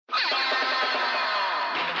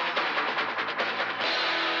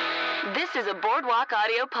This is a Boardwalk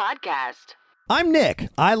Audio podcast. I'm Nick.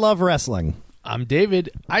 I love wrestling. I'm David.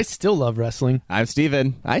 I still love wrestling. I'm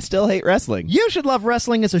Steven. I still hate wrestling. You Should Love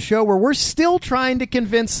Wrestling is a show where we're still trying to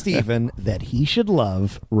convince Steven that he should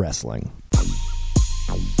love wrestling.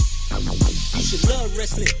 You should love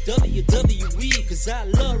wrestling, WWE, cause I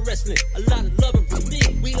love wrestling. A lot of loving from me.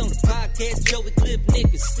 We on the podcast, Joey, Cliff, Nick,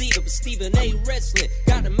 and Steven. But Steven ain't wrestling,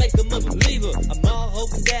 gotta make him a believer. I'm all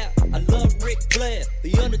hoping out, I love Ric Flair,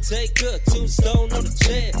 The Undertaker, Tombstone on the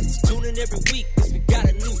chair. So tune in every week, cause we got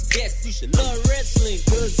a new guest. You should love wrestling,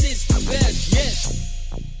 cause it's the best,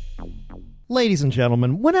 yes. Ladies and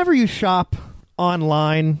gentlemen, whenever you shop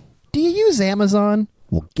online, do you use Amazon?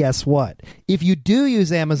 Well, guess what? If you do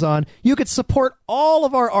use Amazon, you could support all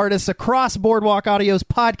of our artists across Boardwalk Audio's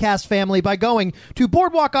podcast family by going to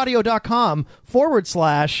boardwalkaudio.com/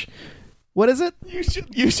 what is it?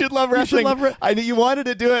 You should love wrestling. I knew you wanted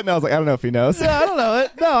to do it, and I was like, I don't know if he knows. No, I don't know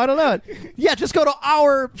it. No, I don't know it. Yeah, just go to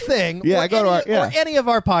our thing. Yeah, or any of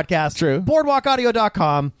our podcasts. True.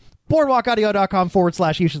 Boardwalkaudio.com. boardwalkaudio.com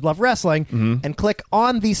 / You Should Love Wrestling, and click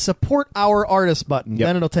on the Support Our Artist button. Yep.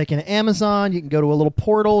 Then it'll take you to Amazon. You can go to a little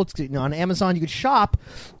portal. It's, on Amazon, you can shop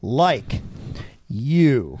like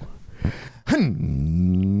you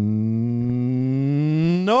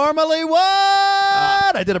normally would.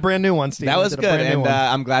 I did a brand new one, Steve. That was good, and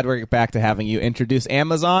I'm glad we're back to having you introduce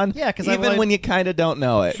Amazon. Yeah, because even when you kind of don't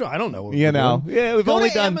know it. Sure, I don't know what you know. doing. Yeah, we've go only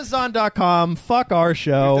to done Amazon.com. Fuck our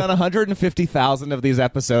show. We've done 150,000 of these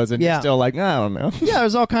episodes, and you're still like, I don't know. Yeah,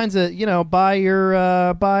 there's all kinds of buy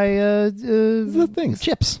the things.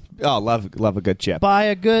 Chips. Oh, love a good chip. Buy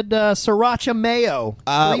a good sriracha mayo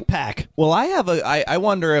 3-pack. Well, I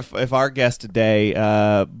wonder if our guest today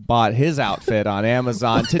bought his outfit on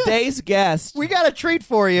Amazon. Today's guest, we got a treat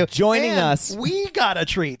for you. Joining and us. We got a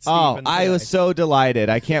treat, Steven. Oh, I was so delighted.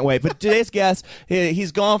 I can't wait. But today's guest,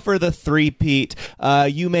 he's gone for the three-peat.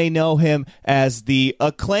 You may know him as the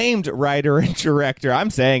acclaimed writer and director.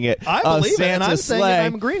 I'm saying it. I believe Santa it, and I'm Slay, saying it.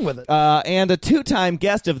 I'm agreeing with it. and a two-time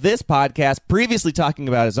guest of this podcast, previously talking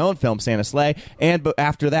about his own film, Santa Slay, and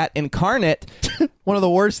after that, Incarnate. One of the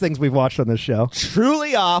worst things we've watched on this show.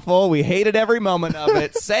 Truly awful. We hated every moment of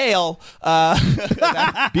it. Sail.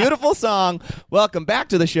 That beautiful song. Welcome back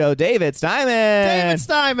to the show, David Steiman. David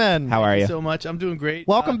Steiman. How are you? Thank you so much. I'm doing great.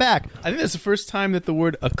 Welcome back. I think that's the first time that the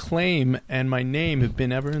word acclaim and my name have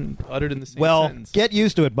been ever uttered in the same sentence. Get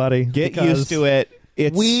used to it, buddy. Get used to it.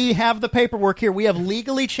 We have the paperwork here. We have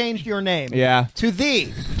legally changed your name. Yeah. To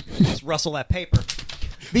the. Just rustle that paper.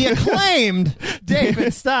 The acclaimed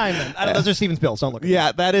David Steiman. Those are Steven's bills. Don't look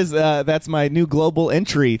at them. Yeah, that's my new global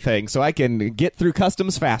entry thing, so I can get through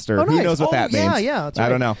customs faster. Oh, nice. Who knows what that means? Yeah. That's I right.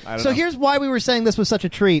 don't know. So here's why we were saying this was such a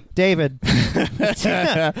treat, David.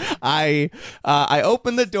 I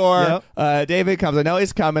open the door. Yep. David comes. I know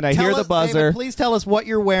he's coming. I hear the buzzer. David, please tell us what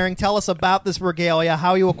you're wearing. Tell us about this regalia,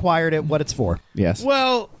 how you acquired it, what it's for. Yes.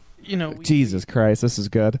 Well, Jesus Christ, this is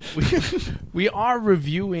good. we are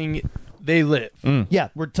reviewing They Live. Yeah,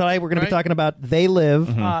 today we're going to be talking about They Live,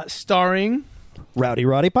 Starring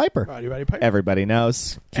Roddy Piper. Roddy Piper. Everybody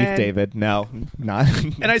knows. Keith David. No, not.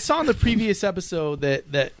 And I saw in the previous episode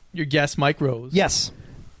that your guest, Mike Rose, Yes.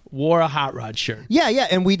 wore a Hot Rod shirt. Yeah,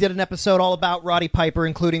 and we did an episode all about Roddy Piper,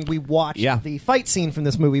 including we watched the fight scene from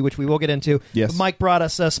this movie, which we will get into. Yes. Mike brought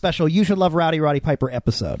us a special You Should Love Roddy Piper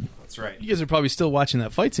episode. That's right. You guys are probably still watching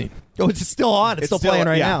that fight scene. Oh, it's still on. It's still playing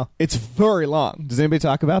right now. It's very long. Does anybody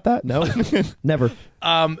talk about that? No, never.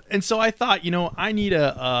 And so I thought, I need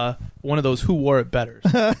a one of those Who Wore It Betters.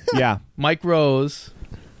 Yeah. Mike Rose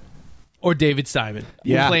or David Steiman.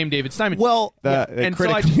 Yeah. Claim David Steiman. Well, and so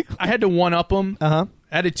I had to one-up him. I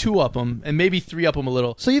had to two-up him, and maybe three-up him a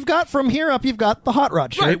little. So you've got, from here up, you've got the Hot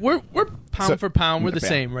Rod shirt. Right, we're pound for pound, we're the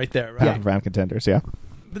same right there, right? Yeah. Round contenders, yeah.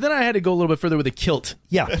 But then I had to go a little bit further with a kilt.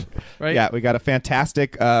 Yeah. Right? Yeah, we got a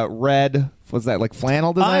fantastic red, was that like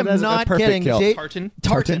flannel design? I'm not kidding. Tartan.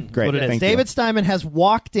 Great, What it is. thank David you. Steiman has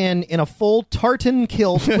walked in a full tartan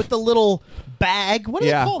kilt with the little bag. What do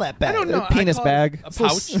you call that bag? I don't know. Penis bag. A It's a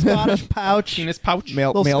pouch. Scottish pouch. Penis pouch.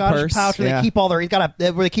 Little Male Scottish purse. pouch where they keep all their.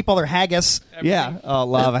 Where they keep all their haggis. Yeah. Oh,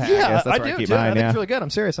 love a haggis. Yeah, That's I where do I keep too. mine. I think it's really good. I'm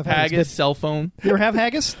serious. I've had Haggis, cell phone. You ever have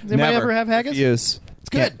haggis? Anybody ever have haggis? Use. It's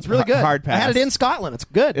good. It's really good. Hard pass. I had it in Scotland. It's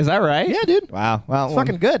good. Is that right? Yeah, dude. Wow. Well, It's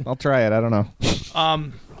fucking good. I'll try it. I don't know.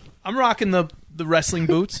 I'm rocking the wrestling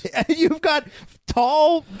boots. You've got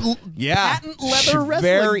tall, Yeah. patent leather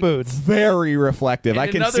wrestling boots. Very reflective. And I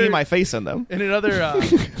can see my face in them. In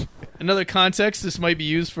another context, this might be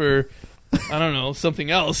used for, I don't know, something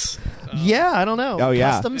else. Yeah, I don't know. Oh,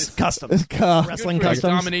 yeah. Customs. Wrestling Good for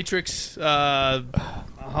customs. Dominatrix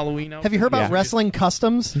Halloween outfit. Have you heard about Yeah. wrestling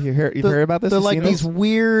customs? You've heard about this? They're You've like seen these this?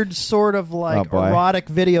 weird sort of like Oh, boy. erotic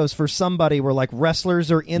videos for somebody where like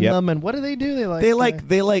wrestlers are in Yep. them, and what do? They They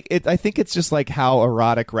like it. I think it's just like how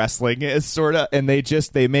erotic wrestling is, sort of, and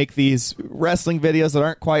they make these wrestling videos that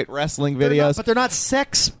aren't quite wrestling videos, but they're not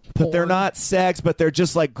sex. but they're not sex, but they're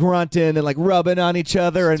just like grunting and like rubbing on each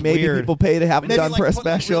other, and maybe weird. people pay to have them Maybe, done like, for a put,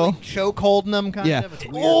 like, special. really choke holding them, kind Yeah. of. It's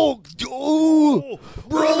weird. Oh,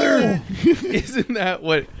 brother. Isn't that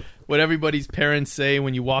what everybody's parents say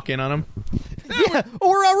when you walk in on them? Yeah,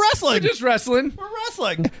 we're wrestling. We're just wrestling. We're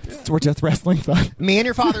wrestling. We're just wrestling fun. Me and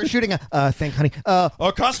your father are shooting a thing, honey. A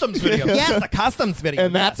customs video. Yes, a customs video.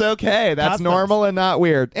 And that's okay. That's Customs. normal and not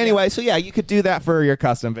weird. Anyway, so yeah, you could do that for your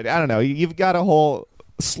custom video. I don't know. You've got a whole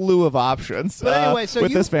slew of options. But anyway, so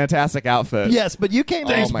with you- this fantastic outfit. Yes, but you came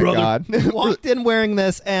Oh in, my God. walked in wearing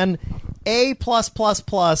this, and A+++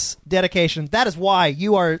 dedication. That is why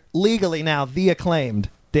you are legally now the acclaimed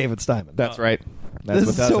David Steiman. That's right. That's This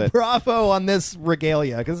what is does so it. bravo on this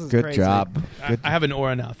regalia. Because this is Good crazy. job. I have an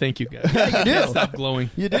aura now. Thank you, guys. You do. Stop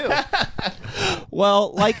glowing. You do.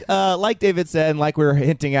 Well, like David said, and like we were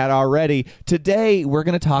hinting at already, today we're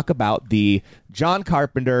going to talk about the John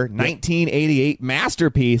Carpenter 1988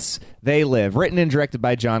 masterpiece, They Live, written and directed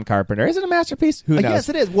by John Carpenter. Is it a masterpiece? Who knows? Yes,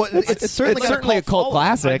 it is. It's certainly, got certainly a cult following.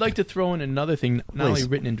 classic. I'd like to throw in another thing, not Please. only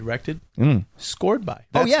written and directed, scored by.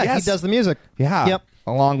 Oh, yeah, yes. he does the music. Yeah. Yep.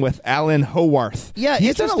 Along with Alan Howarth. Yeah,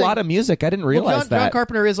 he's done a interesting. lot of music. I didn't realize Well, John that.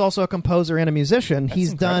 Carpenter is also a composer and a musician.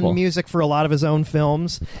 He's incredible. done music for a lot of his own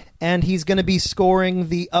films, and he's going to be scoring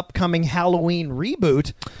the upcoming Halloween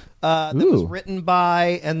reboot that was Ooh. written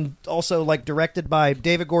by and also like directed by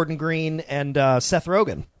David Gordon Green and Seth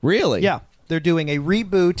Rogen. Really? Yeah. They're doing a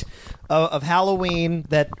reboot of Halloween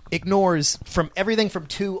that ignores from everything from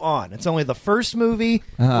 2 on. It's only the first movie.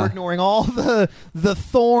 We're ignoring all the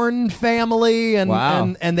Thorne family and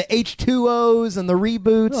Wow. and the H2Os and the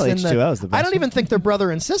reboots. Well, and H2O is the best I don't even think they're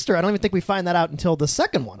brother and sister. I don't even think we find that out until the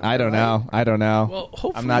second one. I don't know. I don't know. Well,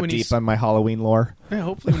 hopefully I'm not when deep he's- on my Halloween lore. Yeah,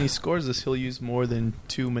 hopefully when he scores this, he'll use more than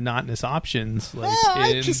 2 monotonous options. Like I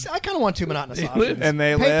in- kind of want 2 monotonous They options. live. And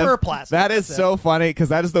they Paper live. or plastic. That is That's so funny because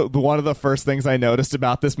that is the one of the first things I noticed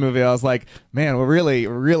about this movie. I was like, man, we're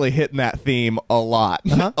really hitting that theme a lot,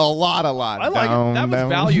 a lot. I like it. that was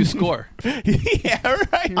value score. Yeah,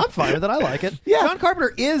 right. I'm fine with it. I like it. Yeah. John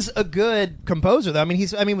Carpenter is a good composer, though. I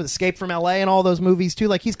mean, with Escape from L.A. and all those movies too.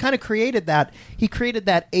 Like he's kind of created that. He created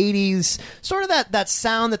that '80s sort of that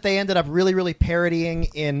sound that they ended up really parodying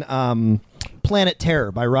in Planet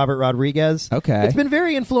Terror by Robert Rodriguez. Okay. It's been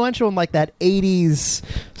very influential in like that '80s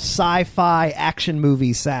sci-fi action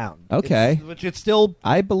movie sound. Okay. Which it still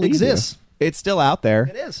I believe exists. you. It's still out there.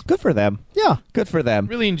 It is. Good for them. Yeah. Good for them.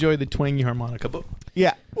 Really enjoy the twangy harmonica, but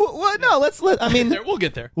Yeah. Well, no, I mean, we'll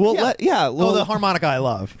get there. we'll Yeah. let, The harmonica I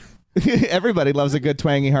love. everybody loves a good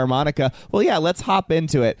twangy harmonica. Well, yeah, let's hop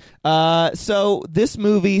into it. So this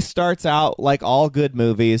movie starts out like all good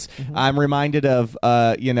movies. I'm reminded of,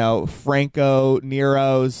 Franco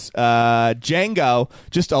Nero's Django,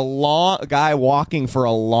 just a guy walking for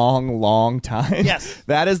a long time. Yes.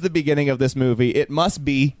 That is the beginning of this movie. It must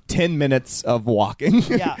be 10 minutes of walking.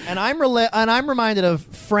 Yeah, and I'm reminded of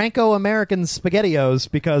Franco-American SpaghettiOs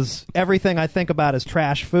because everything I think about is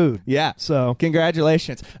trash food. Yeah. So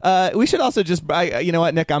Congratulations. We should also just, you know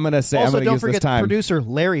what, Nick, I'm going to say, I'm also going to don't use this forget time. producer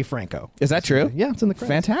Larry Franco. Is that true? Yeah, it's in the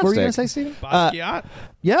credits. Fantastic. What were you going to say, Steven? Basquiat.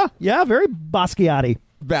 Yeah, very Basquiat-y.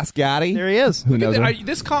 Basquiat. There he is. Who knows him?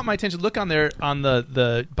 This caught my attention. Look on there on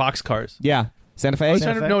the box cars. Yeah. Santa Fe?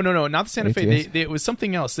 Santa Fe? No, not the Santa Fe. ATS? It was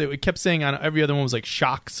something else. It kept saying on every other one was like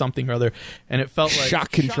shock something or other, and it felt like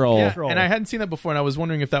Shock control. Yeah, and I hadn't seen that before, and I was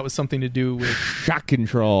wondering if that was something to do with. Shock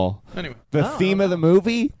control. Anyway, The theme of the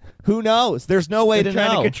movie? Who knows? There's no way They're to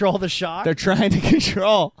trying know. to control the shock. They're trying to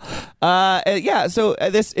control. So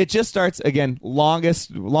it just starts again.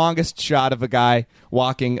 Longest shot of a guy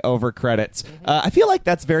walking over credits. I feel like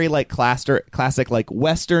that's very like classic like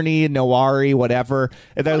westerny, noiry, whatever.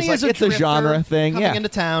 There's He like is it's a drifter genre thing. coming Yeah. into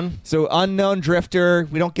town. So unknown drifter.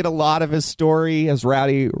 We don't get a lot of his story as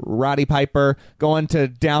Roddy Piper going to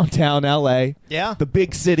downtown L.A. Yeah. The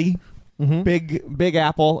big city. Big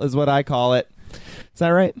Apple is what I call it. Is that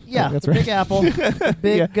right? Yeah, that's the right. Big Apple,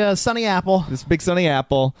 big sunny apple. This big sunny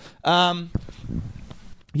apple.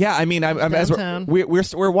 Yeah, I mean, I'm as Downtown.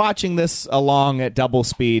 we're watching this along at double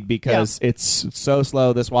speed because it's so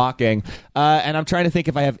slow. This walking, and I'm trying to think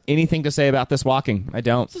if I have anything to say about this walking. I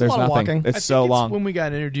don't. There's a There's lot of nothing. walking. It's I so think long. It's when we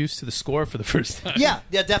got introduced to the score for the first time. Yeah,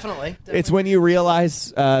 definitely. It's when you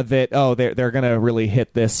realize that they're gonna really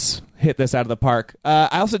hit this hit this out of the park.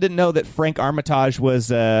 I also didn't know that Frank Armitage was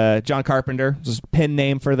John Carpenter. This was a pen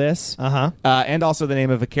name for this. And also the name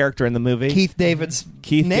of a character in the movie. Keith David's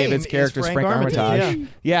character is Frank Armitage.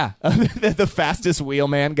 Yeah. The fastest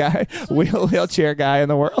wheelman guy, wheelchair guy in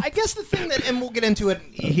the world. I guess the thing that, and we'll get into it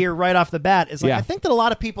here right off the bat, is like I think that a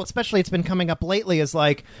lot of people, especially it's been coming up lately, is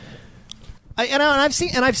like,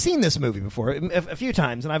 I've seen this movie before a few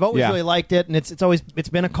times, and I've always really liked it, and it's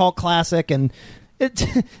been a cult classic, and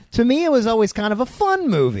to me it was always kind of a fun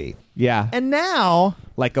movie. Yeah. And now,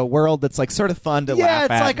 like a world that's like sort of fun to laugh at.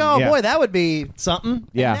 Yeah, it's like, oh boy, that would be something.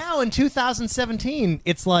 Yeah. And now in 2017,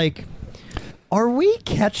 it's like, are we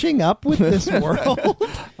catching up with this world?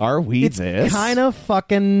 Are we it's this? kind of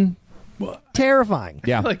fucking terrifying. I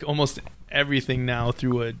feel like almost everything now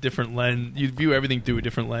through a different lens. You view everything through a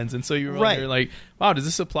different lens, and so you're like, wow, does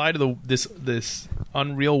this apply to this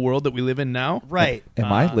unreal world that we live in now? Right.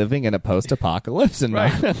 Am I living in a post-apocalypse? And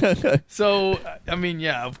right. So, I mean,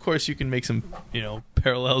 yeah, of course you can make some,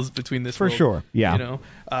 parallels between this for world, sure. Yeah.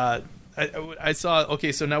 I saw.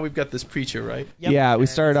 Okay, so now we've got this preacher, right? Yep. Yeah, we And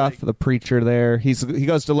started off with the preacher there. He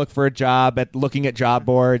goes to look for a job looking at job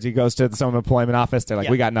boards. He goes to some employment office. They're like,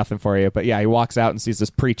 we got nothing for you. But yeah, he walks out and sees this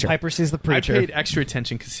preacher. Piper sees the preacher. I paid extra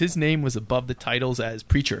attention because his name was above the titles as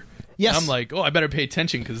preacher. Yes. And I'm like, I better pay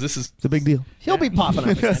attention because this is It's a big deal. He'll be popping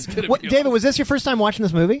up again. What, be David, awesome. was this your first time watching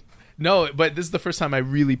this movie? No, but this is the first time I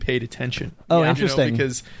really paid attention. Oh, interesting.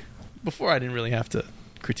 Because before I didn't really have to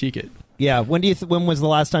critique it. Yeah. When was the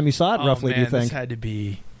last time you saw it, roughly, man, do you think? This had to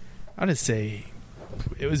be, I would say,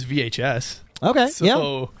 it was VHS. Okay,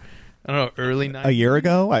 So, I don't know, early 90s. A year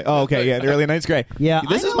ago? The early 90s. Great. Yeah,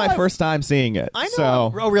 This I is know my first time seeing it. I know.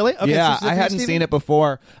 So, Oh, really? Okay, yeah, so I hadn't Steven? seen it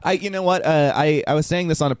before. You know what? I was saying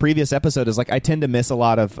this on a previous episode. Is like I tend to miss a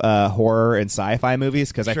lot of horror and sci-fi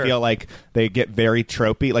movies because Sure. I feel like they get very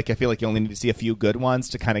tropey. Like I feel like you only need to see a few good ones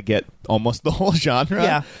to kind of get almost the whole genre.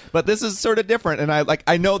 Yeah. But this is sort of different, and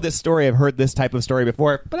I know this story. I've heard this type of story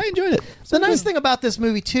before, but I enjoyed it. The nice thing about this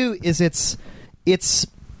movie too is it's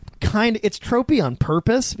tropey on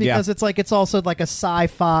purpose because it's also like a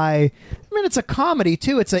sci-fi. I mean, it's a comedy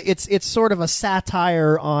too. It's sort of a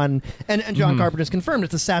satire on, and John Carpenter's confirmed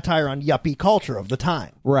it's a satire on yuppie culture of the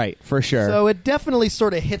time. Right, for sure. So it definitely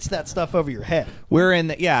sort of hits that stuff over your head. We're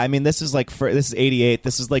in. I mean, this is like this is 88.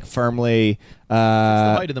 This is like firmly The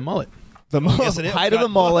height of the mullet. the Yes, it is. height of the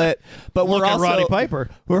mullet, but Look we're at also Roddy Piper.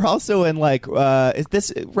 We're also in like is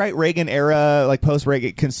this right Reagan era, like post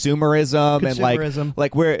Reagan consumerism and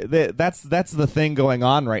like where that's the thing going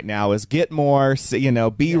on right now is get more,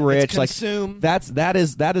 be rich, like consume. that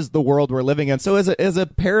is the world we're living in. So as a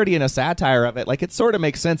parody and a satire of it, like it sort of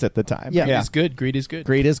makes sense at the time. Yeah. It's good. Greed is good.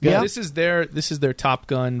 Greed is good. Yeah. This is their Top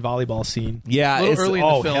Gun volleyball scene. Yeah, a little it's- early in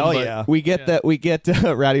oh, the film. hell but yeah. We get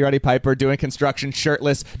Roddy Piper doing construction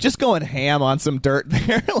shirtless, just going ham on some dirt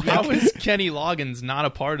there. Like, How is Kenny Loggins not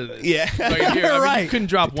a part of this? Yeah. Right here. I mean, Right. you couldn't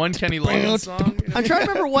drop one Kenny Loggins song. I'm trying to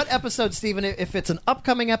remember what episode, Stephen, if it's an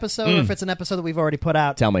upcoming episode or if it's an episode that we've already put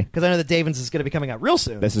out. Tell me. Because I know that Davin's is going to be coming out real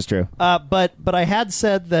soon. This is true. But I had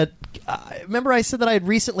said that, remember I said that I had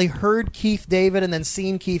recently heard Keith David and then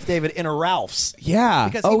seen Keith David in a Ralph's. Yeah.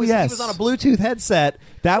 Because he was on a Bluetooth headset.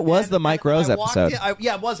 That was And- the Mike and Rose I walked episode.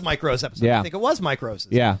 it was Mike Rose episode. Yeah. I think it was Mike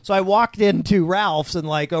Rose's. Yeah. So I walked into Ralph's and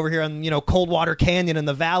like over here in Coldwater Canyon in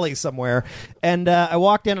the valley somewhere, and I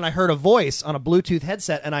walked in and I heard a voice on a Bluetooth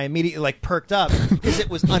headset, and I immediately like perked up because it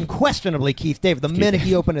was unquestionably Keith David. The minute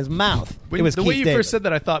he opened his mouth, it was the Keith way you David. first said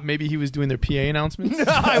that, I thought maybe he was doing their PA announcements.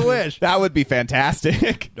 I wish. That would be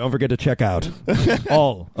fantastic. Don't forget to check out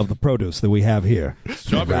all of the produce that we have here.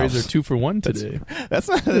 Strawberries are 2 for 1 today. That's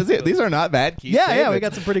not. These are not bad. Keith Yeah, Davids. we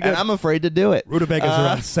got some pretty good. And I'm afraid to do it. Rutabagas are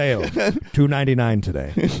on sale. $2.99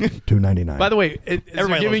 today. $2.99. By the way, as they're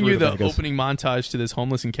Everybody giving you loves the rutabagas. opening montage to this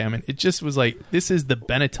homeless encampment, it just was like, this is the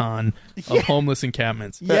Benetton of homeless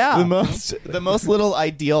encampments. Yeah. the most little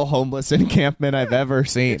ideal homeless encampment I've ever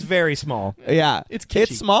seen. It's very small. Yeah, It's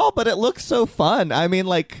kitschy. small, but it looks so fun. I mean,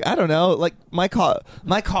 like I don't know, like my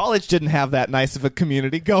college didn't have that nice of a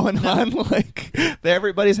community going on. Like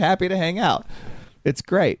everybody's happy to hang out. It's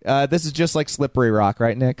great. This is just like Slippery Rock,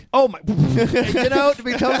 right, Nick? Oh my! To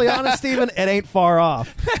be totally honest, Stephen, it ain't far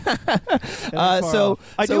off.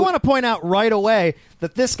 I do want to point out right away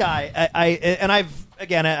that this guy,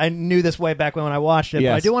 I knew this way back when I watched it. But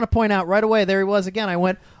Yes. I do want to point out right away. There he was again. I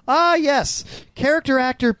went, yes, character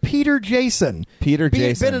actor Peter Jason.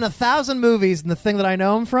 Jason. Been in 1,000 movies, and the thing that I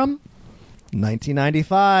know him from.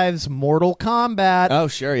 1995's Mortal Kombat. Oh,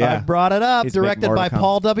 sure, yeah. I brought it up. He's a big Directed Mortal by Kombat.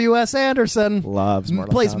 Paul W.S. Anderson. Loves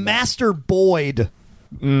Mortal Plays Kombat. Master Boyd.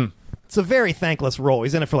 It's a very thankless role.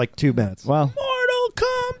 He's in it for like 2 minutes. Well, Mortal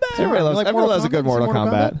Kombat! everybody loves, like everyone Mortal loves a good Kombat? Mortal See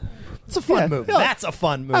Mortal Kombat. It's a fun movie. Yeah. That's a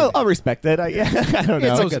fun movie. I'll respect it. I don't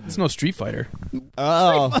know. It's no Street Fighter.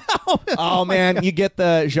 Oh man, you get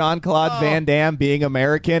the Jean-Claude Van Damme being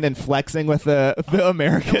American and flexing with the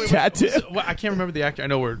American tattoo. I can't remember the actor. I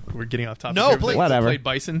know we're getting off topic. No, here, please. but Whatever. Played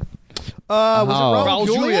Bison. Was it Raul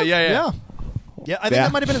Julia? Yeah. Yeah, I think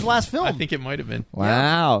that might have been his last film. I think it might have been.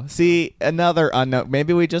 Wow. See, another unknown.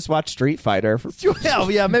 Maybe we just watched Street Fighter.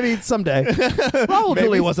 yeah, maybe someday. Raul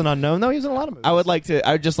Julia wasn't unknown, though. He was in a lot of movies.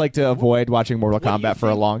 I would just like to avoid watching Mortal What do you Kombat for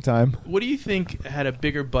a think- long time. What do you think had a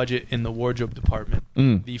bigger budget in the wardrobe department?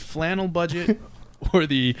 The flannel budget or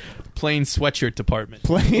the plain sweatshirt department?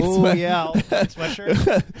 Plain Oh, sweat- yeah.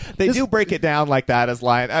 Sweatshirt. They do break it down like that as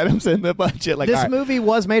line items in the budget. Like, This all right, movie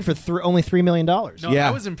was made for only $3 million. No, Yeah.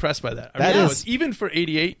 I was impressed by that. That is- was even for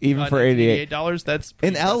 $88. Even for $88. $88, that's in pretty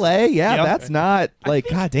impressive. L.A., yeah, Yep. that's not like,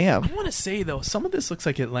 think- goddamn. I want to say though, some of this looks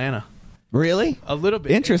like Atlanta. Really? A little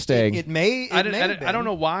bit. Interesting. It may. I don't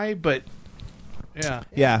know why, but yeah.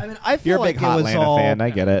 yeah. I mean, I feel You're a like big it was Hotlanta all. fan. I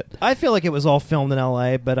get it. I feel like it was all filmed in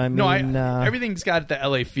L.A., but I mean, No, everything's got the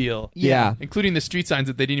LA feel. Yeah. Including the street signs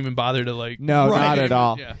that they didn't even bother to like. No, Right. not at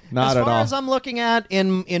all. Yeah. Not as at far all. as I'm looking at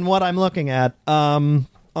in what I'm looking at,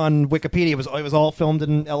 on Wikipedia, it was all filmed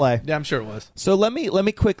in L.A. Yeah, I'm sure it was. So let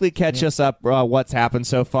me quickly catch us up what's happened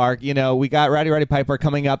so far. You know, we got Roddy Piper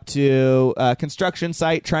coming up to a construction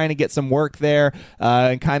site, trying to get some work there,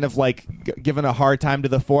 and kind of like giving a hard time to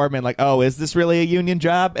the foreman, like, "Oh, is this really a union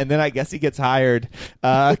job?" And then I guess he gets hired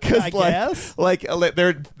because guess.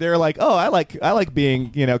 they're like, "Oh, I like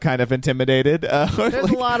being kind of intimidated." There's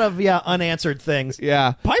a lot of unanswered things.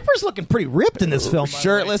 yeah. Piper's looking pretty ripped in this film. by the way,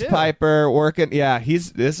 Shirtless too. Piper working. Yeah,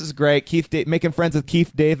 this is great. Making friends with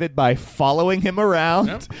Keith David by following him around.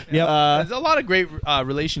 Yep. Yep. There's a lot of great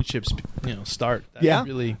relationships. Start. That's Yeah.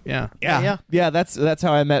 Really. Yeah. Yeah. That's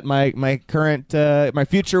how I met my current my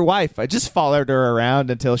future wife. I just followed her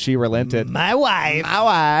around until she relented. My wife. My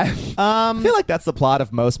wife. I feel like that's the plot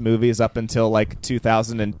of most movies up until like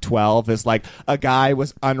 2012. Is like a guy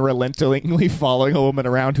was unrelentingly following a woman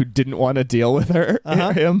around who didn't want to deal with her,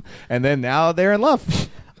 him, and then now they're in love.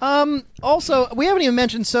 Also, we haven't even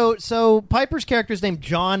mentioned so Piper's character's named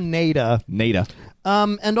John Nada. Nada.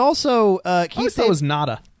 And also I Keith always thought it was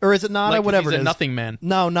Nada. or is it Nada? Like, Whatever he's it a is. nothing man.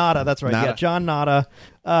 No, Nada. That's right. Nada. Yeah, John Nada.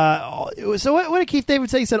 So what did Keith David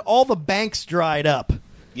say? He said all the banks dried up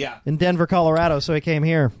Yeah. in Denver, Colorado, so he came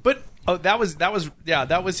here. But that was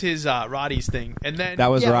his Roddy's thing, and then That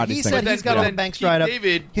was Yeah, Roddy's he thing. said he's got all the banks Keith dried up.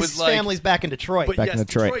 David His was like, family's back in Detroit. But Back yes, in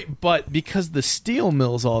Detroit. but because the steel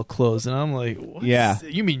mills all closed, and I'm like, what? Yeah.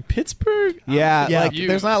 You mean Pittsburgh? Yeah, Yeah. like You.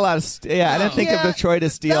 there's not a lot of. I didn't think of Detroit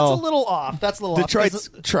as steel. That's a little off. That's a little Detroit's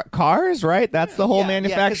off. cars, right? That's the whole Yeah,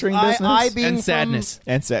 manufacturing 'cause business. I being And from- sadness.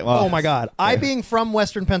 and say, Oh my God! I being from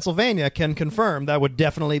Western Pennsylvania can confirm that would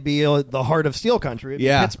definitely be the heart of steel country. It'd be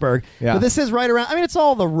Yeah. Pittsburgh. Yeah. But this is right around. I mean, it's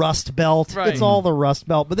all the Rust Belt. Right. It's all the Rust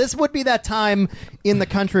Belt. But this would be that time in the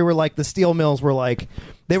country where like the steel mills were like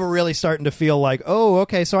they were really starting to feel like, oh,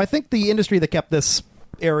 okay. So I think the industry that kept this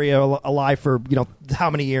area alive for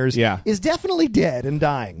how many years is definitely dead and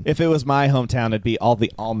dying. If it was my hometown, it'd be all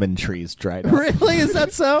the almond trees dried up. Really? Is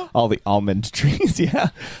that so? All the almond trees, yeah.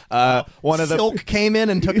 One of the Silk came in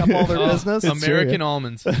and took up all their business. American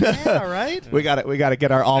almonds. Yeah, right. we got to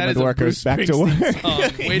get our That almond is a workers Bruce back to work. Springsteen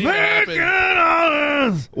song waiting to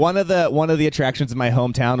happen. One of the attractions in my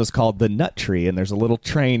hometown is called the Nut Tree, and there's a little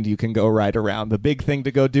train you can go ride around. The big thing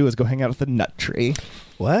to go do is go hang out with the Nut Tree.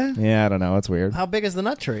 What? Yeah, I don't know. It's weird. How big is the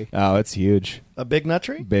nut tree? Oh, it's huge. A big nut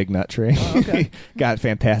tree? Big nut tree. Oh, okay. Got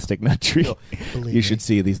fantastic nut tree. Believe You should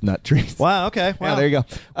see these nut trees. Wow. Okay. Wow. Yeah, there you go.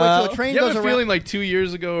 Wait, so a train You goes have a around. feeling like 2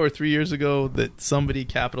 years ago or 3 years ago that somebody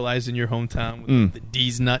capitalized in your hometown with the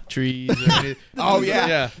D's nut trees? Or anything? Oh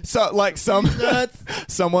yeah. So like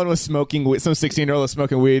someone was smoking weed, some 16-year-old was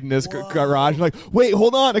smoking weed in his garage. Like, wait,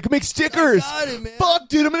 hold on, I can make stickers. got it, man. Fuck,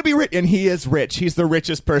 dude, I'm gonna be rich. And he is rich. He's the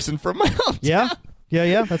richest person from my hometown. Yeah.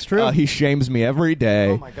 Yeah. That's true. He shames me every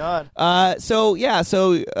day. Oh my God. So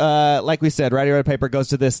like we said, Roddy Piper goes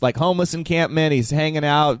to this like homeless encampment. He's hanging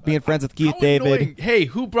out, being friends with Keith How David. annoying. Hey,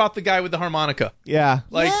 who brought the guy with the harmonica? Yeah,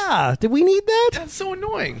 Like, yeah. Did we need that? that's so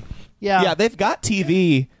annoying. Yeah. yeah. They've got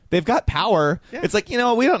TV. They've got power. Yeah. It's like, we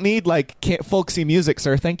don't need like folksy music,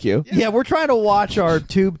 sir. Thank you. Yeah. We're trying to watch our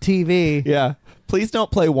tube TV. Yeah. Please don't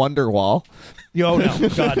play Wonderwall. Oh no.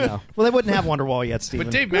 God no. Well, they wouldn't have Wonderwall yet, Steven.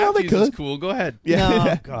 But Dave Well, they Matthews is could. cool. Go ahead.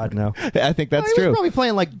 No. God no. I think that's He was true. probably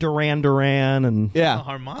playing like Duran Duran and. Yeah. A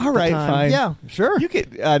harmonica. All right, time. fine. Yeah. Sure. You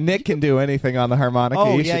could. Nick can do anything on the harmonica.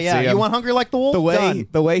 Oh You yeah. should Yeah. see You him. want Hungry Like the Wolf? Done.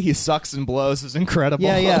 the way he sucks and blows is incredible.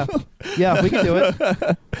 Yeah. Yeah. Yeah. We can do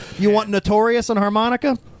it. You want Notorious on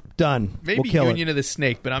harmonica? Done. Maybe we'll kill Union it. of the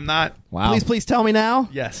Snake, but I'm not Wow. Please tell me now.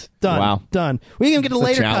 Yes. Done. Wow. Done. We can get to It's a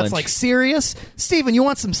later cuts challenge. like serious. Steven, you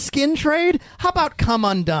want some skin trade? How about Come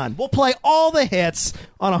Undone? We'll play all the hits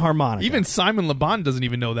on a harmonica. Even Simon Le Bon doesn't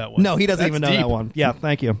even know that one. no, he doesn't That's even know deep. that one. Yeah,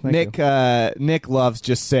 thank you. Nick loves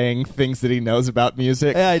just saying things that he knows about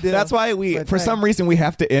music. Yeah, I do. That's why for some reason, we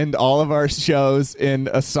have to end all of our shows in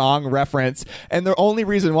a song reference. And the only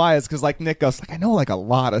reason why is because, like, Nick goes, like, I know, like, a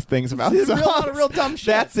lot of things about songs. A lot of real dumb shit.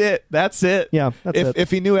 That's it. Yeah, that's it.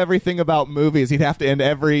 If he knew everything about movies, he'd have to end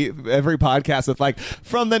every podcast with, like,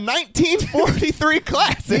 from the 1943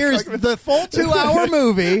 classic. Here's Like, the full 2-hour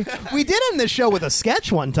movie. We did end this show with a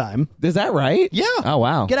sketch one time. is that right? Yeah. Oh,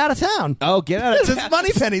 wow. Get out of town. Oh, get out of This is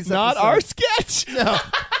Moneypenny's Not episode. our sketch.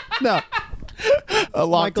 No. A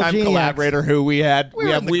longtime Geniacs. collaborator who we have were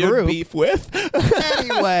in the weird group. beef with.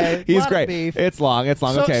 Anyway, He's lot of great. beef. It's long.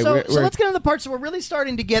 Okay, So we're let's get into the parts. So we're really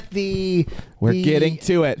starting to get we're getting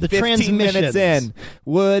to it. The 15 minutes transmissions. in.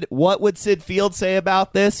 What would Sid Field say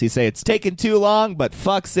about this? He'd say it's taken too long, but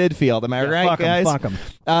fuck Sid Field. Am I right, fuck 'em, guys? fuck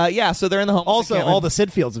 'em. Yeah. So they're in the home. Also, all the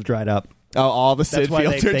Sid Fields have dried up. Oh, all the Sid why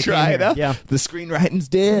Fields they are came dried here. up. Yeah. The screenwriting's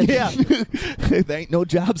dead. Yeah. There ain't no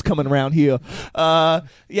jobs coming around here.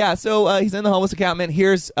 Yeah, so he's in the homeless encampment.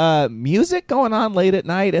 Here's music going on late at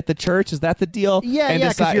night at the church. Is that the deal? Yeah, And yeah,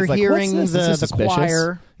 'cause decides, you're like, hearing what's this? This is the suspicious.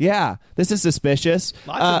 choir. Yeah, this is suspicious.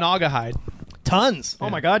 Lots of Naugahyde. Tons. Oh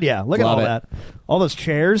my God, yeah. Look at Love all it. that. All those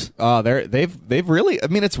chairs. Oh, they've really. I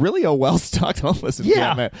mean, it's really a well-stocked homeless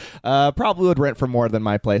encampment. Probably would rent for more than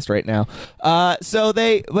my place right now.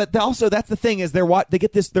 But also that's the thing is they're watching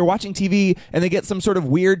TV and they get some sort of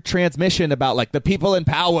weird transmission about like the people in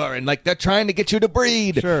power and like they're trying to get you to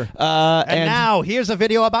breed. Sure. And Now here's a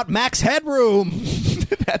video about Max Headroom.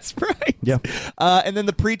 that's right. Yeah. And then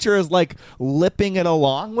the preacher is like lipping it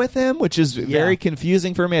along with him, which is very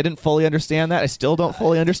confusing for me. I didn't fully understand that. I still don't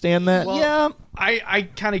fully understand that. Well, Yeah. I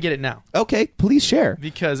kind of get it now Okay, please share.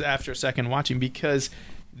 because after a second watching, because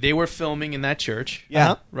they were filming in that church.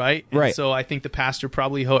 Yeah. Right? And Right. so I think the pastor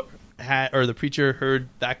probably or the preacher heard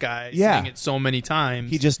that guy Yeah. saying it so many times.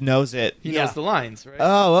 He just knows it. he knows the lines, right?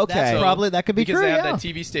 Oh, okay. That's probably that could be because true. they have yeah. that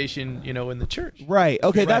TV station, in the church. Right.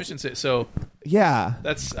 Okay, Right. that's So yeah.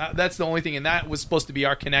 that's the only thing, and that was supposed to be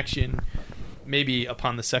our connection. Maybe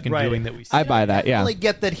upon the second Right. viewing that we see. I buy that. Yeah. Definitely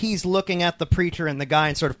get that he's looking at the preacher and the guy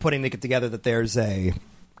and sort of putting it together that there's a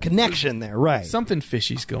connection there. Right. Something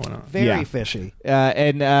fishy's going on. Very Yeah. fishy.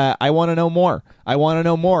 And I want to know more. I want to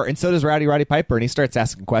know more. And so does Roddy Piper, and he starts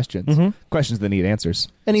asking questions. Questions that need answers.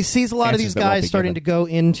 And he sees a lot of Answers these that won't guys be starting given. to go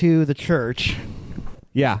into the church.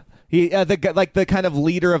 Yeah. He the kind of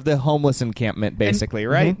leader of the homeless encampment, basically,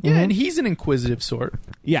 right? Yeah, and he's an inquisitive sort.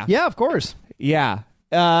 Yeah. Yeah, of course. Yeah.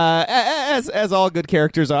 As all good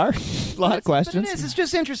characters are. A lot of questions. But it is. It's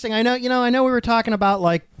just interesting. I know we were talking about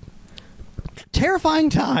like terrifying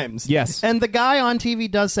times. Yes. And the guy on TV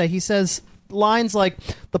does say, he says lines like,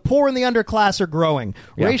 the poor and the underclass are growing.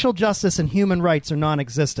 Yeah. Racial justice and human rights are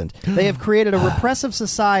non-existent. They have created a repressive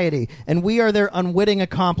society, and we are their unwitting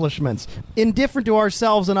accomplishments. Indifferent to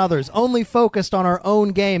ourselves and others, only focused on our own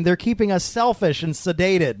game. They're keeping us selfish and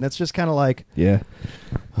sedated. And it's just kind of like... Yeah.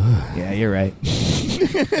 Yeah, you're right.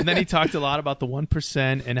 And then he talked a lot about the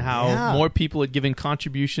 1% and how Yeah. more people had given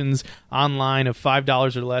contributions online of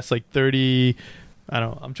 $5 or less, like 30. I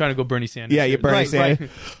don't know. I'm trying to go Bernie Sanders. Yeah, you're Bernie Right, Sanders. right.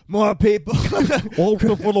 More people. Well,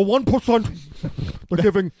 for the 1%, they're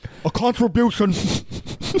giving a contribution.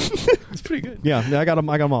 It's pretty good. Yeah, I got them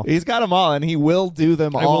all. He's got them all, and he will do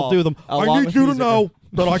them all. I will do them. along I need with you to music. know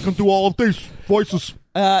that I can do all of these voices.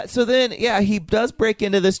 So then, he does break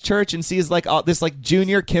into this church and sees like this like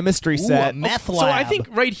junior chemistry Ooh, set. a meth So lab. I think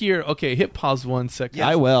right here, okay, hit pause 1 second.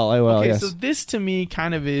 I will. Okay, Yes. so this to me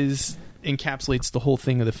kind of encapsulates the whole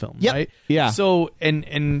thing of the film, Yep. right? Yeah. So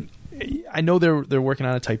and I know they're working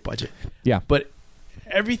on a tight budget. Yeah. But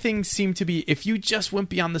everything seemed to be, if you just went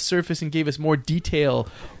beyond the surface and gave us more detail,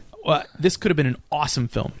 this could have been an awesome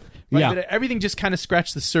film. Right? Yeah. But everything just kind of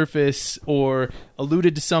scratched the surface or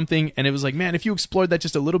alluded to something, and it was like, man, if you explored that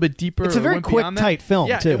just a little bit deeper, It's a or very went quick, beyond that, tight film,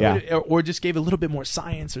 yeah, too. it would- or just gave a little bit more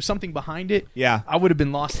science or something behind it. Yeah. I would have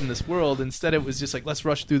been lost in this world. Instead, it was just like, let's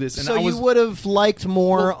rush through this. And So I was, you would have liked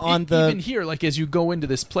more well, on the... even here, like as you go into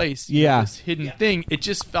this place, Yeah. this hidden thing, it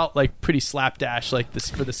just felt like pretty slapdash, like this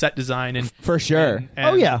for the set design and For sure.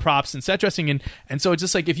 and Oh, yeah. props and set dressing, and so it's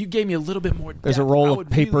just like if you gave me a little bit more. There's a depth, roll I of would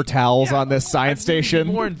paper really- towels yeah, on this science I'd really be station.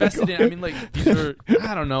 More invested in. I mean, like these are.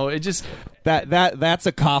 I don't know. It just that's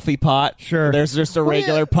a coffee pot. Sure. There's just a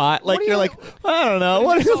regular pot. Like you're like, I don't know.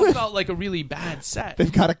 What It is all it? felt like a really bad set.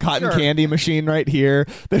 They've got a cotton candy machine right here.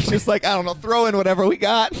 There's just like, I don't know, throw in whatever we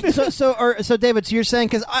got. So David, so you're saying,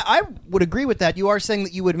 because I would agree with that. You are saying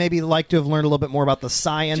that you would maybe like to have learned a little bit more about the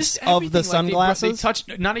science Just of everything, the like, sunglasses. They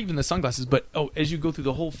touched not even the sunglasses, but as you go through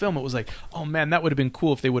the whole film, it was like, oh man, that would have been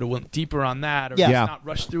cool if they would have went deeper on that, or Yeah. just Yeah. not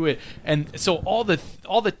rushed through it. And so all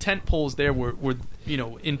the tent poles there were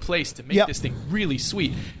in place to make Yep. this thing really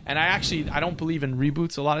sweet. And I don't believe in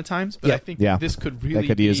reboots a lot of times, but Yeah. I think Yeah. this could really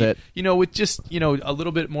could use it. with just a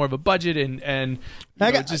little bit more of a budget and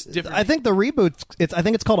just different. I think the reboot. I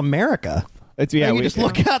think it's called America. It's And you just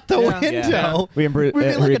look out the window. Yeah. We We'd be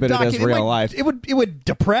like a rebooted it as docu- real might- life. It would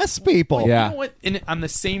depress people. Yeah. You know what? On the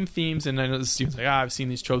same themes, and I know this seems like I've seen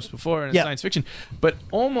these tropes before in Yeah. science fiction, but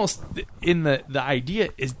almost in the idea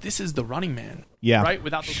is this is the Running Man. Yeah. Right.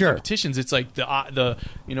 Without those Sure. repetitions, it's like the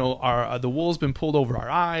wool's been pulled over our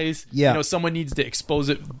eyes. Yeah. Someone needs to expose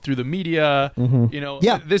it through the media.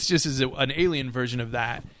 Yeah. This just is an alien version of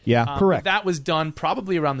that. Yeah. Correct. That was done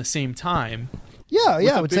probably around the same time. Yeah, With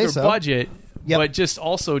I a would say bigger so. budget. Yep. But just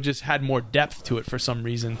also just had more depth to it for some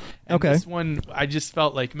reason. And Okay. this one, I just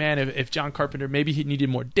felt like, man, if John Carpenter, maybe he needed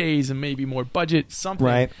more days and maybe more budget, something,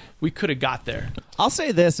 Right. we could have got there. I'll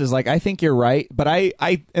say this is like, I think you're right, but I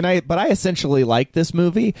essentially like this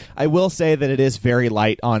movie. I will say that it is very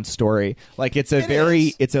light on story. Like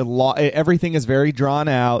everything is very drawn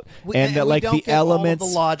out, and that we like don't the get all of elements,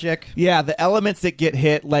 the logic. yeah, the elements that get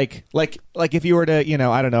hit, like if you were to,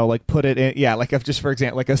 I don't know, like put it in, yeah, like if just for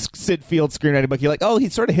example, like a Sid Field screenwriting book, you're like, oh, he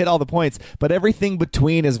sort of hit all the points, but everything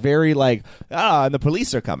between is very like, and the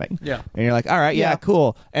police are coming, Yeah. and you're like, all right, yeah,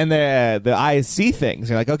 cool, and the eyes see things,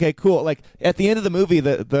 you're like, okay, cool. Like at the end of the movie,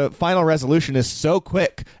 the final resolution is so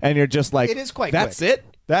quick, and you're just like, It is quite that's quick. it.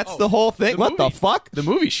 That's the whole thing. What the fuck? The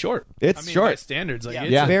movie's short. It's short. By standards, like Yeah,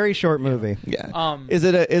 it's it's a very short movie. Yeah. Is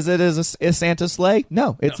it a Santa's sleigh?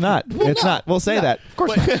 No, it's not. It's not. We'll say that. Of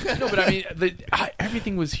course. but I mean,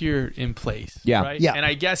 everything was here in place. Yeah. Right? Yeah. And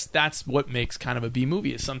I guess that's what makes kind of a B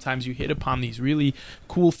movie is sometimes you hit upon these really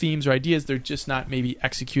cool themes or ideas. They're just not maybe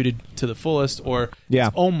executed to the fullest, or Yeah.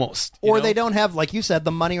 it's almost. Or they don't have, like you said,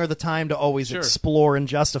 the money or the time to always Sure. explore and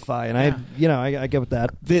justify. And I get with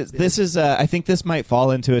that. This is I think this might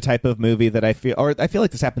fall into a type of movie that I feel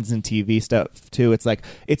like this happens in TV stuff too. It's like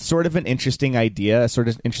it's sort of an interesting idea,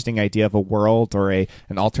 of a world or an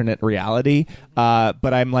alternate reality.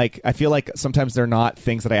 But I'm like, I feel like sometimes they're not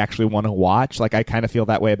things that I actually want to watch. Like I kind of feel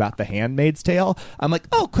that way about The Handmaid's Tale. I'm like,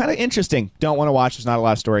 oh, kind of interesting. Don't want to watch. There's not a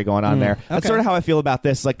lot of story going on there. That's okay. sort of how I feel about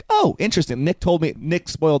this. Like, oh, interesting. Nick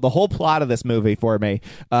spoiled the whole plot of this movie for me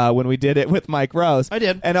when we did it with Mike Rose. I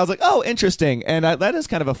did. And I was like, oh, interesting. And that is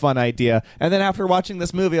kind of a fun idea. And then after watching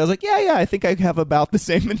this movie, I was like, yeah, I think I have about the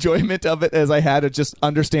same enjoyment of it as I had of just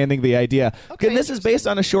understanding the idea. Okay, And this is based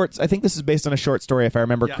on a short story, if I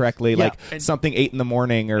remember correctly, Yeah. like And- something 8 a.m. or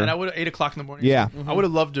And I would 8 o'clock in the morning. Yeah. I would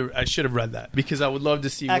have loved to. I should have read that because I would love to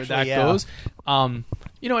see where Actually, that yeah. goes. And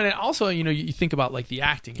it also, you think about like the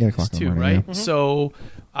acting in 8 this o'clock in the too, morning, right? yeah. So,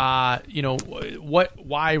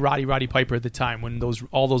 why Roddy Piper at the time when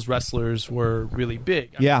all those wrestlers were really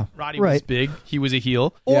big? I Yeah. mean, Roddy was Right. big. He was a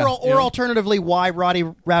heel. Or Yeah. alternatively, why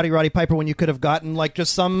Rowdy Piper when you could have gotten like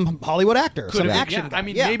just some Hollywood actor, some Could've- action yeah. guy. I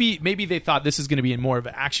mean, Yeah. maybe they thought this is going to be more of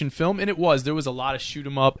an action film, and it was. There was a lot of shoot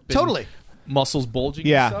 'em up, and Totally. muscles bulging,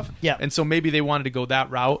 Yeah. and stuff. Yeah. and so maybe they wanted to go that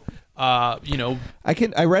route.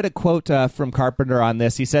 I read a quote from Carpenter on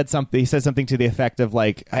this. He said something to the effect of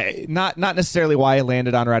like, not necessarily why he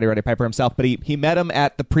landed on Roddy Piper himself, but he met him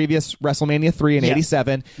at the previous WrestleMania 3 in Yes.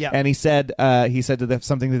 '87, Yeah. and he said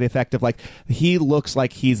something to the effect of like, he looks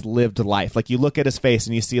like he's lived life. Like you look at his face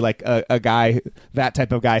and you see like a guy, that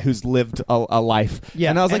type of guy who's lived a life. Yeah.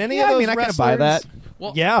 And I was And like, any yeah, of I those mean, I can buy that. wrestlers-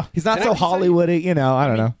 Well, Yeah. He's not And so I can tell Hollywoody, I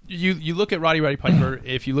don't know. You look at Roddy Piper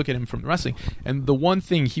if you look at him from wrestling, and the one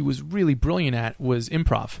thing he was really brilliant at was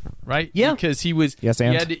improv, right? Yeah. because he was Yes, he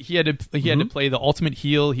and? had to play the ultimate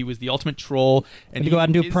heel. He was the ultimate troll, and you go out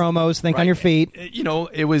and do his- promos, think on right, your feet.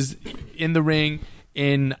 It was in the ring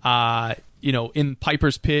in in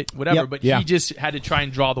Piper's Pit, whatever. Yep. But Yeah. he just had to try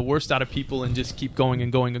and draw the worst out of people and just keep going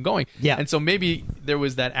and going and going. Yeah. And so maybe there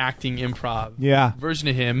was that acting improv Yeah. version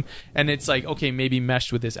of him, and it's like, okay, maybe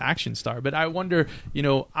meshed with this action star. But I wonder,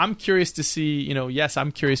 I'm curious to see, yes,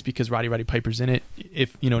 I'm curious because Roddy Piper's in it.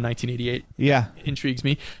 If 1988 Yeah. intrigues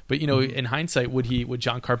me, but in hindsight, would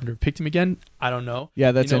John Carpenter have picked him again? I don't know.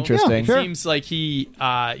 Yeah, that's interesting. It Sure. seems like he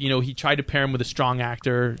tried to pair him with a strong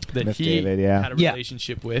actor that Mick he David, yeah. had a Yeah.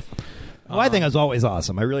 relationship with. I think it's always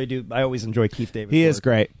awesome. I really do. I always enjoy Keith David's He is work.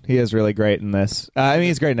 great. He is really great in this. I mean,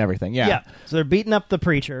 he's great in everything. Yeah. Yeah. So they're beating up the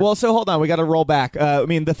preacher. Well, so hold on. We got to roll back. I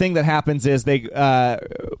mean, the thing that happens is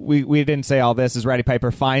we didn't say all this. Is Roddy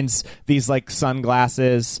Piper finds these like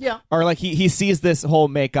sunglasses. Yeah. Or like he sees this whole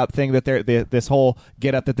makeup thing that this whole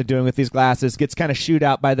get up that they're doing with these glasses, gets kind of shooed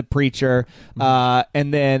out by the preacher,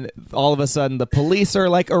 and then all of a sudden the police are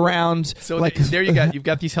like around. So like there you've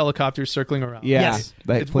got these helicopters circling around. Yeah. Yes.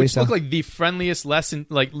 Which look like the friendliest,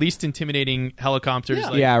 least intimidating helicopters. Yeah.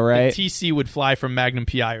 Like Yeah, right. The TC would fly from Magnum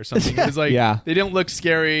PI or something. It was like Yeah. they didn't look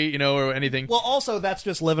scary, or anything. well, also that's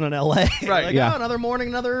just living in L.A. Right. Like, Yeah. oh, another morning,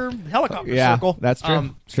 another helicopter yeah, circle. that's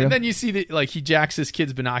true. True. And then you see that he jacks his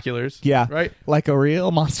kid's binoculars. yeah, Right. like a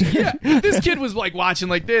real monster. Yeah, this kid was like watching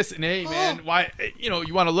like this, and hey, man, why? You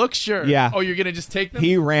want to look? Sure. Yeah. Oh, you're gonna just take them?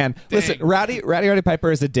 He ran. Listen, Roddy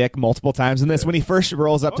Piper is a dick multiple times in this. When he first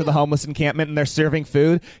rolls up to the homeless encampment and they're serving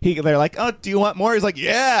food, they're like, "Oh, do you want more?" He's like,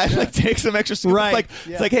 "Yeah," and like take some extra soup. Right.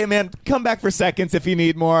 It's like, "Hey, man, come back for seconds if you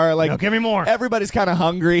need more." Like, No, give me more. Everybody's kind of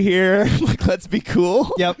hungry here. Like, let's be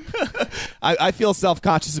cool. Yep. I feel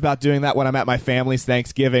self-conscious about doing that when I'm at my family's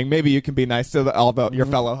Thanksgiving. Maybe you can be nice to your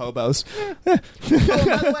fellow hobos. Oh,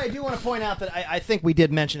 by the way, I do want to point out that I think we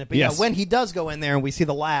did mention it, but Yes. when he does go in there and we see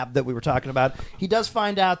the lab that we were talking about, he does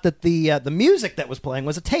find out that the music that was playing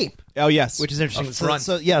was a tape, Oh, yes. which is interesting. A front.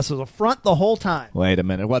 So it was a front the whole time. Wait a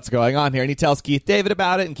minute, what's going on here? And he tells Keith David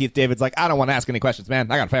about it, and Keith David's like, I don't want to ask any questions,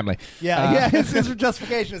 man. I got a family. Yeah, his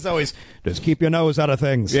justification is always just keep your nose out of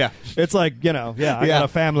things. Yeah. It's like, I got a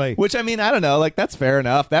family. Which, I mean, I don't know. Like, that's fair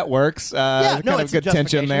enough. That works. Yeah, no, kind it's of good a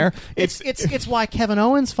tension there. justification. It's why Kevin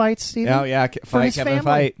Owens fights, Steven. Oh, yeah. For Fight his Kevin, family.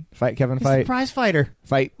 fight. Fight Kevin, He's the fight. prize fighter.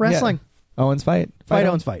 Fight. Wrestling. Yeah. Owens, fight. Fight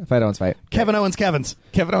Owens, fight. Fight Owens, fight. Kevin Owens, Kevin's.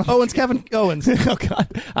 Kevin Owens. Owens, Kevin Owens. Oh, God.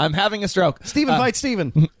 I'm having a stroke. Steven fights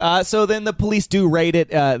Steven. So then the police do raid it,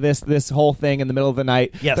 this whole thing in the middle of the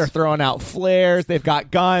night. Yes. They're throwing out flares. They've got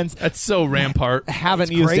guns. That's so Rampart.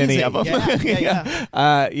 Haven't used crazy. any of them.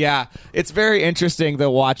 Yeah. It's very interesting to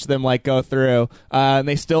watch them like go through. And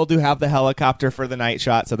they still do have the helicopter for the night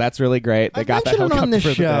shot, so that's really great. They I've got that mentioned it helicopter on this for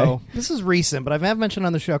the show. day. This is recent, but I've mentioned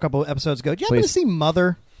on the show a couple of episodes ago. Did you happen to Please. see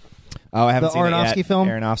Mother? Oh, I haven't The seen it Aronofsky yet. film?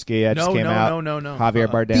 Aronofsky just No, came out. no. Javier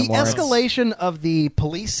Bardem. The Lawrence. escalation of the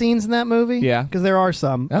police scenes in that movie? Yeah. Because there are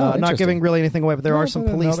some. Oh, not interesting. giving really anything away, but there are some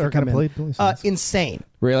no, police there that come are in. police scenes. Insane.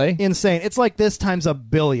 Really? Insane. It's like this times a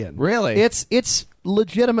billion. Really? It's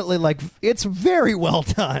legitimately it's very well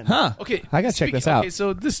done. Huh. Okay, I gotta check this out. Okay,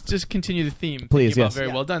 so this just continue the theme. Please, Thinking about yes. Very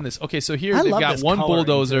well done. This. Okay, so here I they've love got this one coloring,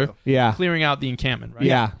 bulldozer too. Yeah. clearing out the encampment, right?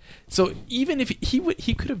 Yeah. So even if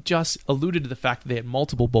he could have just alluded to the fact that they had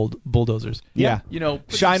multiple bulldozers. Yeah. Put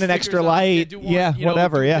Shine some an extra stickers on it, light. do Yeah,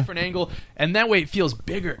 whatever, do a yeah. different angle, and that way it feels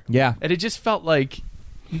bigger. Yeah. And it just felt like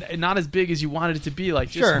not as big as you wanted it to be, like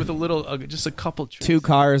just Sure. with a little, just a couple trees. 2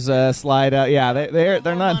 cars slide out. Yeah, they're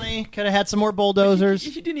not. Money. Could have had some more bulldozers.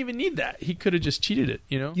 He didn't even need that. He could have just cheated it.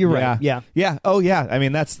 You're right. Yeah. Yeah. Oh, yeah. I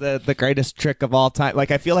mean, that's the greatest trick of all time. Like,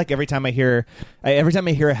 I feel like every time I hear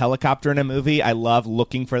a helicopter in a movie, I love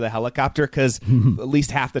looking for the helicopter because at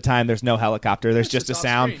least half the time there's no helicopter. There's just a off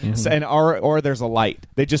sound, screen, yeah. and or there's a light.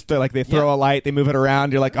 They throw a light, they move it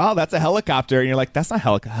around. You're like, oh, that's a helicopter, and you're like, that's not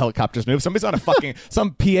how helicopters move. Somebody's on a fucking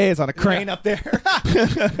some PA is on a crane up there.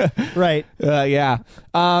 Right. Yeah.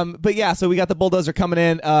 But yeah, so we got the bulldozer coming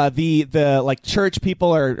in. The like church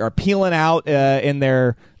people are peeling out in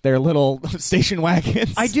their little station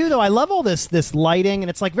wagons. I do, though. I love all this lighting, and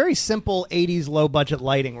it's like very simple 80s low budget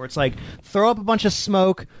lighting where it's like throw up a bunch of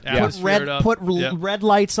smoke, Atmosphere it up. Yeah. red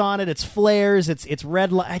lights on it, it's flares, it's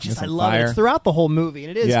red light. I love it. It's throughout the whole movie,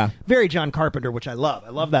 and it is very John Carpenter, which I love. I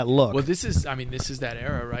love that look. Well, this is that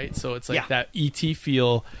era, right? So it's like Yeah. that ET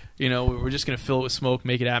feel. We're just going to fill it with smoke,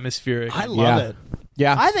 make it atmospheric. I love it.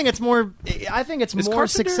 Yeah. I think it's more Carpenter-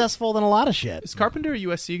 successful than a lot of shit. Is Carpenter a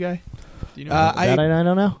USC guy? Do you know? I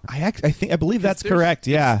don't know. I believe that's There's- correct.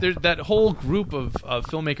 Yeah. There's that whole group of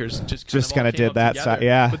filmmakers Just kind kinda of did that together.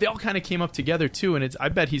 yeah. But they all kind of came up together too, and I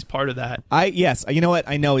bet he's part of that. Yes, you know what?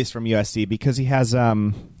 I know he's from USC because he has.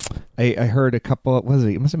 I heard a couple. What was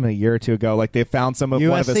it? It must have been a year or two ago. Like they found some of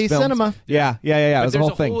one of his USC films. cinema. Yeah. It But was a whole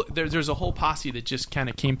thing. There's a whole posse that just kind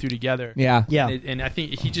of came through together. Yeah. And I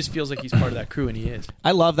think he just feels like he's part of that crew, and he is.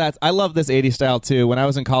 I love that. I love this 80s style too. When I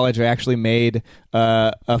was in college, I actually made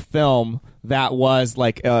a film that was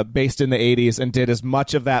like based in the 80s and did as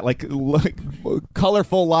much of that like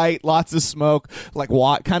colorful light, lots of smoke, like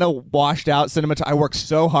kind of washed out cinematography. I worked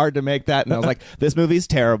so hard to make that, and I was like, this movie's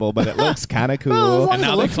terrible, but it looks kind of cool. Well, And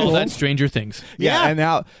now they call that Stranger Things. Yeah,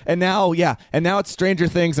 and now it's Stranger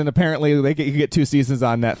Things, and apparently you get 2 seasons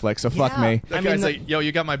on Netflix. So fuck me. That guy's like, yo,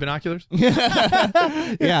 you got my binoculars?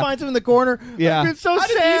 Yeah. Finds him in the corner. Yeah. It's so How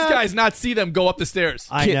did sad. these guys not see them go up the stairs?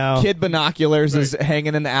 I know. Kid Binoculars is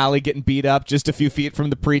hanging in the alley, getting beat up just a few feet from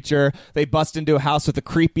the preacher. They bust into a house with the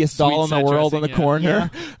creepiest doll in the set world in the dressing,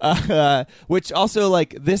 corner. Which also,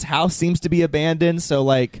 like, this house seems to be abandoned. So,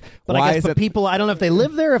 like, But why I guess is but it? people, I don't know if they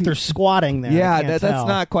live there, or if they're squatting there. I Yeah, can't that's tell.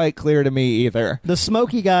 not quite clear to me either. The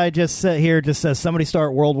smoky guy just says somebody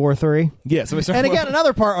start World War III. Yeah, so we start. And again,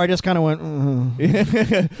 another part where I just kind of went,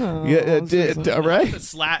 right? The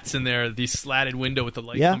slats in there, the slatted window with the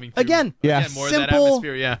light Yeah. coming through. Again, Yeah. More of that simple-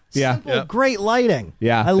 atmosphere, yeah. Yeah. simple, great lighting.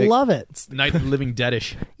 Yeah, I love it. Night of the Living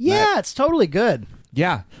Deadish. Yeah, it's totally good.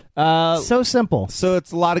 Yeah. So simple. So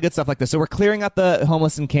it's a lot of good stuff like this. So we're clearing out the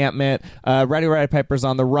homeless encampment. Roddy Piper's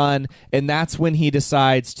on the run, and that's when he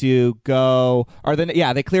decides to go. Or then,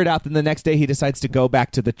 they cleared out. Then the next day, he decides to go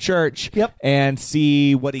back to the church. Yep. And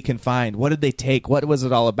see what he can find. What did they take? What was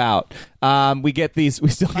it all about? We get these. We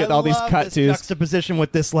still get all these cut this tos. juxtaposition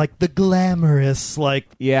with this, like, the glamorous, like,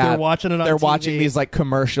 Yeah, they're watching it on They're TV. watching these like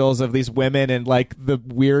commercials of these women in like the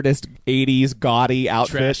weirdest '80s gaudy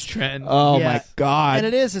outfits. Trash trend. Oh Yeah. my god!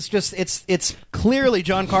 And it's just it's clearly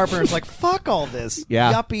John Carpenter's like, fuck all this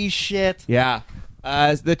Yeah. yuppie shit. Yeah.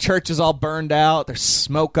 The church is all burned out. There's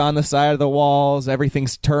smoke on the side of the walls.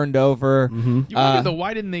 Everything's turned over. You wonder, though,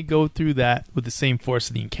 why didn't they go through that with the same force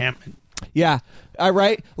of the encampment? Yeah.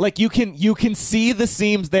 Right? Like you can see the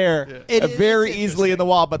seams there It is very easily in the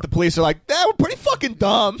wall, but the police are like, we're pretty fucking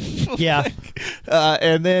dumb. Yeah.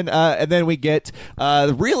 And then we get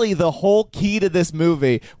really the whole key to this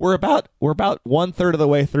movie. We're about 1/3 of the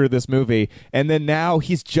way through this movie, and then now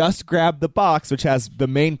he's just grabbed the box, which has the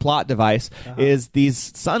main plot device, is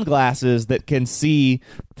these sunglasses that can see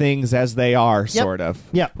things as they are, sort of.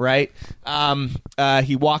 Yep. Right?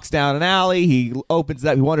 He walks down an alley. He opens it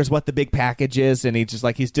up. He wonders what the big package is, and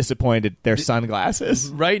he's disappointed. They're sunglasses.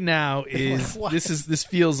 Right now is What? this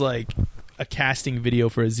feels like a casting video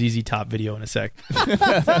for a ZZ Top video in a sec.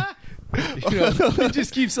 It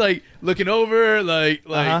just keeps like looking over, like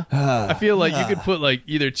I feel like you could put like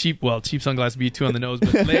either cheap sunglasses be too on the nose,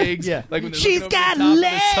 but legs. Yeah. Like when they're She's looking over got the top of the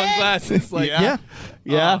legs! sunglasses. Like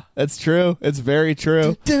Yeah, that's true. It's very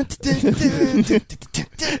true.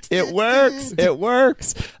 It works. It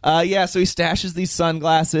works. So he stashes these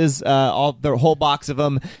sunglasses, the whole box of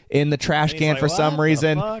them, in the trash can like, for "What some the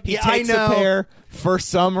reason. fuck?" He Yeah, I takes a know. pair for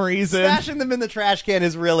some reason. Stashing them in the trash can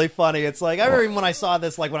is really funny. It's like, I remember when I saw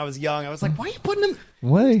this, like, when I was young, I was like, why are you putting them?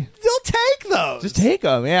 What? They'll take those. Just take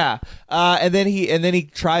them, yeah. And then he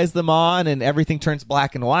tries them on, and everything turns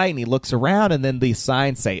black and white. And he looks around, and then the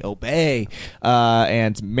signs say "Obey"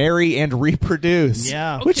 and "Marry and reproduce."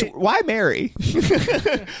 Yeah. Which Okay. why marry?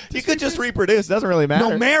 You could just reproduce. Doesn't really matter.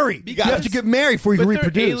 No, marry. You have to get married before you but can they're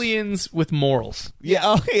reproduce. aliens with morals. Yeah.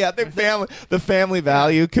 Oh, yeah. The family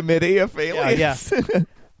value committee of aliens. Yeah.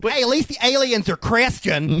 Hey, at least the aliens are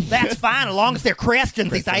Christian. That's fine, as long as they're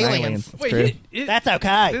Christians. These Christian aliens. aliens. That's Wait, true. That's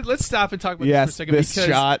okay. Let's stop and talk about Yes. this for a second. This because,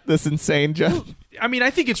 shot. This insane joke. I mean, I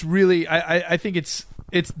think it's really. I think it's.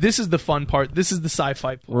 This is the fun part. This is the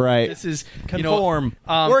sci-fi part. Right. This is Conform.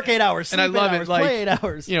 know, Work 8 hours. and I sleep 8 love it, hours, like, play 8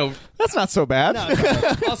 hours. You know, That's not so bad.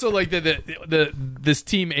 also like this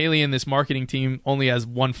team Alien, this marketing team only has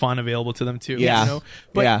one font available to them too. Yeah. You know?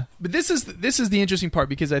 But Yeah. but this is the interesting part,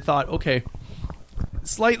 because I thought, okay,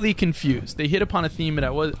 slightly confused. They hit upon a theme that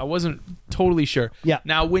I wasn't totally sure. Yeah.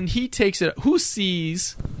 Now when he takes it, who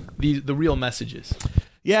sees the real messages?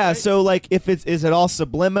 Yeah. So, like, is it all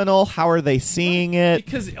subliminal? How are they seeing it?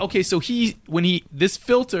 Because okay, so this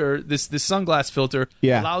filter, this sunglass filter,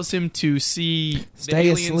 Yeah. allows him to see Stay the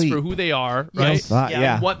aliens asleep. for who they are, right? Yes.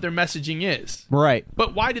 Yeah. And what their messaging is. Right.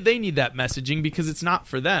 But why do they need that messaging? Because it's not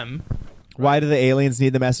for them. Why do the aliens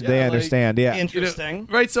need the message? They Yeah, like- understand. Yeah. You know, Interesting.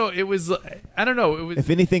 right? So it was. I don't know. It was. If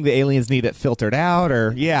anything, the aliens need it filtered out,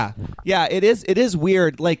 or yeah. It is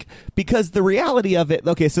weird, like, because the reality of it.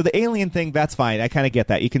 Okay, so the alien thing, that's fine. I kind of get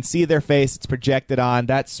that. You can see their face; it's projected on.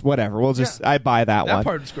 That's whatever. We'll just I buy that one. That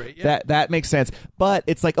part is great. Yeah. That makes sense. But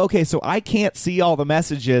it's like, okay, so I can't see all the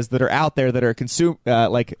messages that are out there that are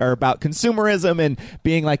are about consumerism and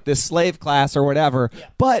being like this slave class or whatever.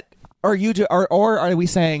 But Or are we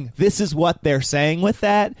saying this is what they're saying with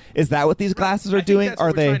that? Is that what these glasses are doing? That's are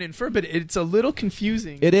what we're they? trying to infer, but it's a little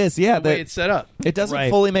confusing. It is, yeah. The way it's set up. It doesn't Right.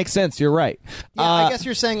 fully make sense. You're right. Yeah, I guess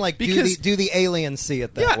you're saying like because- do the aliens see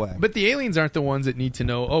it that way? But the aliens aren't the ones that need to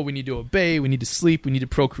know. Oh, we need to obey. We need to sleep. We need to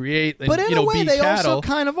procreate. And, But in a way, be they cattle. also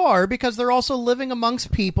kind of are because they're also living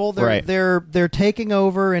amongst people. They're Right. they're taking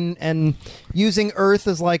over and using Earth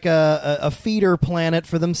as like a feeder planet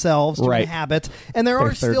for themselves to Right. inhabit. And there Their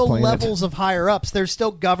are third still planet. levels of higher ups. There's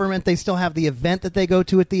still government. They still have the event that they go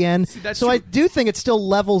to at the end. that's So I true. do think it's still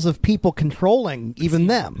levels of people controlling even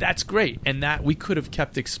them. That's great, and that we could have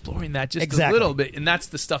kept exploring that just Exactly. a little bit, and that's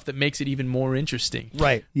the stuff that makes it even more interesting.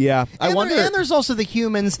 Right. Yeah. I And wonder. and there's also the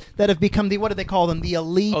humans that have become the, what do they call them? The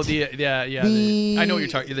elite. Oh, I know what you're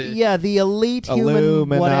talking. The elite human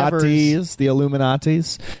whatever. Illuminatis, the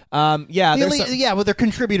Illuminatis. Yeah, there's some- Yeah, well, they're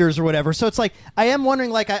contributors or whatever. So it's like, I am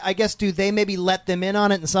wondering, like, I guess, do they maybe let them in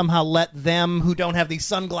on it and somehow let them, who don't have these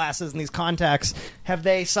sunglasses and these contacts, have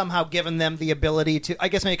they somehow given them the ability to, I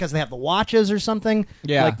guess maybe because they have the watches or something,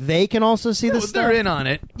 Yeah. like they can also see this they're stuff? in on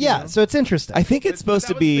it. you Yeah, know? so it's interesting. I think it's supposed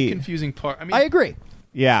That to was the be. confusing part. I mean, I agree.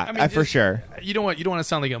 Yeah, I mean, for just- sure. You don't want to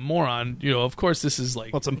sound like a moron. Of course, this is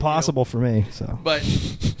like Well, it's impossible for me, so. But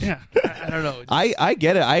yeah, I don't know. I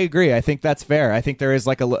get it. I agree. I think that's fair. I think there is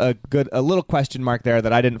like a little question mark there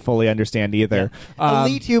that I didn't fully understand either.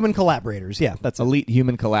 Elite human collaborators, yeah, that's it. Elite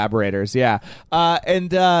human collaborators, yeah,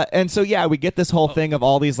 and so yeah, we get this whole thing of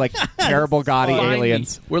all these like terrible, gaudy Finally,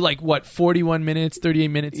 aliens. We're like what 41 minutes, 38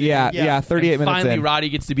 minutes. in? Yeah, Yeah. yeah, 38 And minutes finally, in. Roddy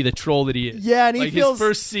gets to be the troll that he is. Yeah, and he like feels- his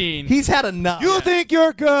first scene. He's had enough. You think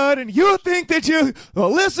you're good, and you think that you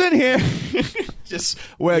listen here. Just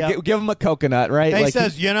Yep. give him a coconut, right? He Like,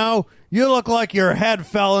 says, you know, you look like your head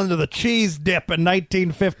fell into the cheese dip in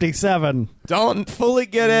 1957. don't fully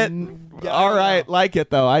get it. yeah, All I right, know. like it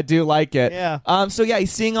though. I do like it. Yeah. So yeah,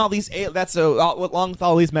 he's seeing all these. That's along with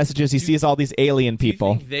all these messages, he sees all these alien Do you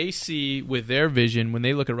people. think they see with their vision when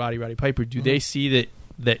they look at Roddy Piper? Do they see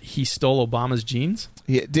that he stole Obama's jeans?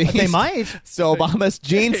 Yeah, They might. So Obama's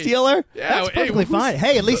gene Hey. stealer. Yeah, That's perfectly fine.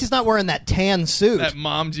 Hey, at least he's not wearing that tan suit. That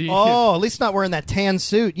mom jeans. Oh, at least not wearing that tan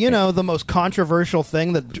suit. You know, the most controversial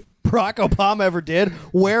thing that Barack Obama ever did,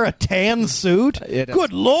 wear a tan suit.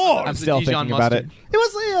 Good Lord. I'm It's a still Dijon thinking about it. mustard.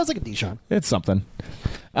 It was like a Dijon. It's something.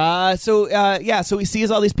 So he sees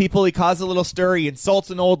all these people. He causes a little stir. He insults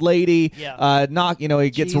an old lady. Yeah. He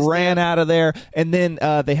gets Cheese ran dip. out of there. And then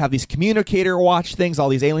they have these communicator watch things. All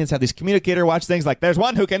these aliens have these communicator watch things. Like, there's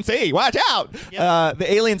one who can see. Watch out. Yep.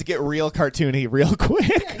 The aliens get real cartoony real quick.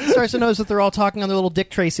 He starts to notice that they're all talking on their little Dick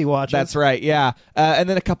Tracy watches. That's right, yeah. And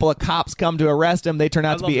then a couple of cops come to arrest him. They turn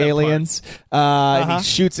out to love be that aliens. And he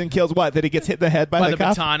shoots and kills what? That he gets hit in the head by by the the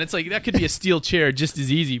cop? baton. It's like that could be a steel chair just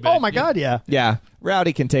as easy. But Oh, my God, yeah. Yeah.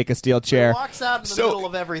 Rowdy can take a steel chair. He walks out in the So- middle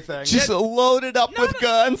of everything. Just loaded up with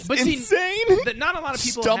guns. But see, Insane. that not a lot of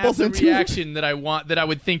people Stumbles have the into it. reaction that I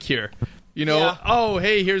would think here. Yeah. Oh,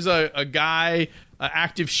 hey, here's a guy, an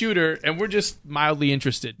active shooter, and we're just mildly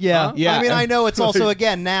interested. Yeah, Huh? Yeah. I mean, I know it's also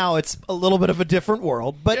again now it's a little bit of a different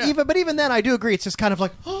world, but Yeah. even then, I do agree. It's just kind of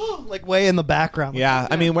like like way in the background. Yeah,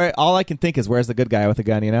 I mean, all I can think is, where's the good guy with a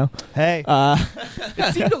gun? You know, Hey,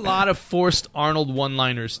 It seemed a lot of forced Arnold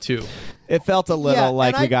one-liners too. it felt a little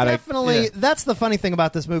like and we I got definitely. Yeah. That's the funny thing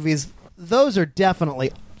about this movie is those are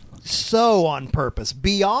definitely so on purpose,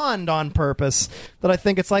 beyond on purpose, that I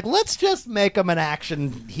think it's like, let's just make him an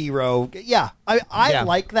action hero. Yeah, I Yeah.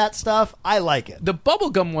 like that stuff. I like it. The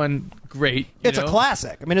bubblegum one, great. It's a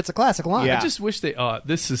classic. I mean, it's a classic line. Yeah. I just wish they.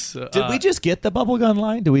 This is. Did we just get the bubblegum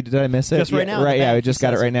line? Did I miss it? Just right Yeah, now, Right, the yeah, band we just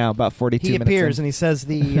got it says right it. now. About 42 He minutes. appears in. and he says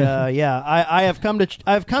I have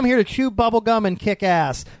come here to chew bubblegum and kick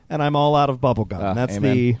ass, and I'm all out of bubblegum. That's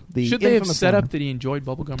amen. the Should they have infamous set line. up that he enjoyed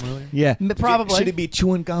bubblegum earlier? Yeah, Probably. Should it be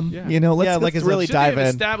chewing gum? Yeah. You know, let's, Yeah, like let's it's a- really Should dive they have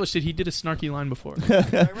in. established that he did a snarky line before?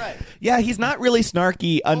 Right. Yeah, he's not really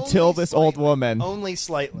snarky until Only this old slightly. woman. Only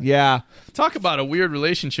slightly. Yeah, Talk about a weird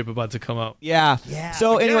relationship about to come out. yeah. Yeah.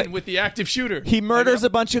 So Again, anyway, with the active shooter, he murders a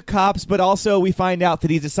bunch of cops, but also we find out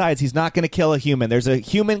that he decides he's not going to kill a human. There's a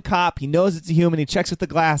human cop. He knows it's a human. He checks with the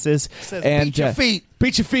glasses. Says, and, "Beat your feet."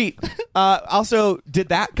 Beat your feet. Also, did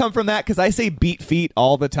that come from that? Because I say beat feet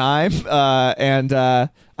all the time, and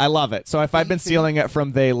I love it. So if I've been stealing it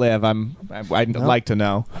from They Live, I'd like to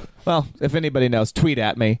know. Well, if anybody knows, tweet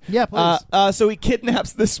at me. Yeah, please. So he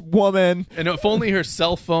kidnaps this woman. and if only her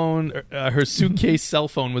cell phone, her suitcase cell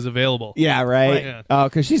phone was available. Yeah, right. Yeah. Oh,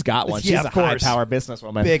 because she's got one. Yeah, She's a of course. high-power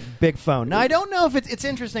businesswoman. Big phone. Now I don't know if it's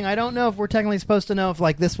interesting. I don't know if we're technically supposed to know if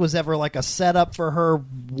like this was ever like a setup for her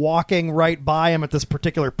walking right by him at this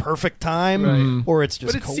particular perfect time, Right. or it's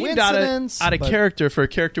just But it seemed coincidence. out of but- character for a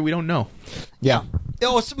character we don't know. Yeah.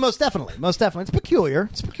 Oh, most definitely. It's peculiar.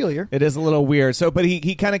 It is a little weird. So, but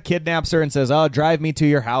he kind of kidnaps her and says, "Oh, drive me to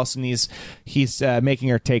your house," and he's making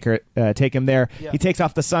her take him there. Yeah. He takes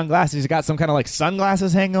off the sunglasses. He's got some kind of like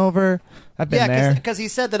sunglasses hangover. I've been there because he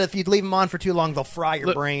said that if you'd leave them on for too long, they'll fry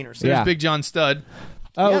your brain or something. There's Yeah. Big John Stud.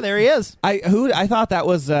 Oh, Yeah, there he is. I thought that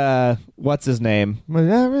was what's his name?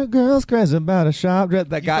 Every girl's crazy about a shop dress.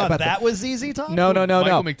 That You guy. thought about that was ZZ Top? No.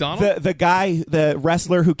 Michael McDonald? The guy, the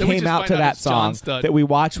wrestler who Then we came just out find to out that it's John song Studd. that we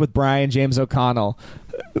watched with Brian James O'Connell.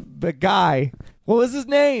 The guy. What was his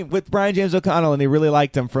name? With Brian James O'Connell, and he really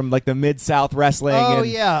liked him from like the Mid-South Wrestling. Oh,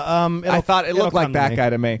 and yeah. I thought it it'll looked like come that guy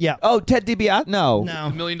to me. Yeah. Oh, Ted DiBiase? No. No.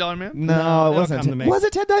 The $1 Million Man? No, No, it it'll wasn't. come to me. Was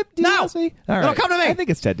it Ted DiBiase? All right. It'll come to me. I think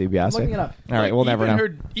it's Ted DiBiase. looking it up. All right, we'll never know.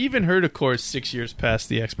 Even her decor is 6 years past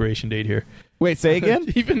the expiration date here. Wait, say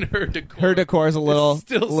again? Even her decor. Her decor is a little, is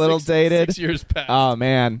still little dated. 6 years past. Oh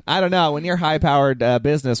man, I don't know. When you're a high-powered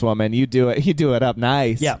businesswoman, you do it up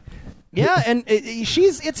nice. Yeah. Yeah, and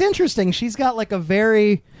it's interesting. She's got like a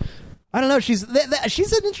very... I don't know. She's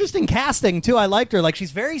an interesting casting too. I liked her. Like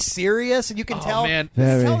she's very serious, and you can tell. Man. You can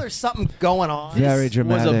Very. tell there's something going on. Very was a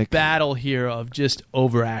dramatic. battle here of just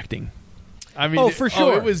overacting. I mean, Oh, for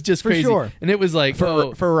sure. it was just For crazy. sure. And it was like,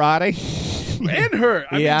 for Roddy. and her.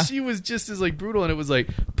 I Yeah. mean, she was just as like brutal, and it was like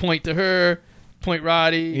point to her, point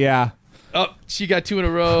Roddy. Yeah. Oh, she got 2 in a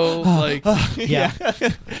row. Like, Yeah.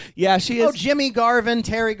 Yeah, she Oh, is. Jimmy Garvin,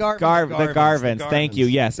 Terry Garvin. The Garvins. Thank you.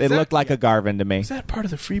 Yes, it that- looked like a Garvin to me. is that part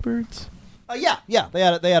of the Freebirds? Yeah. They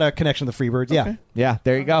had a connection to the Freebirds. Yeah. Okay. Yeah,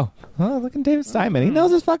 there you go. Oh, look at David Steiman. He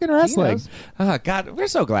knows his fucking wrestling. knows. Oh, God, we're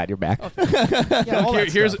so glad you're back. Yeah, all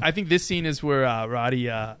that Here's. stuff. I think this scene is where Roddy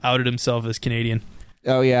outed himself as Canadian.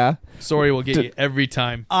 Oh, yeah. Sorry, will get you every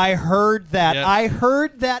time. I heard that. Yeah. I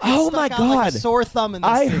heard that. It Oh, stuck my out like a God. sore thumb in this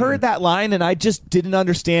I scene. heard that line, and I just didn't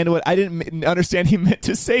understand what... I didn't understand he meant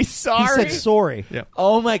to say He sorry. said sorry. Yeah.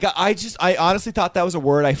 Oh, my God. I honestly thought that was a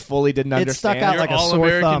word I fully didn't It understand. stuck out Your like a sore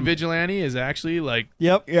all-American thumb. vigilante is actually like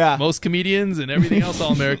Yep. Yeah. most comedians and everything else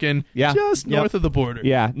all-American. Yeah. Just Yep. north of the border.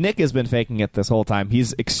 Yeah, Nick has been faking it this whole time.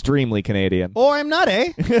 He's extremely Canadian. Or I'm not,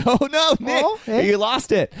 eh? Oh no, Nick, Oh, hey. you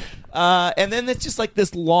lost it. And then it's just like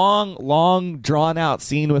this long, drawn out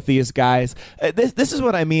scene with these guys. This is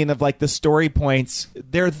what I mean of like the story points.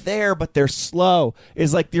 They're there, but they're slow.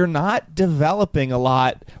 Is like you're not developing a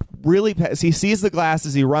lot. Really, he sees the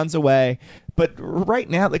glasses, he runs away. But right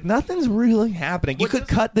now, like nothing's really happening. You could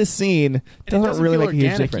cut this scene. And Doesn't it doesn't really feel make a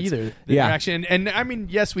huge organic difference. either. The Yeah. interaction. And I mean,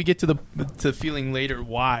 yes, we get to feeling later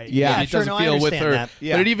why. Yeah. it Sure, doesn't no, I feel with understand her, that.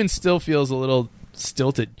 Yeah. but it even still feels a little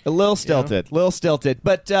stilted. A little stilted,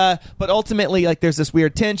 but ultimately, like, there's this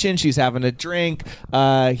weird tension. She's having a drink.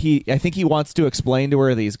 I think he wants to explain to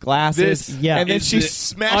her these glasses. This, Yeah. and then is she the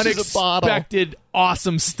smashes a bottle. unexpected,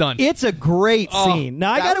 awesome stunt. It's a great Oh, scene.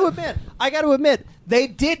 Now, I got to admit, they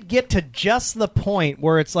did get to just the point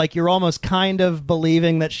where it's like you're almost kind of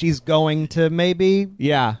believing that she's going to maybe.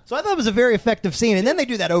 Yeah, So I thought it was a very effective scene, and then they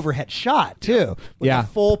do that overhead shot too, with Yeah. a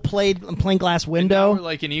full plain glass Now window. we're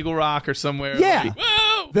like in Eagle Rock or somewhere. Yeah. Like,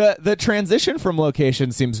 whoa! the transition from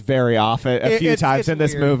location seems very off a few times it's in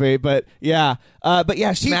this weird. movie, but yeah,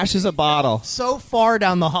 smashes a bottle. So far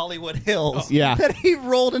down the Hollywood Hills, Yeah. that he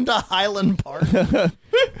rolled into Highland Park.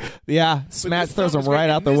 Yeah, But smash this throws stunt him was right great.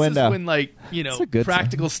 out And the this window. Is when like a good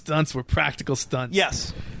practical stunts were practical stunts.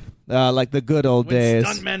 Yes. Like the good old When days.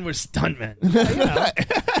 stuntmen were stuntmen.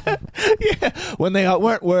 When they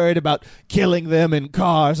weren't worried about killing them in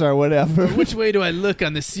cars or whatever. Which way do I look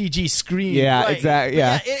on the CG screen? Yeah, Right. exactly.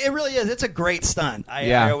 Yeah. But it really is. It's a great stunt.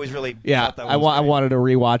 I always really Yeah, thought that I was great. wanted to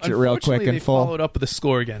rewatch it real quick Unfortunately, and they full. followed up with the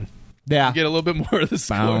score again. Yeah. Get a little bit more of the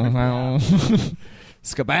score.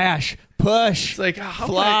 Skabash, push, It's like how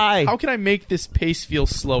fly. How can I make this pace feel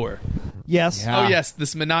slower? Yes. Yeah. Oh yes,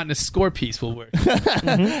 this monotonous score piece will work.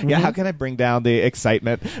 Yeah, how can I bring down the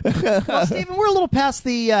excitement? Well, Stephen, we're a little past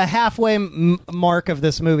the halfway mark of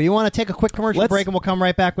this movie. You want to take a quick commercial break, and we'll come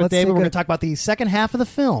right back with let's David. take We're a- going to talk about the second half of the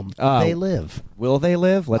film. They Live. Will they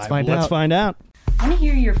live? Let's find out. Let's find out. Want to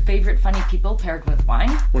hear your favorite funny people paired with wine?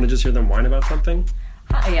 Want to just hear them whine about something?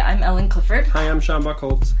 Hi, I'm Ellen Clifford. Hi, I'm Sean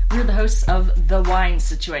Buckholtz. We're the hosts of The Wine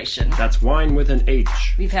Situation. That's wine with an H.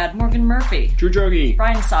 We've had Morgan Murphy, Drew Drogi,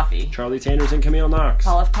 Brian Safi, Charlie Sanders and Camille Knox,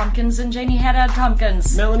 Paul F. Tompkins, and Janie Haddad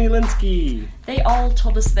Tompkins. Melanie Linsky. They all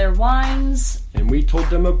told us their wines. And we told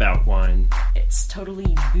them about wine. It's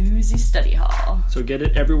totally boozy study hall. So get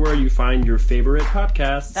it everywhere you find your favorite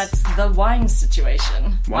podcasts. That's The Wine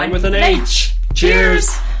Situation. Wine with an H.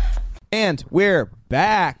 Cheers! And we're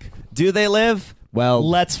back. Do they live? Well,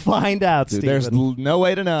 let's find out, Stephen. there's no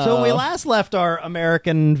way to know. So when we last left our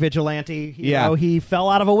American vigilante hero, he fell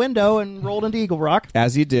out of a window and rolled into Eagle Rock.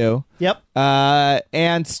 As you do. Yep.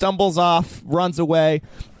 And stumbles off, runs away.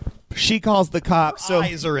 She calls the cops. So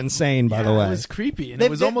eyes are insane, by the way. It was creepy, and it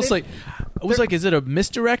was almost like I was like, "Is it a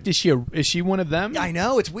misdirect? Is she one of them?" I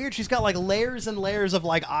know, it's weird. She's got like layers and layers of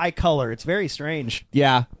like eye color. It's very strange.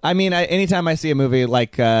 yeah, I mean, anytime I see a movie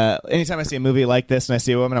like this, and I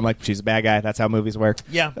see a woman, I'm like, she's a bad guy. That's how movies work.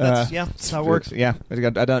 Yeah, that's how it works. Yeah, I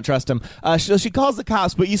don't trust him. So she calls the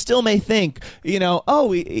cops, but you still may think, she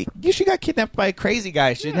got kidnapped by a crazy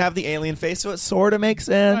guy. She didn't have the alien face, so it sort of makes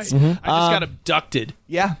sense. Right. I just got abducted.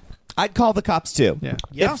 Yeah. I'd call the cops too. Yeah.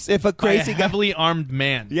 If a crazy by a heavily armed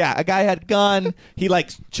man. Yeah, a guy had a gun. He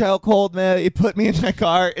chokehold me. He put me in my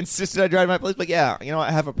car. Insisted I drive my police. But yeah,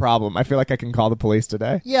 I have a problem. I feel like I can call the police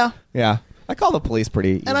today. Yeah. Yeah. I call the police pretty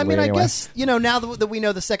easily. And I mean, I anyway. guess, now that we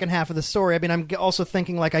know the second half of the story, I mean, I'm also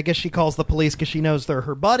thinking, I guess she calls the police because she knows they're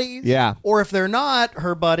her buddies. Yeah. Or if they're not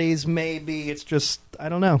her buddies, maybe it's just, I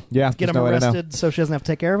don't know. Yeah, Get there's them no way to know. arrested so she doesn't have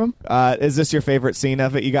to take care of them. Is this your favorite scene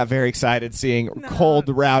of it? You got very excited seeing cold,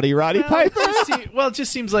 rowdy Piper. It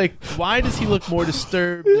just seems like, why does he look more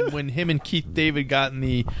disturbed than when him and Keith David got in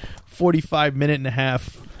the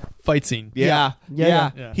 45-minute-and-a-half fight scene? Yeah.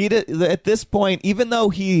 He did, at this point, even though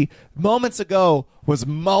he moments ago was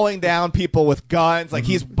mowing down people with guns,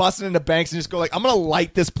 he's busting into banks and just go I'm gonna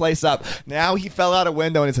light this place up. Now he fell out a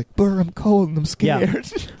window and he's like, "Burr, I'm cold and I'm scared."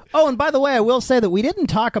 Yeah. Oh, and by the way, I will say that we didn't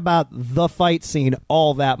talk about the fight scene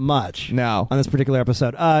all that much. No. On this particular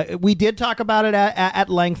episode. We did talk about it at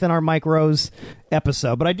length in our Mike Rose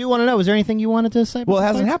episode, but I do want to know, is there anything you wanted to say? Well, it about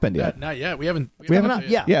hasn't the fight? happened yet. Not yet. We haven't.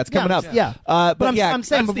 Yeah. Yeah, it's coming up. Yeah. But I'm saying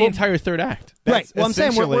That's before, the entire third act. right. Well, I'm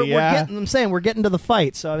saying essentially, we're getting to the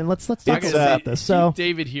fight. So I mean, let's talk It's, about this. So Keith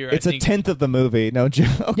David here. It's I a think tenth of the movie. No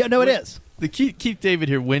joke. yeah, no, it is. The Keith David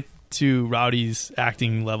here went to Rowdy's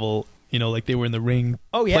acting level. Like they were in the ring,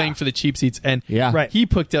 playing for the cheap seats, and Right. he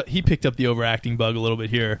picked up the overacting bug a little bit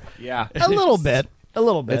here. Yeah. A little bit.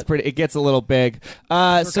 It's pretty. It gets a little big.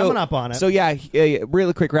 So coming up on it. So yeah,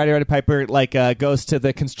 really quick. Roddy Piper goes to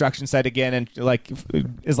the construction site again and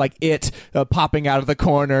is popping out of the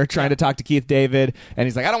corner trying to talk to Keith David, and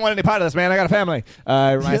he's like, "I don't want any part of this, man. I got a family."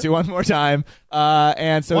 Reminds you one more time.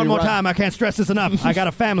 And so one more time, I can't stress this enough. I got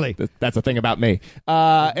a family. That's a thing about me.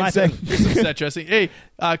 And so Here's some set dressing. Hey,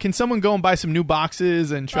 can someone go and buy some new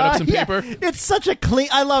boxes and shred up some yeah. paper? It's such a clean.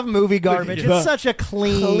 I love movie garbage. It's such a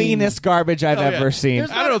cleanest garbage I've ever seen.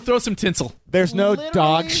 I don't know. Throw some tinsel. There's no Literally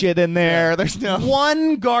dog shit in there. There's no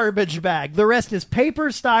one garbage bag. The rest is paper,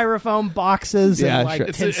 styrofoam, boxes, Yeah, and sure.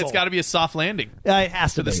 tinsel. It's got to be a soft landing. It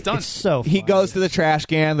has to the be. stunt. It's so He funny. goes to the trash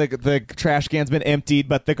can. The trash can's been emptied,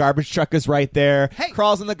 but the garbage truck is right there. Hey.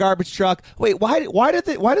 Crawls in the garbage truck. Wait, why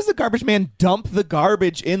does the garbage man dump the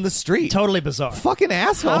garbage in the street? Totally bizarre. Fucking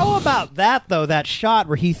asshole. How about that though? That shot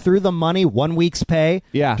where he threw the money, 1 week's pay,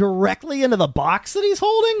 directly into the box that he's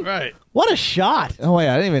holding. Right. What a shot! Oh wait,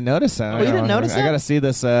 I didn't even notice that. you didn't notice I that? gotta see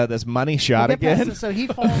this money shot We'll get past again. it. So he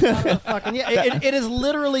falls out of the fucking. Yeah, it is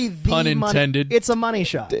literally the Pun intended. Money. It's a money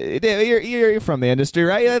shot. You're from the industry,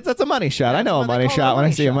 right? That's a money shot. I know a what they money call shot a when I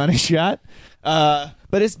money see a shot. money shot.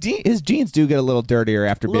 But his jeans do get a little dirtier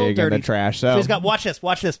after A little being dirty. in the trash. So So he's got. Watch this.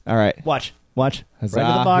 All right. Watch. Huzzah. Right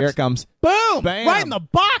in the box. Here it comes. Boom! Bam. Right in the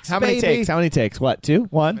box. How many baby. takes? How many takes? What? 2?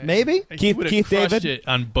 1? Maybe. He would've Keith crushed David? it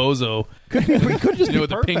on Bozo. Could just be with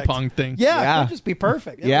the perfect. ping pong thing. Yeah, Yeah. it could just be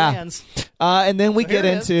perfect. It Yeah. lands. And then we here get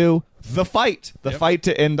it is. into the fight. The fight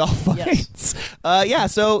to end all fights. Yeah.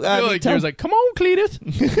 So I feel like he was like, "Come on, Cletus."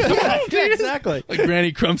 Yeah, exactly. Like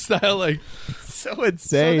Granny Crump style. Like, so So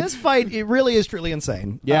insane. this fight, it really is truly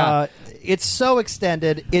insane. Yeah. It's so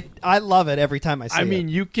extended. I love it every time I see it. I mean,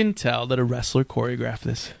 you can tell that a wrestler choreographed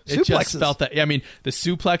this. It Suplexes. just felt that. I mean, the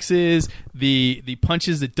suplexes, the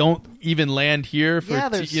punches that don't even land here. For Yeah,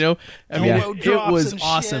 there's I mean, elbow it drops was and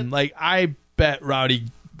awesome. shit. Like, I bet Rowdy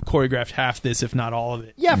choreographed half this, if not all of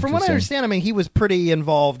it. yeah, from what I Interesting. understand, I mean, he was pretty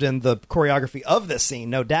involved in the choreography of this scene,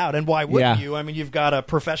 no doubt. And why wouldn't Yeah. you? I mean, you've got a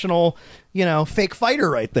professional, fake fighter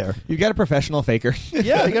right there. You got a professional faker.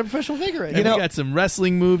 Yeah, you got a professional figure right And there. we got some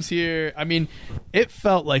wrestling moves here. I mean, it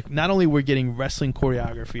felt like not only we're getting wrestling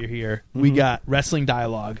choreography here, Mm-hmm. we got wrestling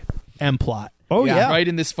dialogue and plot. Oh, yeah. Right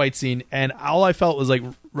in this fight scene. And all I felt was like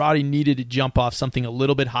Roddy needed to jump off something a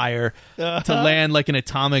little bit higher to land like an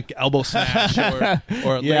atomic elbow smash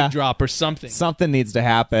or a leg drop or something. Something needs to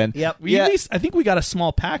happen. Yep. At least, I think we got a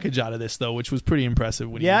small package out of this, though, which was pretty impressive.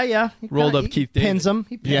 When he rolled up Keith David. Pins him.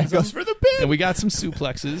 He pins him. Goes for the pin. And we got some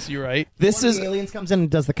suplexes. You're right. This is the aliens comes in and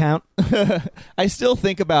does the count. I still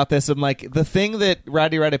think about this. I'm like, the thing that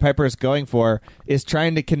Roddy Piper is going for is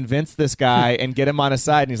trying to convince this guy and get him on his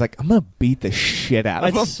side. And he's like, I'm going to beat the shit out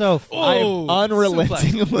of him. It's so I am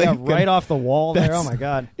unrelentingly. Yeah, right off the wall there. Oh my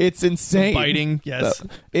god. It's insane. Biting, yes.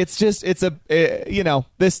 It's just,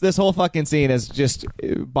 this whole fucking scene is just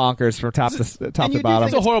bonkers from top to bottom.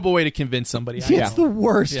 It's a horrible way to convince somebody. It's the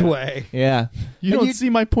worst way. Yeah. You don't see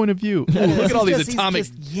my point of view. Look at all these atomic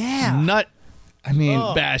nut I mean,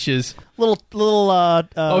 bashes. Little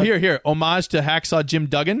Here. Homage to Hacksaw Jim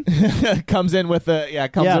Duggan. comes in with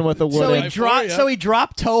the wood. So he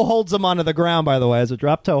drop toe holds him onto the ground, by the way, as a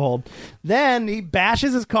drop toe hold. Then he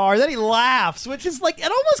bashes his car. Then he laughs, which is like,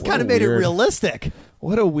 it almost kind of made it realistic.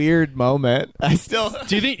 What a weird moment. I still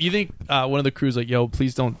Do you think one of the crew's like, yo,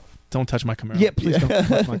 please don't touch my Camaro? Yeah, please don't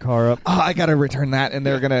fuck my car up. Oh, I gotta return that, and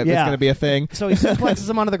it's gonna be a thing. So he suplexes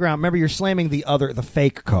him onto the ground. Remember, you're slamming the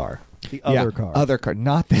fake car. The other car,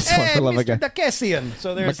 not this one. For love of God. Dakessian.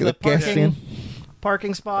 So there's Mr. the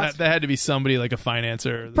parking spots. That had to be somebody like a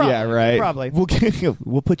financer. Probably, yeah, right. Probably.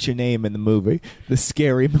 We'll put your name in the movie, the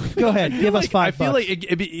scary movie. Go ahead, give us $5. I feel like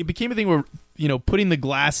it became a thing where, putting the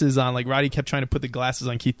glasses on, like Roddy kept trying to put the glasses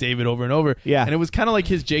on Keith David over and over. Yeah. And it was kind of like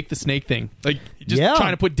his Jake the Snake thing. Like, just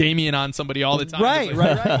trying to put Damien on somebody all the time.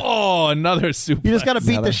 Right. Oh, another suplex. You just got to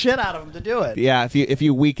beat the shit out of him to do it. Yeah, if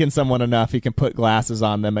you weaken someone enough, you can put glasses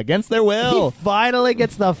on them against their will. He finally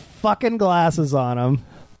gets the fucking glasses on him.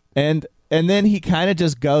 And then he kind of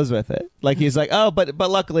just goes with it. Like, he's like, oh, but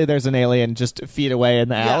luckily there's an alien just feet away in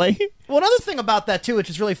the alley. Well, another thing about that, too, which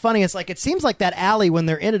is really funny, is like, it seems like that alley, when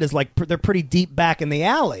they're in it, is like, they're pretty deep back in the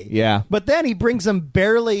alley. Yeah. But then he brings them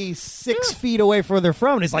barely 6 feet away further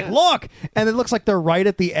from it. He's like, look! And it looks like they're right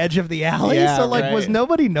at the edge of the alley. Yeah, so, like, right. was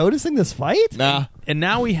nobody noticing this fight? Nah. And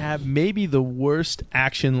now we have maybe the worst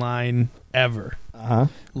action line ever. Uh-huh.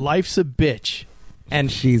 Life's a bitch.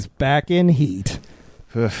 And she's back in heat.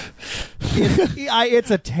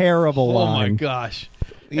 It's a terrible line. Oh my gosh!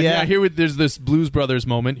 And Yeah. here there's this Blues Brothers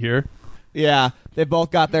moment here. Yeah, they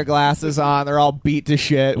both got their glasses on. They're all beat to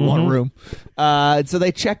shit in one room. So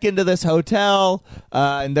they check into this hotel,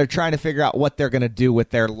 and they're trying to figure out what they're going to do with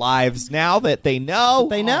their lives now that they know.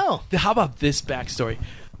 How about this backstory?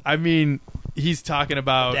 I mean, he's talking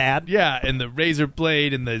about Dad? Yeah, and the razor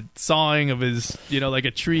blade and the sawing of his, like a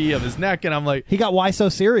tree of his neck, and I'm like, He got why so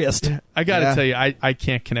serious? I gotta tell you, I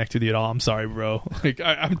can't connect with you at all. I'm sorry, bro. Like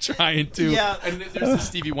I'm trying to. Yeah. And there's the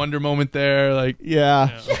Stevie Wonder moment there. Like,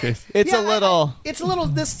 Yeah. okay. It's a little... It's a little...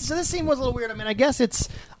 This scene was a little weird. I mean, I guess it's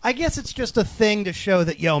just a thing to show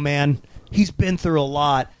that, yo, man, he's been through a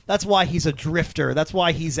lot. That's why he's a drifter. That's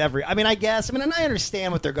why he's and I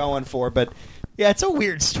understand what they're going for, but yeah, it's a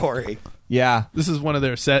weird story. Yeah. This is one of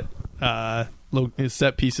their set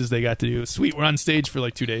pieces they got to do. Sweet, we're on stage for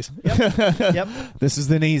like 2 days. Yep. This is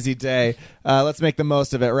an easy day. Let's make the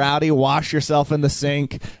most of it. Rowdy, wash yourself in the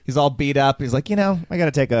sink. He's all beat up. He's like, I got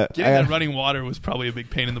to take a... Getting that running water was probably a big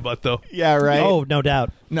pain in the butt, though. Yeah, right? Oh, no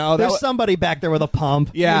doubt. No, There's somebody back there with a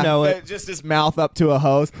pump. Yeah. You know it. Just his mouth up to a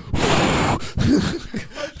hose.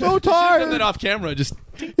 So Done tired. that off camera. Just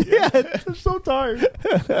I'm so tired.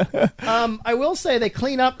 I will say they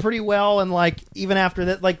clean up pretty well, and like even after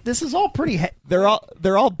that, like this is all pretty. They're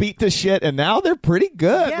all beat to shit, and now they're pretty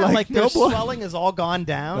good. Yeah, like no their blood. swelling is all gone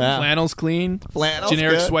down. Yeah. flannel's clean. Flannel's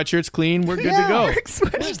generic good. sweatshirts clean. We're good Yeah. to go.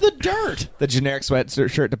 Where's the dirt? The generic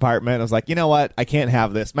sweatshirt department. I was like, you know what? I can't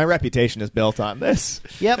have this. My reputation is built on this.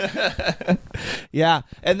 Yep. Yeah,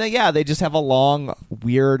 and then they just have a long,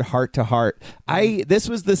 weird heart to heart. This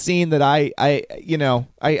was the scene that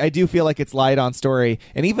I do feel like it's light on story,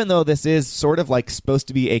 and even though this is sort of like supposed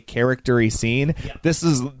to be a character-y scene, this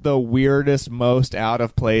is the weirdest, most out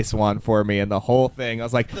of place one for me in the whole thing. I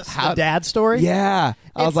was like, The dad story. Yeah,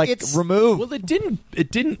 I was like, remove. Well, it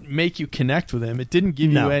didn't make you connect with him. It didn't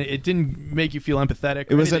give you any, it didn't make you feel empathetic.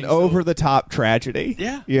 It was an over the top tragedy.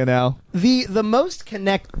 Yeah. The most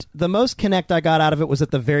connect I got out of it was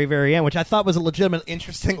at the very, very end, which I thought was a legitimate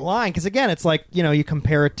interesting line, because again, it's like, you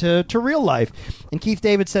compare it to real life, and Keith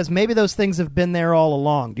David says maybe those things have been there all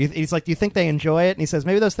along. He's like, do you think they enjoy it? And he says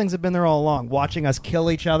maybe those things have been there all along, watching us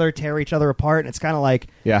kill each other, tear each other apart. And it's kind of like,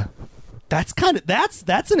 Yeah. that's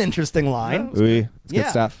an interesting line. It's It's good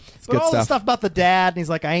stuff. It's But good all the stuff. stuff about the dad, and he's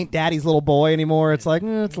like, I ain't daddy's little boy anymore. It's like,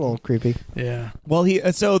 it's a little creepy. Yeah. Well,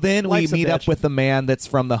 so then Life's a we meet up bitch. with the man that's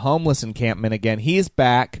from the homeless encampment again. He's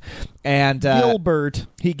back, and Gilbert.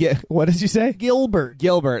 What did you say? Gilbert.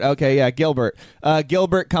 Gilbert. Okay, yeah, Gilbert.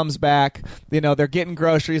 Gilbert comes back. They're getting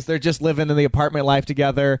groceries. They're just living in the apartment life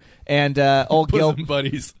together. And old Bosom Gilbert.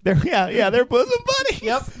 buddies. They're bosom buddies.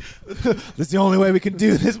 Yep. This is the only way we can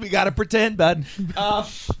do this. We got to pretend, bud.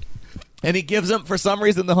 And he gives him, for some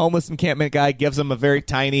reason, the homeless encampment guy gives him a very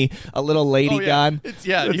tiny, a little lady gun.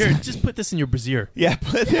 Here, just put this in your brassiere. Yeah,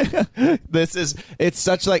 but it's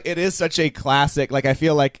such a classic. Like, I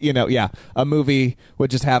feel like, a movie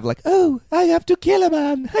would just have like, oh, I have to kill a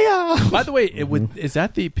man. Hi-ya. By the way, is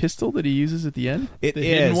that the pistol that he uses at the end? It the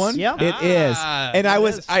is. hidden one? Yeah. It is.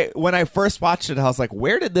 And when I first watched it, I was like,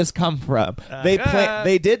 where did this come from?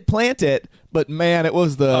 They did plant it, but man, it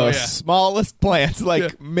was the smallest plant.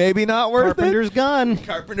 Like, maybe not worth Carpenter's it. gun.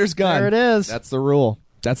 Carpenter's gun. There it is. That's the rule.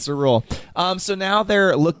 So now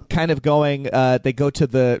they're going. They go to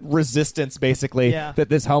the resistance, basically, that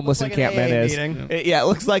this homeless Looks like an encampment AA is. meeting. It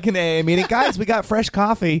looks like an AA meeting. Guys, we got fresh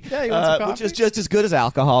coffee, Yeah, you want some which coffee? is just as good as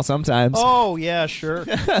alcohol sometimes. Oh, yeah, sure.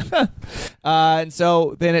 And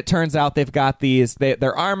so then it turns out they've got these.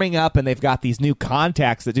 They're arming up, and they've got these new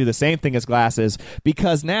contacts that do the same thing as glasses.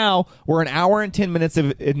 Because now we're an hour and 10 minutes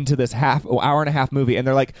into this hour and a half movie, and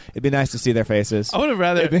they're like, it'd be nice to see their faces. I would have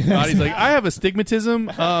rather He's like, I have astigmatism.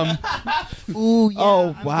 Ooh, yeah.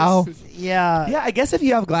 Oh, wow. Yeah. Yeah, I guess if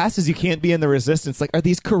you have glasses, you can't be in the resistance. Like, are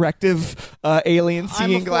these corrective alien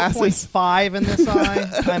seeing I'm a glasses? 4.5 in this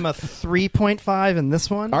eye. I'm a 3.5 in this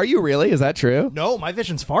one. Are you really? Is that true? No, my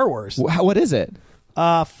vision's far worse. What is it?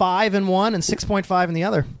 5 in one and 6.5 in the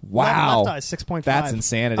other. Wow. Left eye is 6.5. That's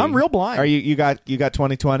insanity. I'm real blind. Are you got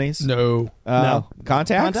 20/20s? No. No.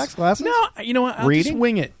 Contacts? Contacts, glasses? No, you know what? I'll Reading? just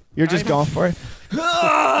wing it. You're just going for it.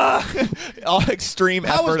 All extreme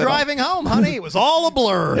effort. I was driving home, honey. It was all a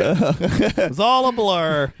blur. It was all a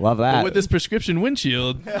blur. Love that. With this prescription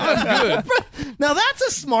windshield, I'm good. Now that's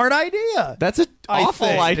a smart idea. That's an awful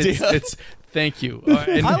think. idea. It's thank you.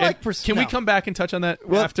 Can we come back and touch on that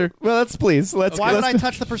after? Well, let's please. Let's. Why would I let's-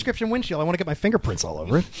 touch the prescription windshield? I want to get my fingerprints all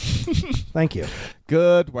over it. Thank you.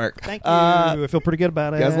 Good work. Thank you. I feel pretty good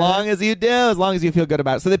about it. As long as you do, as long as you feel good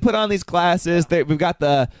about it. So they put on these classes. We've got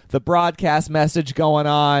the broadcast message going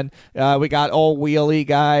on. We got old wheelie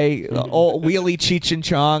guy, old wheelie Cheech and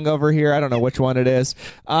Chong over here. I don't know which one it is.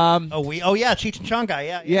 yeah, Cheech and Chong guy.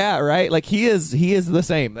 Yeah. Yeah, right. Like he is the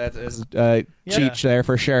same. That is Cheech there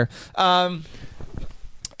for sure.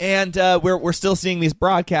 And we're still seeing these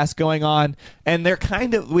broadcasts going on, and they're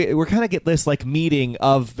we're kind of get this like meeting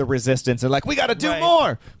of the resistance, and like we got to do Right.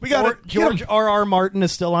 more. We got to George R.R. Martin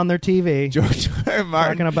is still on their TV. George R.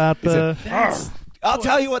 Martin Talking about the. I'll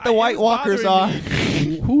tell you what the White Walkers are.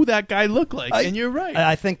 Who that guy looked like, and you're right.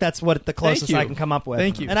 I think that's what the closest you. I can come up with.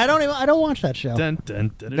 Thank you. And I don't watch that show. Dun,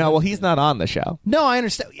 dun, dun, No, well, he's not on the show. No, I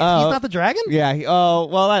understand. He's not the dragon. Yeah.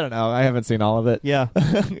 Well, I don't know. I haven't seen all of it. Yeah.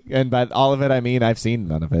 And by all of it, I mean I've seen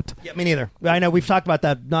none of it. Yeah, me neither. I know we've talked about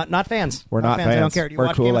that. Not fans. We're not I fans. don't care. Do you We're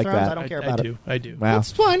watch cool Game of like Thrones? that. I don't care about it. I do. Wow.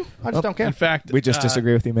 It's fine. I just don't care. In fact, We just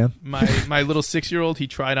disagree with you, man. my little 6-year-old, he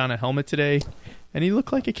tried on a helmet today, and he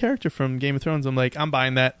looked like a character from Game of Thrones. I'm like, I'm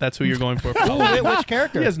buying that. That's who you're going for. Wait, which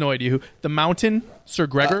character? He has no idea who. The Mountain, Sir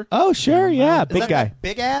Gregor. Oh, sure. Yeah. Is Big that guy. that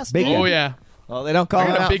big ass. Big dude? Oh yeah, Well, they don't call I him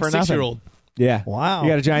got a out big for nothing. 6-year-old. Yeah. Wow. You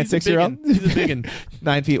got a giant He's a big 6-year-old? one. He's a big one.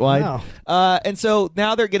 9 feet wide. Wow. And so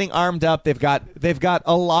now they're getting armed up. They've got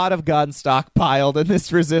a lot of guns stockpiled in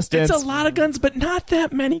this resistance. It's a lot of guns, but not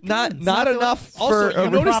that many guns. Not enough Also, for you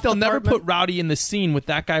notice prop they'll never department. put Rowdy in the scene with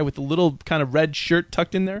that guy with the little kind of red shirt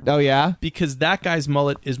tucked in there. Oh yeah. Because that guy's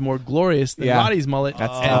mullet is more glorious than Yeah. Roddy's mullet.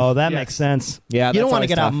 That's Oh, that Yeah. makes sense. Yeah, you that's don't want to always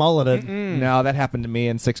get out tough. mulleted. No, that happened to me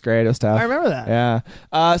in 6th grade. It was tough. I remember that.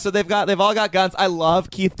 Yeah. So they've all got guns. I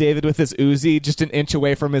love Keith David with his Uzi just an inch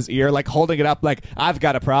away from his ear, like holding it up, like I've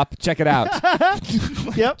got a prop. Check it out.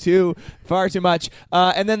 Yep. Far too much.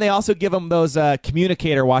 And then they also give them those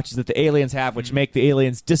communicator watches that the aliens have, which make the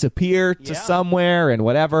aliens disappear to somewhere and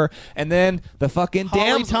whatever. And then the fucking Holly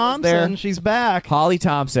damsel Thompson, there. she's back. Holly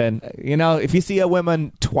Thompson. You know, if you see a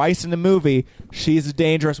woman twice in a movie, she's a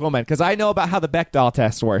dangerous woman. Because I know about how the Bechdel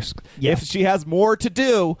test works. Yes. If she has more to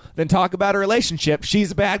do than talk about her relationship,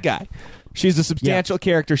 she's a bad guy. She's a substantial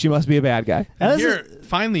character. She must be a bad guy. And this Here,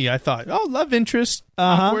 finally, I thought, love interest,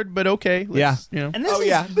 awkward, but okay. Let's, You know. And this Oh, is,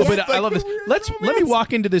 yeah. But I love this. Let me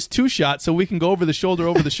walk into this 2-shot so we can go over the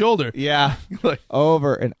shoulder, Yeah. Like,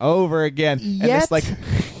 Over and over again. And Yet- it's like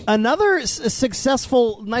Another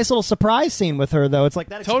successful, nice little surprise scene with her, though. It's like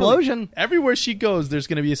that explosion. Everywhere she goes, there's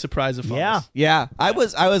going to be a surprise of Yeah. Yeah, I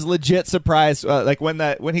was legit surprised. Like when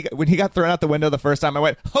he got thrown out the window the first time, I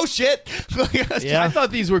went, "Oh shit!" I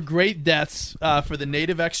thought these were great deaths for the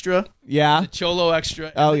native extra, Yeah. the cholo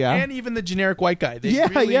extra, Oh, yeah. and even the generic white guy. They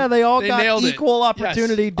They all got nailed it. equal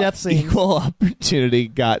opportunity death scenes. Equal opportunity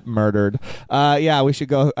got murdered. Yeah, we should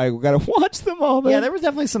go. I gotta watch them all. Then. Yeah, there was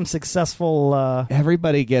definitely some successful.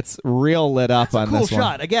 Everybody gets real lit up on cool this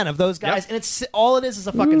shot one. again of those guys, and it's all it is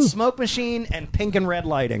a fucking smoke machine and pink and red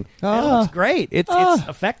lighting. And it looks great. It's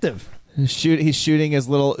effective. He's shooting his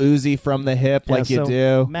little Uzi from the hip, like you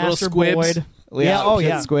do. Master Little squibs. Boyd. Yeah, oh Kid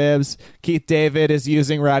yeah. Squibs. Keith David is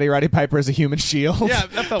using Roddy Piper as a human shield. Yeah,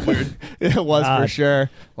 that felt weird. It was for sure.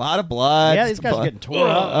 A lot of blood. Yeah, these guys are getting tore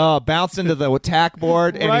up. Bounced into the attack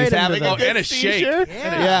board, and Right he's into having the- a good and a shake. seizure.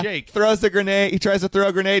 And a shake. Throws the grenade. He tries to throw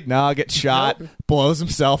a grenade. No, gets shot. Blows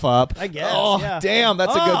himself up. I guess. Oh, yeah. damn,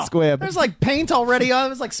 that's a good squib. There's like paint already on. It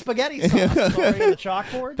was like spaghetti sauce already on the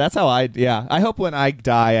chalkboard. That's how I. Yeah, I hope when I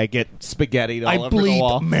die, I get spaghetti all over the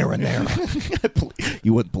wall. marinara.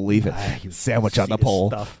 You wouldn't believe it. Sandwich on the pole.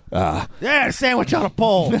 Stuff. Yeah, sandwich on a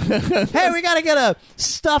pole. Hey, we got to get a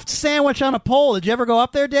stuffed sandwich on a pole. Did you ever go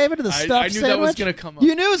up there, David, to the stuffed I knew sandwich? that was going to come up.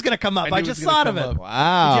 You knew it was going to come up. I knew I it was just gonna thought of come it. up.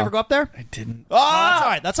 Wow. Did you ever go up there? I didn't. Oh, that's all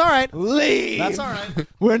right. That's all right. Leave. That's all right.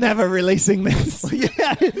 We're never releasing this.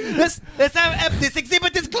 Yeah, this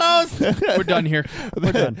exhibit is closed. We're done here.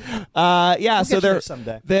 We're done. Yeah, so get you they're there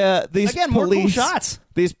someday. these Again, more police cool shots.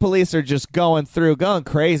 These police are just going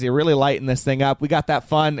crazy, really lighting this thing up. We got that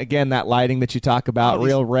fun again, that lighting that you talk about, Oh,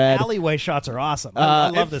 real these red. alleyway shots are awesome. I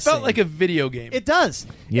love It this. felt scene. like a video game. It does.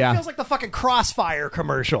 Yeah. It feels like the fucking Crossfire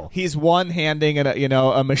commercial. He's one-handing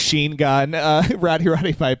a machine gun,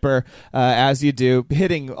 Roddy Piper, as you do,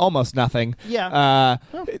 hitting almost nothing. Yeah.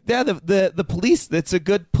 Yeah, the police. It's a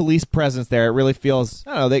good police presence there. It really feels.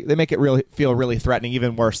 I don't know. They make it feel really threatening,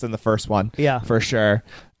 even worse than the first one. Yeah. for sure.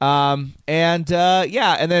 And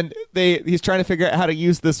then he's trying to figure out how to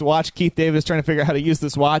use this watch. Keith David is trying to figure out how to use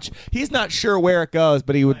this watch. He's not sure where it goes,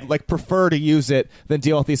 but he would prefer to use it than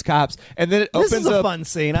deal with these cops. And then it This opens is a fun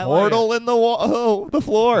scene. I like portal in the wall, the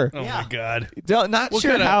floor. Oh my god! Not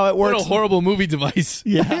sure how it works. What a horrible movie device.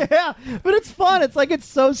 Yeah, Yeah, but it's fun. It's like it's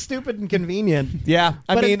so stupid and convenient. yeah.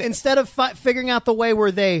 I But mean, instead of figuring out the way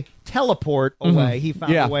where they teleport away, he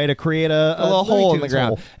found Yeah. a way to create a little Looney hole in the Tunes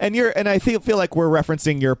ground. hole. And I feel like we're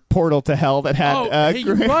referencing your portal to hell that had Hey,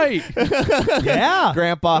 you're right. Yeah.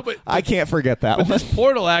 Grandpa. but- I can't forget that But one. this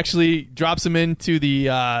portal actually drops him into the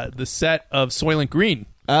set of Soylent Green.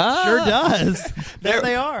 Sure does. There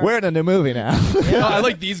they are. We're in a new movie now. Oh, I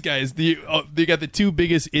like these guys. They got the two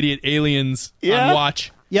biggest idiot aliens on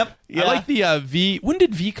watch. Yep. I like the V. When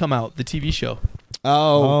did V come out? The TV show.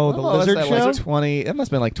 Oh, the what's lizard that, show? like 20. It must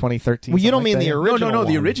have been like 2013. Well, you don't something mean like the that. original. No,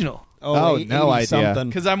 the one. original. Oh, no 80 idea. something.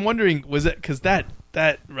 Because I'm wondering, was it because that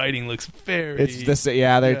writing looks very. It's this.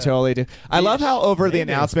 Yeah, they totally do. I love how over the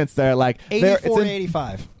announcements they're like 84 to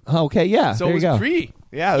 85. Okay, yeah. So there it was you go. pre.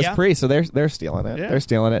 Yeah, it was Yeah. pre, so they're stealing it. Yeah. They're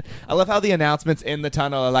stealing it. I love how the announcements in the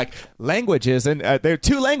tunnel are like languages, and there are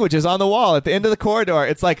two languages on the wall at the end of the corridor.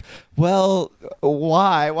 It's like, well,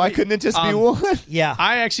 why? Why couldn't it just be one? Yeah.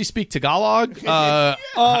 I actually speak Tagalog.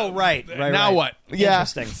 Oh, right. Now what? Yeah.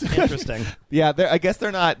 Interesting. Yeah, I guess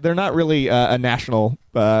they're not really a national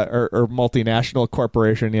or multinational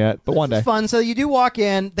corporation yet, but one day. It's fun. So you do walk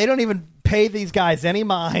in. They don't even pay these guys any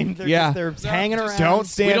mind. They're Yeah. just, they're hanging around. Don't We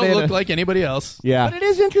stand don't in look a- like anybody else. Yeah. But it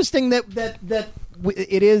is interesting that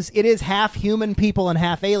it is half human people and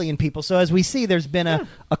half alien people. So as we see, there's been a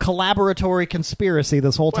collaboratory conspiracy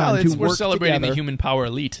this whole time Well, to we're work celebrating together. the human power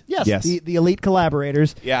elite. Yes, Yes. The elite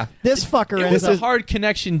collaborators. Yeah. This fucker It ends was a up hard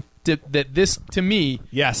connection that this to me.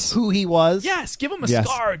 Yes. who he was. Yes, give him a Yes.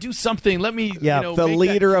 scar. Do something. Let me. Yeah, The make that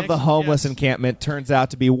leader of the connection. homeless Yes. encampment turns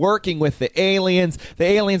out to be working with the aliens. The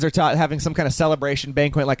aliens are having some kind of celebration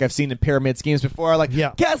banquet like I've seen in Pyramid Schemes before. Like,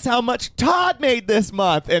 Yeah. guess how much Todd made this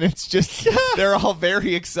month? And it's just, they're all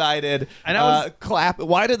very excited. And I was- clap.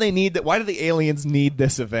 Why do they need that? Why do the aliens need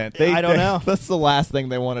this event? I don't know. That's the last thing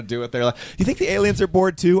they want to do with their life. You think the aliens are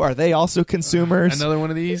bored too? Are they also consumers? Another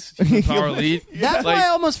one of these human power elite. That's Like, why I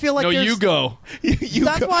almost feel like no, there's- you go.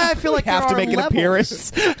 That's why I feel like have there to are make an levels.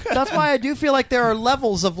 appearance. That's why I do feel like there are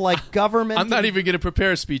levels of like government. I'm not and- even going to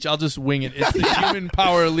prepare a speech. I'll just wing it. It's the human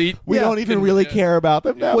power elite. We don't even really care about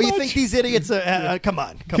them that Well, you much. think these idiots? Come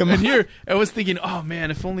on. And here, I was thinking, oh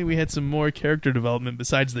man, if only we had some more character development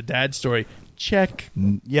besides the dad story. Check.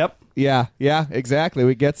 Yep. Yeah, exactly.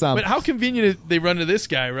 We get some. But how convenient they run to this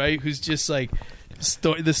guy, right? Who's just like,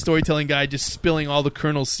 the storytelling guy just spilling all the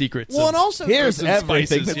Colonel's secrets. Well, and also Here's some everything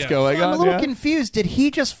spices, that's yeah. going I'm on. a little yeah. confused. Did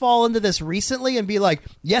he just fall into this recently and be like,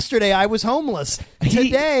 yesterday I was homeless.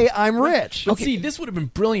 Today I'm rich. But see, this would have been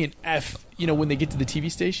brilliant if, when they get to the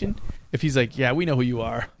TV station, if he's like, yeah, we know who you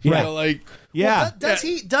are. Yeah. You know, like, Yeah. Well,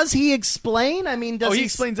 does he explain? I mean, does he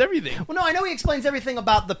explains everything. Well, no, I know he explains everything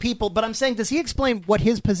about the people, but I'm saying, does he explain what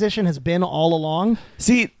his position has been all along?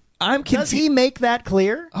 See, I'm confused. Does he make that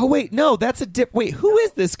clear? Oh wait, no, that's a wait. Who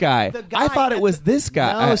is this guy? The guy I thought it at was this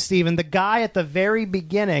guy. No, Steven, the guy at the very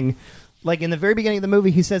beginning, like in the very beginning of the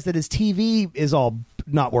movie, he says that his TV is all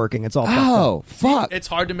not working. It's all fucked up. Oh fuck! It's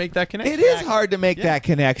hard to make that connection. It is hard to make that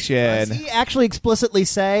connection. Does he actually explicitly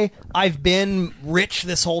say, I've been rich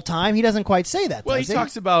this whole time? He doesn't quite say that, Well, he does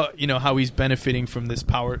talks about, how he's benefiting from this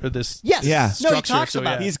power or this Yes. Yeah. No, he structure, talks so,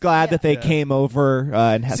 about yeah. it. He's glad that they came over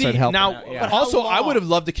and See, started helping. now, out. Yeah. But how also, I long? would have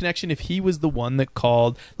loved the connection if he was the one that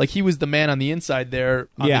called, like he was the man on the inside there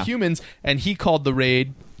on Yeah. the humans, and he called the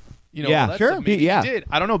raid. Yeah, all that sure. stuff. Maybe Yeah. he did.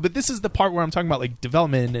 I don't know, but this is the part where I'm talking about like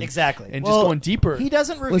development and Exactly. and Well, just going deeper. He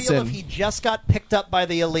doesn't reveal Listen. if he just got picked up by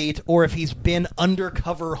the elite or if he's been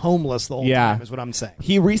undercover homeless the whole Yeah. time, is what I'm saying.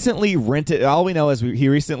 He recently rented. All we know is he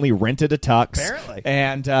recently rented a tux, Apparently.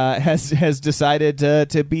 and has decided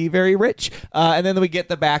to be very rich. And then we get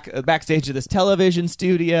the backstage of this television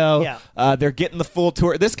studio. Yeah. They're getting the full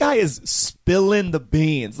tour. This guy is spilling the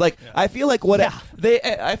beans. Like I feel like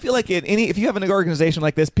I feel like if you have an organization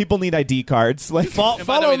like this, people need ID cards. Like And by the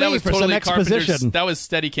Follow way, that me was for totally some Carpenter's- exposition. That was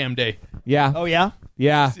Steadicam day. yeah, Oh, yeah?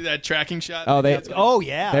 yeah. See that tracking shot? Oh, they- That's what- Oh,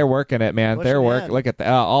 yeah. They're working it, man. Pushing They're in. working. Look at that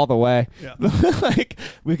all the way. Yeah. Like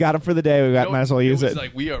we've got them for the day. Might as well use was it.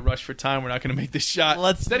 like, we are rushed for time. We're not going to make this shot.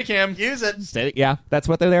 Let's Steadicam. use it. Steady- Yeah, that's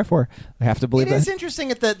what they're there for. I have to believe It is that. interesting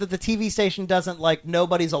that the TV station doesn't, like,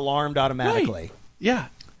 nobody's alarmed automatically. Yeah.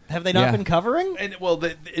 Have they not Yeah. been covering? And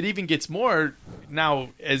it even gets more now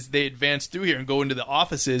as they advance through here and go into the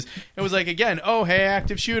offices. It was like again, oh hey,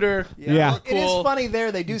 active shooter. Yeah. It is Cool. funny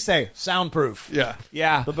there. They do say soundproof. Yeah.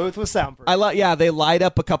 Yeah. The booth was soundproof. I love. Yeah, they light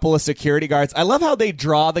up a couple of security guards. I love how they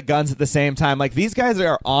draw the guns at the same time. Like these guys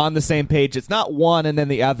are on the same page. It's not one and then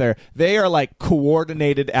the other. They are like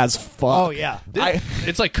coordinated as fuck. Oh, yeah.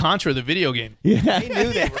 It's like Contra, the video game. Yeah. They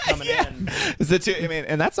knew they were coming in. It's the two, I mean,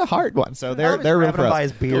 and that's a hard one. So they're They're real grabbing him by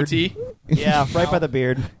pros. his beard. Goatee. Yeah, right by the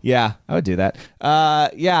beard. Yeah, I would do that.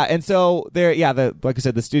 Yeah, and so they're like I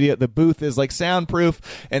said, the booth is like soundproof,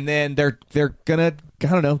 and then they're gonna I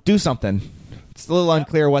don't know do something. It's a little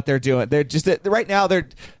unclear what they're doing. They're just right now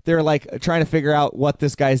they're like trying to figure out what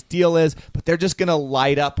this guy's deal is, but they're just gonna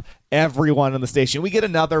light up everyone on the station. We get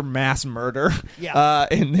another mass murder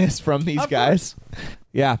in this from these guys.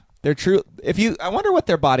 Yeah. They're true. I wonder what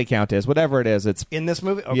their body count is. Whatever it is, it's In this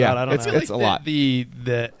movie? Oh, Yeah, God, I don't it's- know. it's a lot. The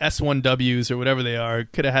S1Ws or whatever they are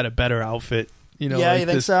could have had a better outfit. Yeah, like you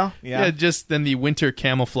think this- so? Yeah. Yeah, just than the winter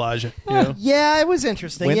camouflage. You know? Yeah, it was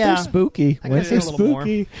interesting. winter yeah. spooky. I can see Winter a little more.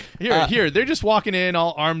 spooky. Here, they're just walking in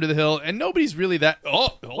all armed to the hill, and nobody's really that.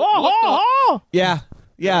 What Yeah.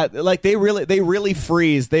 Yeah, like they really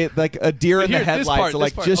freeze. They like a deer in the Here, this headlights. part, So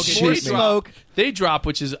like this part. just Okay, shoot they me. drop. They drop,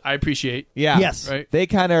 which is I appreciate. Yeah. Yes. Right. They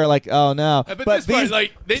kind of are like, oh no. But this part,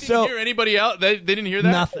 like they didn't hear anybody else. They didn't hear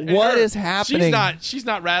that. Nothing. And What her, is happening? She's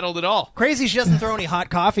not rattled at all. Crazy she doesn't throw any hot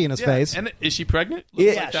coffee in his face. And is she pregnant? Yeah,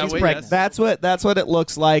 Looks like that she's way, pregnant. yes. That's what it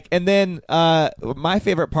looks like. And then my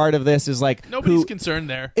favorite part of this is like Nobody's concerned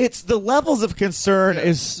there. it's the levels of concern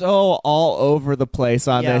is so all over the place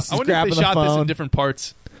on Yeah. this. I He's wonder if grabbing they the shot this phone. in different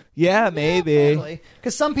parts. Yeah, maybe.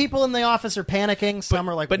 Because some people in the office are panicking. Some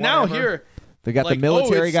are like, But now whatever. here, They got like, the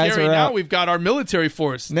military it's guys scary. are Now out. we've got our military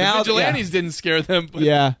force. Now- the vigilantes didn't scare them. But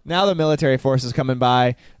Yeah, now the military force is coming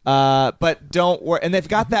by. But don't worry. And they've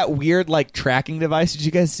got that weird like tracking device. Did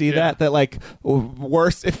you guys see that? That like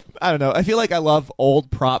worse. If I don't know. I feel like I love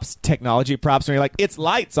old props, technology props. When you're like, it's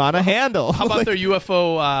lights on a handle. How about their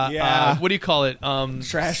UFO? Yeah. What do you call it?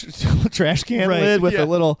 trash can Right. lid with Yeah. a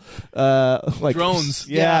little like Drones.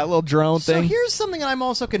 Yeah, a little drone So thing. here's something that I'm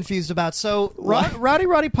also confused about. So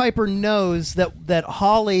Roddy Piper knows that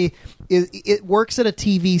Holly it works at a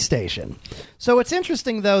TV station. So it's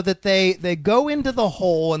interesting though that they go into the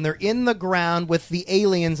hole and they're in the ground with the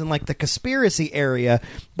aliens in like the conspiracy area,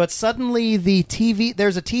 but suddenly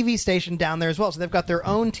there's a TV station down there as well. So they've got their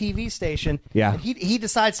own TV station. Yeah. And he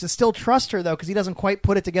decides to still trust her though because he doesn't quite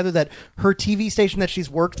put it together that her TV station that she's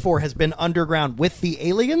worked for has been underground with the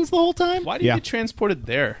aliens the whole time. Why do you get transported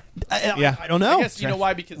there? I don't know. I guess you know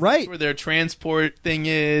why, because Right. that's where their transport thing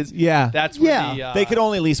is. Yeah. That's where Yeah. the, They could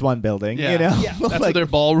only lease one building. yeah. You know. Yeah. That's where Like, their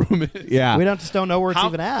ballroom is. yeah. We just don't know where it's How-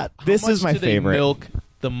 even at. This How much is my do they favorite. milk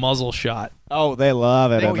the muzzle shot. Oh, they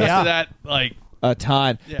love it. They on cut this. to that like a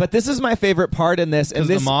ton. Yeah. But this is my favorite part in this, and Because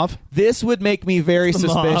this the mauve? this would make me very the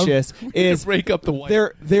mauve. suspicious. Is break up the white.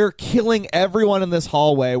 they're killing everyone in this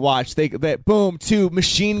hallway. Watch, they boom, 2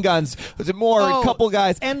 machine guns, more, a couple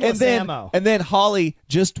guys, endless ammo. and then Holly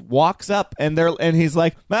just walks up, and he's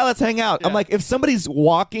like, "Well, let's hang out." Yeah. I'm like, if somebody's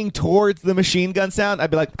walking towards the machine gun sound, I'd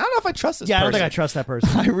be like, I don't know if I trust this. Yeah, I don't person. think I trust that person.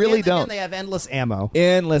 I really And don't. again, they have endless ammo.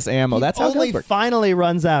 Endless ammo. That's how only guns work. finally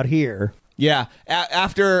runs out here. Yeah,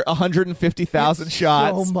 after 150,000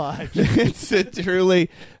 shots. So much. It's truly.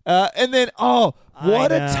 And then,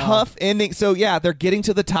 what a know. tough ending. So, yeah, they're getting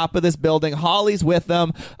to the top of this building. Holly's with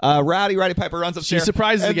them. Roddy Piper runs upstairs. She's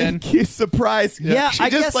surprised and then again. He's surprised. Yeah, she I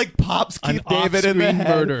just, guess- like, pops An Keith David in the off-screen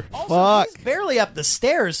head. murder. Also, he's barely up the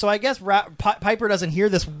stairs, so I guess Piper doesn't hear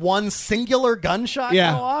this one singular gunshot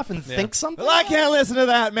Yeah. go off and think something. Well, I can't listen to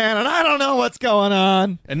that, man, and I don't know what's going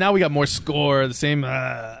on. And now we got more score. The same.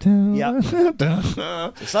 Yep.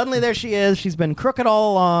 So suddenly there she is. She's been crooked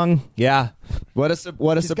all along. Yeah. What a She's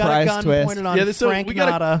got a surprise gun twist. pointed on Yeah, so Frank we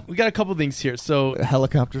got Nada. a couple things here. So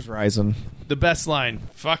Helicopters rising. the best line.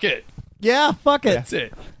 Fuck it. Yeah, fuck it. That's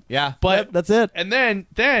it. Yeah. But That's it. And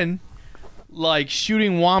then, like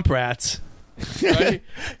shooting womp rats. Right?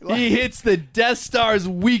 He hits the Death Star's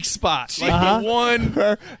weak spot. Like the one.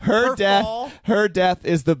 Her Her death. fall. Her death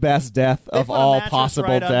is the best death They of put a all mattress possible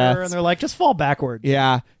right under deaths. her, and they're like, just fall backwards.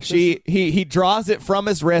 Yeah, he draws it from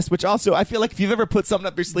his wrist, which also I feel like if you've ever put something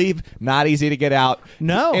up your sleeve, not easy to get out.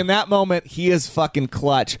 No. In that moment, he is fucking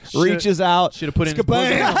clutch. Reaches out, Should have put it in his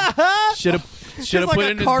Skabam. bosom. Should have It's put like it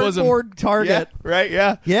a in his bosom. cardboard target. Yeah, right.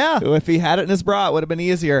 Yeah, Yeah. If he had it in his bra, it would have been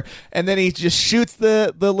easier. And then he just shoots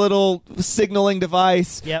the little signaling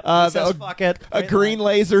device. Yep. He says, fuck it. A green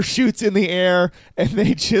laser shoots in the air, and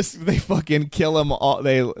they fucking kill him all.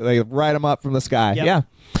 They write him up from the sky. Yep. Yeah.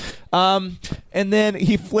 And then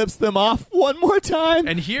he flips them off one more time.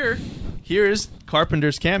 And here is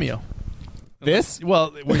Carpenter's cameo. This?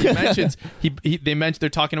 Well, where he mentions they mentioned they're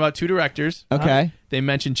talking about 2 directors. Okay. They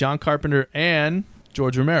mentioned John Carpenter and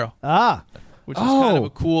George Romero, Ah. which is kind of Oh. a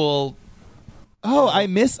cool. Oh, I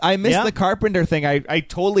miss Yeah. the Carpenter thing. I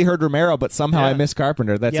totally heard Romero, but somehow Yeah. I miss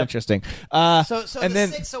Carpenter. That's Yep. interesting.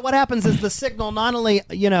 So what happens is the signal not only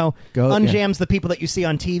unjams the people that you see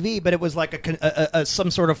on TV, but it was like some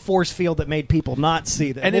sort of force field that made people not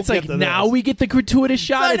see that. And We'll it's like get to now this. we get the gratuitous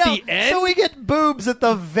shot I at know. the end. So we get boobs at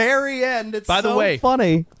the very end. It's By the so way,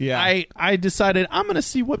 funny. Yeah. I decided I'm going to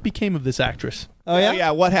see what became of this actress. Oh yeah. yeah.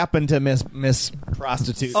 What happened to Miss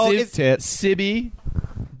Prostitute? Oh, Sib- it's- tits. Sibby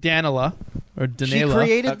Danila or She Danila.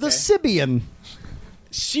 created the Sibian.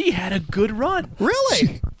 She had a good run.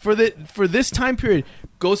 Really? For this time period.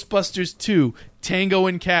 Ghostbusters 2, Tango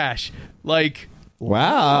and Cash. Like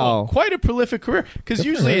Wow. quite a prolific career. Because Good for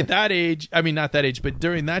usually her. at that age, I mean not that age, but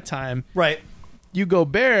during that time, Right. you go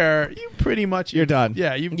bare, you pretty much You're done.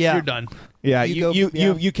 Yeah, Yeah. you're done. Yeah, You you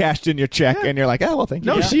go- you cashed in your check, and you're like, oh well, thank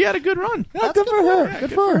you. No, she had a good run. Yeah, good for her. Yeah,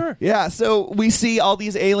 Good for her. Yeah, so we see all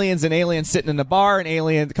these aliens sitting in a bar,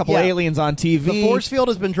 a couple Yeah. aliens on TV. The force field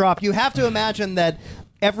has been dropped. You have to imagine that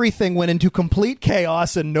everything went into complete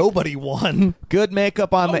chaos and nobody won. Good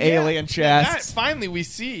makeup on the alien That chests. finally we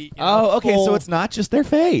see. Oh, okay. full- So it's not just their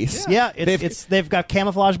face. Yeah, they've got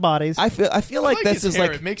camouflage bodies. I feel like this his is hair.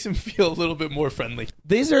 like It makes him feel a little bit more friendly.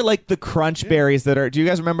 these are like the crunch berries that are. Do you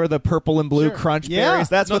guys remember the purple and blue Sure. crunch Yeah. berries?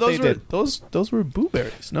 That's No, what they those were did. those were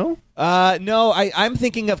blueberries. No, No, I'm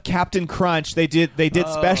thinking of Captain Crunch. They did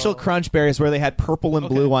special crunch berries where they had purple and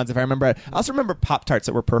blue ones. If I remember, I also remember Pop Tarts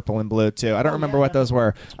that were purple and blue too. I don't remember what those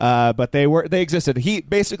were, but they existed. He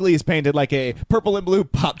basically is painted like a purple and blue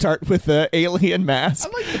Pop Tart with the alien mask.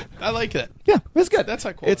 I like that. Yeah, it's good. That's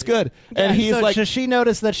high quality. It's good. And he's so like, does she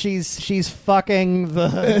notice that she's fucking one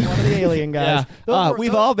of the alien guys? yeah,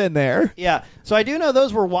 we've all been there. Yeah. So I do know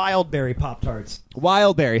those were wild berry Pop Tarts.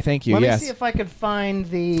 Wildberry, thank you. Let yes. me see if I could find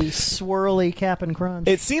the swirly Cap'n Crunch.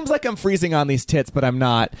 It seems like I'm freezing on these tits, but I'm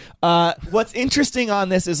not. What's interesting on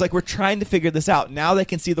this is like we're trying to figure this out. Now they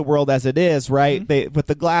can see the world as it is, right? They with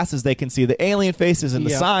the glasses, they can see the alien faces and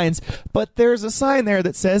the Yeah. signs. But there's a sign there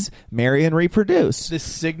that says "Marry and reproduce." This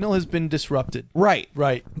signal has been disrupted. Right.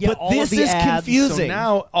 Right. Yeah, but all of this the is ads. confusing. So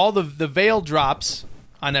now all the veil drops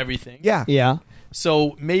on everything. yeah. yeah.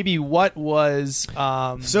 So maybe what was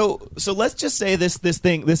So let's just say this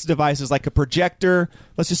device is like a projector.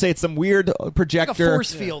 Let's just say it's some weird projector,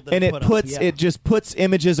 force field that and they it put up, puts yeah. it just puts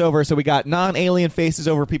images over. So we got non-alien faces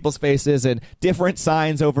over people's faces and different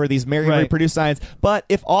signs over these marry and Right. reproduce signs. But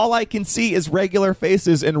if all I can see is regular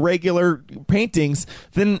faces and regular paintings,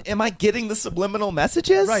 then am I getting the subliminal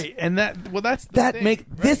messages? right? And that's the thing,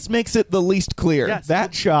 this makes it the least clear. Yes.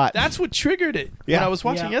 That shot. That's what triggered it Yeah. when I was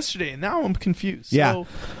watching Yeah. yesterday, and now I'm confused. Yeah. So,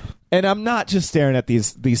 And I'm not just staring at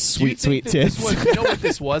these Do you sweet, think sweet that this tits. was- you know what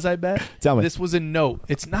this was? I bet. Tell me. This was a note.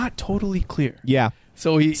 It's not totally clear. Yeah.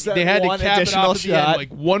 So they had to one cap it additional off at the end shot.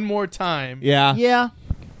 like one more time. Yeah. Yeah.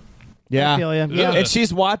 Yeah. I feel ya. Yeah. And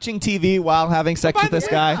she's watching TV while having sex By with the this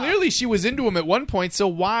way, guy. Clearly, she was into him at one point. So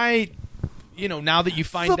why, now that you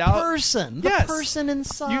find The out, person. The Yes. person you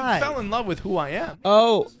inside. fell in love with who I am.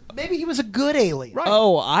 Oh. Maybe he was a good alien. Right.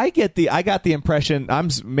 Oh, I got the impression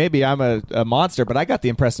maybe I'm a monster, but I got the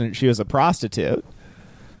impression that she was a prostitute.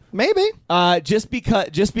 Maybe. Just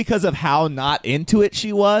because of how not into it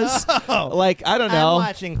she was. Like, I don't know. I'm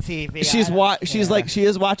watching TV. She is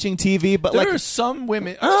watching TV, but There like are some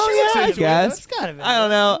women. Oh she yeah, looks I into it. guess. That's kind of it. I don't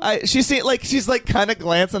know. She's like kind of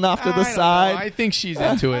glancing off to I the don't side. know. I think she's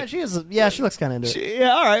into it. She is. Yeah, she looks kind of into it. Yeah,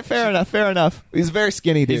 all right, fair enough. He's a very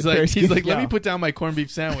skinny dude. He's very like, skinny. let Yeah. me put down my corned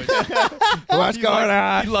beef sandwich. What's going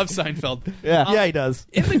on? He loves Seinfeld. Yeah. Yeah, he does.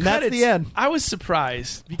 In the That's credits, the end. I was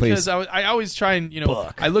surprised because Please. I always try and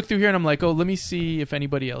Book. I look through here and I'm like, oh, let me see if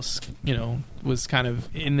anybody else was kind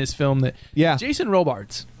of in this film that Yeah. Jason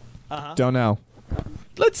Robards. Don't know.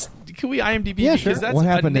 Can we IMDb Yeah, because sure. that's What a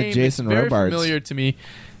happened to name Jason that's very Robards? familiar to me.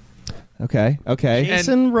 Okay.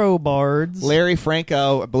 Jason Robards. Larry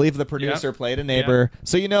Franco, I believe the producer, played a neighbor.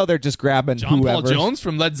 So they're just grabbing John whoever. Paul Jones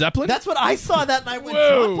from Led Zeppelin. That's what I saw that night when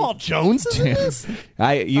Whoa. John Paul Jones is in this.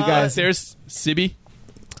 You guys. There's Sibby.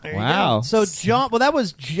 There you Wow. go. So that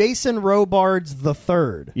was Jason Robards the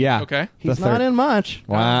third. Yeah. Okay. He's The not third. in much.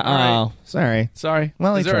 Wow. All right. Oh, sorry. Sorry.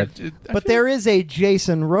 Well, he Is there tried. But there is a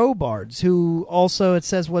Jason Robards who also, it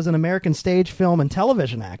says, was an American stage, film, and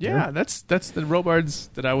television actor. Yeah, that's the Robards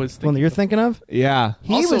that I was One thinking. that you're thinking of? Yeah.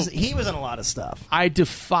 He Also- was in a lot of stuff. I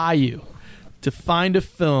defy you to find a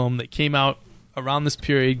film that came out around this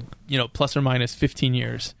period, plus or minus 15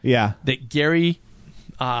 years, Yeah. that Gary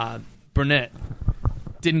Burnett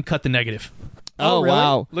didn't cut the negative. Oh, really?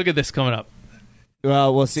 wow. Look at this coming up.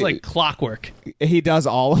 Well, we'll It's see. like clockwork. He does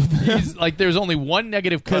all of them. He's like, there's only one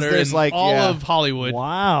negative 'Cause cutter there's in like- all yeah. of Hollywood.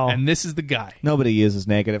 Wow. And this is the guy. Nobody uses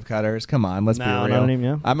negative cutters. Come on, let's No, be not real. even,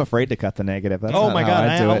 yeah. I'm afraid to cut the negative. That's Oh not my how God!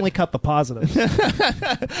 I I do it. only cut the positives.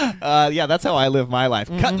 Yeah, that's how I live my life.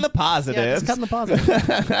 Cutting the Yeah, positives. just cutting the positives.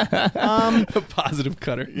 A positive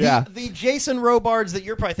cutter. Yeah. The Jason Robards that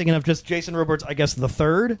you're probably thinking of, just Jason Robards, I guess the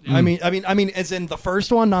third. I mean, as in the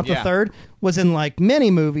first one, not the Yeah. third. Was in like many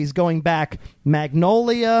movies going back: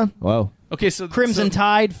 Magnolia, Whoa. Okay, so Crimson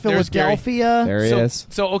Tide, there's Gary. Philadelphia. There he is.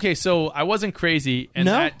 So I wasn't crazy, and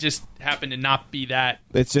No? that just happened to not be that.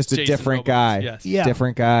 It's just a Jason different Robards, guy. yes. Yeah.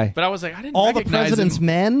 Different guy. But I was like, I didn't All the recognize President's him.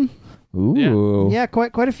 Men. Ooh. Yeah,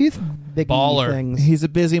 quite a few big Baller. things. He's a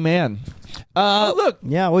busy man. Oh, look,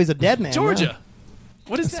 Yeah, well, he's a dead man. Georgia. yeah.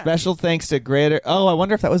 What is that? Special thanks to Greater. Oh, I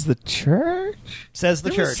wonder if that was the church. Says the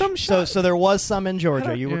There was church. some So shot. there was some in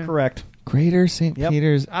Georgia. You were yeah. correct. Greater St. Yep.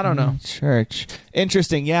 Peter's. I don't know. Church.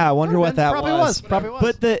 Interesting. Yeah, I wonder what that Probably was. Probably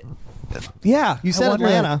was. But yeah, You I said wonder-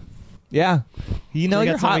 Atlanta. Yeah. You know We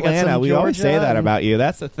you're got some- hot we got some Atlanta. We always say Georgia that and- about you.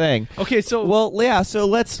 That's the thing. Okay, so Well, yeah. So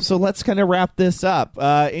let's kind of wrap this up.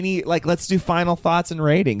 Let's do final thoughts and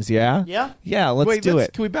ratings. Yeah. Yeah? Let's wait, do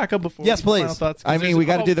it. Can we back up before? Yes, we do please. final thoughts? 'Cause I mean, there's we a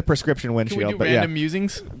got to couple- do the prescription Can we windshield, do but random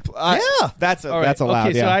musings? Yeah. that's All right. that's allowed.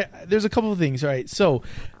 Okay, yeah. so there's a couple of things. All right, so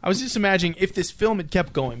I was just imagining if this film had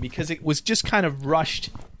kept going because it was just kind of rushed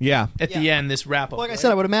yeah. at the Yeah. end. This wrap up. Like I right?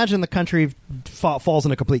 said, I would imagine the country falls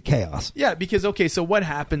into complete chaos. Yeah, because okay, so what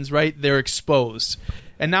happens? Right, they're exposed,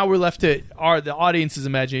 and now we're left to the audience's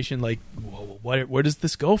imagination. Like, whoa, where does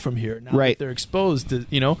this go from here? Now Right. that they're exposed,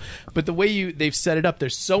 to, But the way they've set it up, they're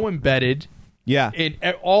so embedded Yeah. in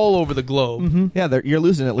all over the globe. Yeah. You're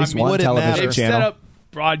losing at least I mean, one would it television matter? They've channel. set up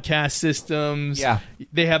broadcast systems. Yeah.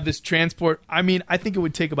 They have this transport. I mean, I think it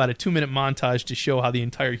would take about a 2-minute montage to show how the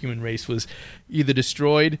entire human race was either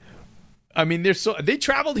destroyed. I mean, they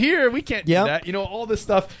traveled here. We can't do Yep. that. All this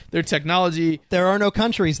stuff. Their technology. There are no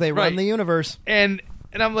countries. They run Right. the universe. And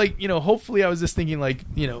I'm like, hopefully I was just thinking like,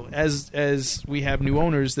 as we have new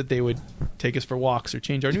owners that they would take us for walks or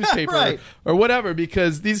change our newspaper Right. or whatever,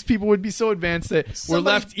 because these people would be so advanced that we're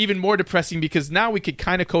left even more depressing because now we could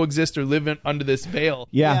kind of coexist or live under this veil.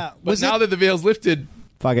 Yeah. But now that the veil's lifted,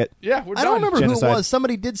 Fuck it. yeah, we're I don't done. remember Genocide. who it was.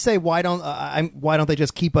 Somebody did say, "Why don't they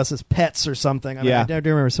just keep us as pets or something?" I mean, Yeah. I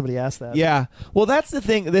do remember somebody asked that. Yeah. Well, that's the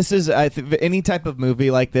thing. This is any type of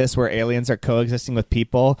movie like this where aliens are coexisting with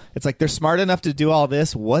people. It's like they're smart enough to do all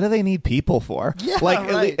this. What do they need people for? Yeah,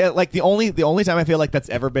 like, right. like the only time I feel like that's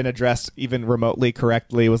ever been addressed even remotely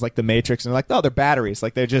correctly was like the Matrix, and they're like, oh, they're batteries.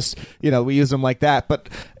 Like they're just we use them like that. But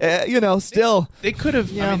still. They could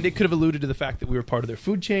have. I mean, they could have alluded to the fact that we were part of their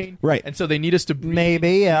food chain, Right. And so they need us to breathe. Maybe.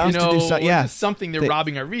 Maybe, yeah. You to know, do so- yeah. something. They're They-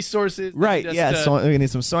 robbing our resources. Right. Just, Yeah. So we need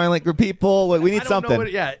some Soylent Green people. We need I don't know something.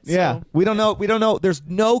 what- yeah, Yeah. so- We don't know. We don't know. There's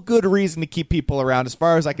no good reason to keep people around, as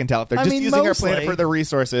far as I can tell. If they're I just mean, using mostly. our planet for their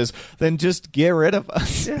resources, then just get rid of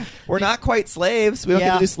us. We're not quite slaves. We don't get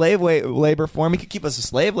Yeah. to do slave labor for them. He could keep us as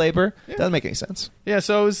slave labor. Doesn't make any sense. Yeah,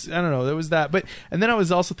 so it was, I don't know, there was that. But and then I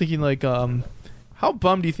was also thinking, like, how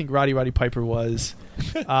bummed do you think Roddy Piper was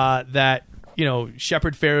that, you know,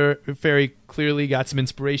 Shepard Fairey clearly got some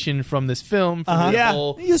inspiration from this film, from the Yeah.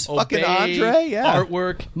 whole He was fucking Obey Andre, yeah.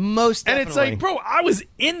 artwork. Most And definitely. it's like, bro, I was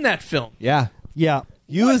in that film. Yeah. yeah.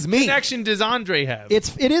 You as me. Connection does Andre have?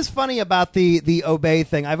 It is funny about the Obey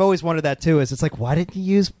thing. I've always wondered that too. Is it's like, why didn't you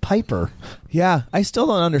use Piper? Yeah. I still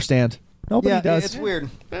don't understand. Nobody Yeah, does. it's weird.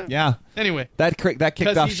 Yeah. Anyway, That kicked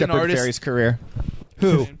 'Cause off he's an Shepard artist. Fairey's career.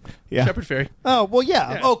 Who? Yeah. Shepard Fairey. Oh well,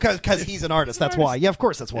 yeah. Yeah. Oh, because he's an artist. That's why. Yeah, of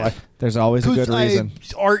course, that's why. There's always a good reason.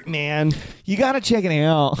 Art, man. You got to check it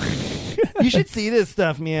out. You should see this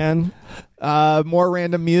stuff, man. More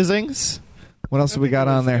random musings. What else have we got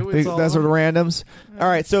on there? it was Those are the randoms. All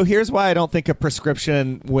right, so here's why I don't think a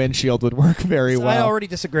prescription windshield would work very So well. I already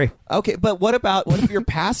disagree. Okay, but what if your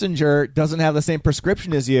passenger doesn't have the same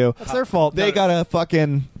prescription as you? That's their fault. They got a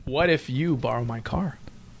fucking. What if you borrow my car?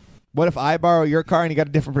 What if I borrow your car and you got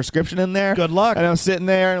a different prescription in there? Good luck. And I'm sitting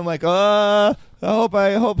there and I'm like, I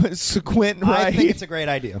hope it's Quentin right. I think it's a great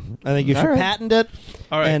idea. I think you All should right. patent it,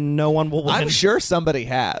 All right. and no one will win. I'm sure somebody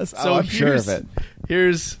has. So I'm sure of it.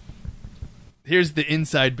 Here's the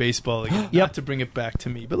inside baseball again. Yep. Not to bring it back to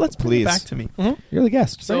me, but let's bring Please. it back to me. You're the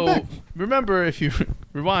guest. So Bring it back. remember, if you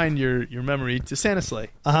rewind your memory to Santa Sleigh,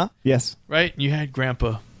 Yes. right? You had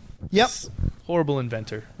Grandpa, Yep. this horrible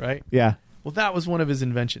inventor, right? Yeah. Well, that was one of his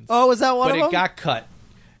inventions. Oh, is that one but of them? it got cut.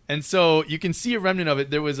 And so you can see a remnant of it.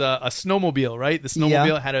 There was a snowmobile, right? The snowmobile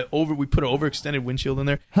Yeah. had we put an overextended windshield in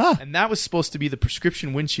there. Huh. And that was supposed to be the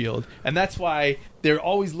prescription windshield. And that's why they're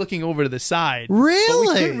always looking over to the side. But Really?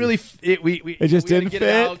 we couldn't really It just we had to didn't get fit?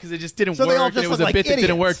 it out because it just didn't So they work. all And just it was look a like bit that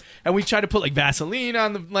didn't work. idiots. And we tried to put like Vaseline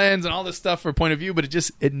on the lens and all this stuff for point of view, but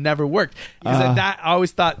it never worked. Because I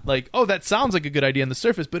always thought like, oh, that sounds like a good idea on the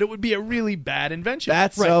surface, but it would be a really bad invention.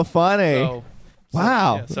 That's so funny. So,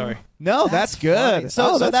 Wow. yeah, sorry. No, that's good. So,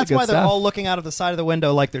 Oh, so a that's good why they're stuff. all looking out of the side of the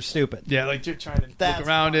window like they're stupid. Yeah, like you're trying to That's look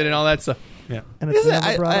around it and all that stuff. Yeah. And it's Isn't it-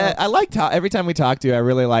 never brought up. I like every time we talk to you, I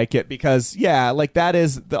really like it because like that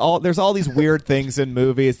is there's all these weird things in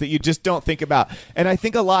movies that you just don't think about, and I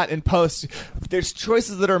think a lot in post. There's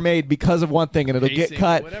choices that are made because of one thing, and it'll get Pacing,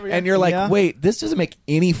 cut, whatever, yeah. and you're like, Yeah. wait, this doesn't make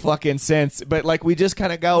any fucking sense, but like we just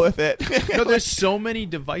kind of go with it. No, there's so many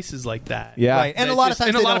devices like that. Yeah. Right. And a That lot of just- times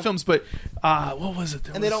in a they lot don't- of films, but what was it?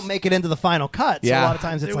 There and they was- don't make it into the final cut. So Yeah. a lot of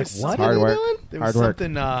times it's There like, was what some- are Hard they work. doing? There was Hard work.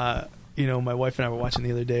 something my wife and I were watching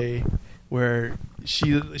the other day where she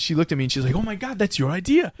looked at me and she's like, "Oh my god, that's your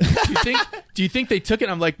idea. Do you think they took it?"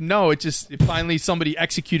 I'm like, "No, it finally somebody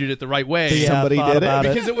executed it the right way." Yeah, Somebody thought did it. about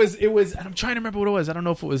Because it was and I'm trying to remember what it was. I don't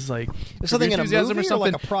know if it was like something in a Enthusiasm movie or or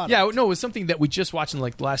like something. a product? Yeah, no, it was something that we just watched in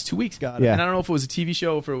like the last 2 weeks. Got it. Yeah. And I don't know if it was a TV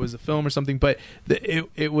show, if it was a film or something, but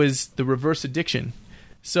it was the reverse addiction.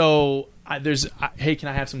 So hey, can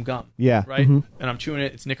I have some gum? Yeah. Right? And I'm chewing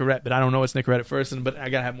it. It's Nicorette, but I don't know it's Nicorette at first, but I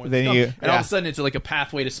got to have more Then than you- gum. And all yeah. of a sudden, it's like a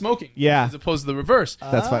pathway to smoking. Yeah. As opposed to the reverse.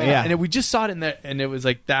 That's funny. Yeah. And we just saw it in there, and it was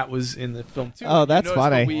like that was in the film too. Oh, You that's noticed, but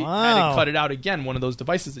funny. We had Wow. to cut it out again. One of those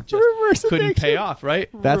devices that just Reverse couldn't pay addiction. off, right?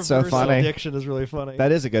 That's so Reverse funny. Addiction is really funny.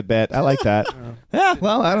 That is a good bit. I like that. Yeah.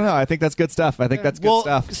 Well, I don't know. I think that's good stuff. I think that's good well,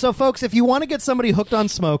 stuff. so folks, if you want to get somebody hooked on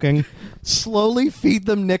smoking, slowly feed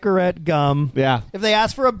them Nicorette gum. Yeah. If they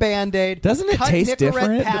ask for a Band-Aid, Doesn't it cut taste Nicorette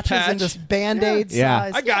different? patches The patch. into Band-Aid Yeah.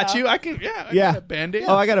 size. I got you. I can. Yeah. I Yeah. got a Band-Aid.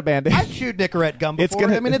 Oh, I got a Band-Aid. I've chewed Nicorette gum It's before.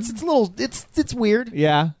 gonna- I mean, it's a little, it's weird.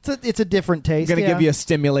 Yeah. It's a different I'm taste. going to yeah. give you a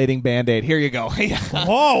stimulating Band-Aid. Here you go.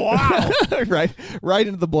 Oh wow! right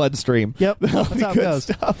into the bloodstream. Yep, That'll that's be how it good goes.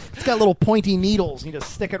 stuff. It's got little pointy needles. You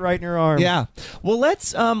just stick it right in your arm. Yeah. Well,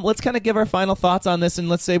 let's kind of give our final thoughts on this, and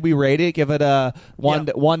let's say we rate it. Give it a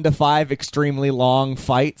 1 to 5 extremely long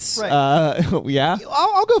fights. Right. Yeah.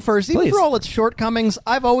 I'll go first. Even Please. for all its shortcomings,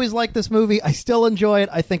 I've always liked this movie. I still enjoy it.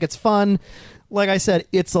 I think it's fun. Like I said,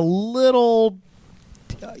 it's a little.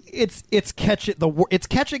 It's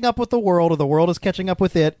catching up with the world, or the world is catching up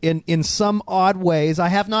with it in some odd ways. I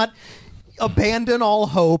have not abandoned all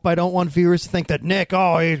hope. I don't want viewers to think that Nick,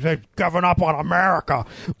 he's giving up on America.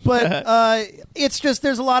 But it's just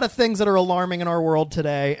there's a lot of things that are alarming in our world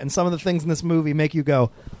today, and some of the things in this movie make you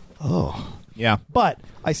go, oh. Yeah. But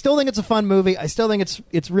I still think it's a fun movie. I still think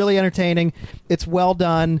it's really entertaining. It's well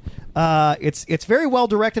done. It's very well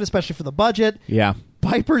directed, especially for the budget. Yeah.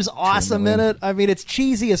 Piper's awesome in it. I mean, it's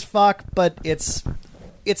cheesy as fuck, but it's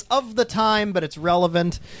it's of the time, but it's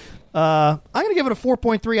relevant. I'm going to give it a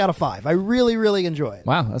 4.3 out of 5. I really, really enjoy it.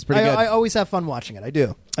 Wow, that's pretty good. I always have fun watching it. I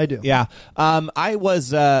do. Yeah. I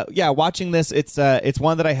was watching this. It's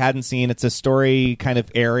one that I hadn't seen. It's a story kind of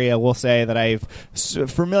area, we'll say, that I'm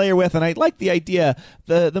familiar with, and I like the idea.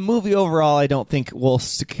 The movie overall, I don't think will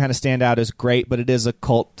kind of stand out as great, but it is a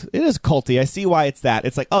cult. It is culty. I see why it's that.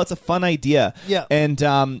 It's like, oh, it's a fun idea. Yeah. And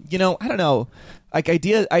I don't know. Like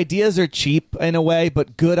ideas are cheap in a way,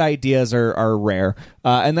 but good ideas are rare,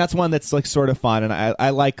 and that's one that's like sort of fun, and I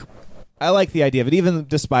like the idea of it, even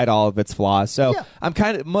despite all of its flaws. So yeah. I'm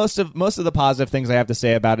kind of most of the positive things I have to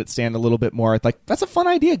say about it stand a little bit more like that's a fun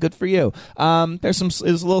idea, good for you. It was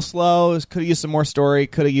a little slow. Could have used some more story.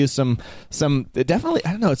 Could have used some definitely.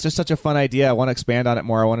 I don't know. It's just such a fun idea. I want to expand on it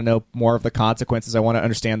more. I want to know more of the consequences. I want to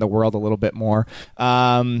understand the world a little bit more.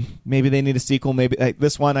 Maybe they need a sequel. Maybe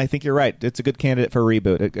this one. I think you're right. It's a good candidate for a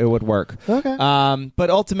reboot. It would work. Okay.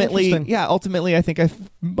 But ultimately, I think I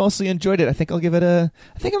mostly enjoyed it. I think I'm going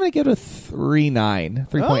to give it a 3.9.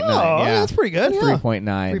 Oh, Yeah, that's pretty good. 3.9.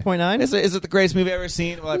 3.9. Is it the greatest movie I've ever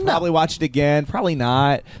seen? Will I probably watch it again? Probably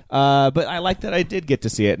not. But I like that I did get to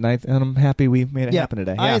see it, and I'm happy we made it happen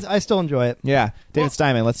today. Yeah. I still enjoy it. Yeah. David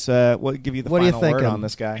Steiman, let's we'll give you the What are you final word thinking? on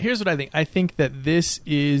this guy. Here's what I think. I think that this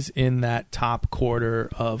is in that top quarter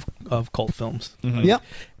of cult films. Mm-hmm. Yep.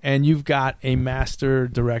 And you've got a master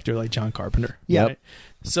director like John Carpenter. Yep. Right?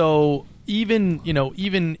 So even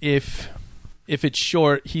if it's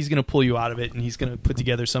short, he's going to pull you out of it, and he's going to put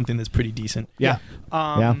together something that's pretty decent. Yeah.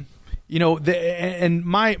 And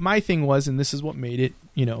my thing was, and this is what made it,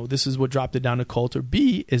 this is what dropped it down to cult or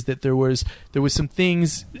B, is that there was some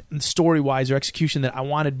things story-wise or execution that I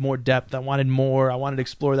wanted more depth. I wanted to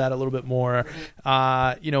explore that a little bit more.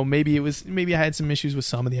 Maybe I had some issues with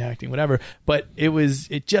some of the acting, whatever, but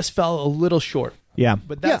it just fell a little short. Yeah.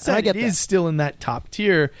 But that said, it is still in that top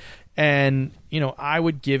tier. And, I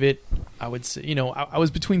would give it, I would say, I was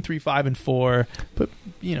between 3.5 and 4, but,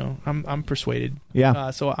 I'm persuaded.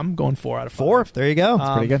 Yeah. So I'm going 4 out of 5. 4. There you go.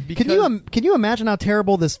 That's pretty good. Can you imagine how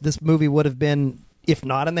terrible this movie would have been if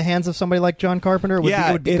not in the hands of somebody like John Carpenter? It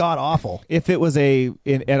would be god awful. If it was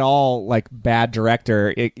at all like bad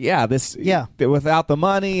director, without the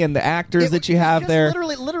money and the actors that you have there,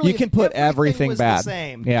 literally, you can put everything was bad. The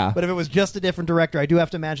same. Yeah, but if it was just a different director, I do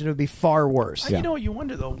have to imagine it would be far worse. You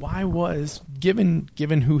wonder though, why was given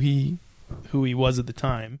who he was at the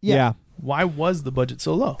time? Yeah. Why was the budget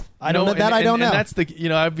so low? I don't know. And that's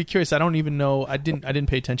the I'd be curious. I don't even know. I didn't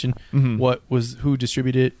pay attention. Who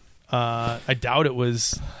distributed it. I doubt it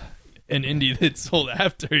was an indie that sold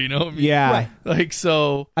after, Yeah. Right. Like,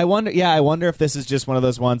 so I wonder if this is just one of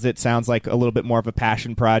those ones that sounds like a little bit more of a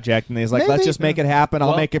passion project, and he's like, let's just make it happen.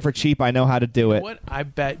 I'll make it for cheap. I know how to do it. What I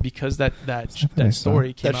bet, because that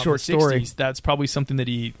story came out in the 60s, that's probably something that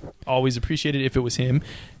he always appreciated if it was him,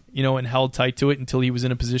 and held tight to it until he was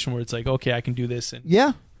in a position where it's like, okay, I can do this.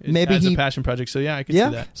 And maybe as a passion project. So I could see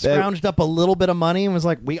that. Scrounged up a little bit of money and was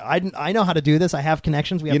like, I know how to do this. I have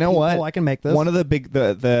connections. We have people. What? I can make this. One of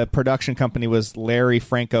the production company was Larry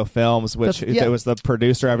Franco Films, which was the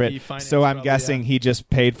producer of it. So I'm guessing he just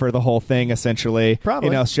paid for the whole thing essentially.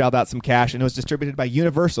 Probably. Shelled out some cash, and it was distributed by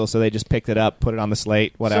Universal, so they just picked it up, put it on the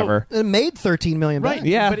slate, whatever. So it made $13 million. Right.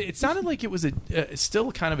 Yeah. But it sounded like it was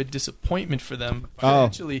still kind of a disappointment for them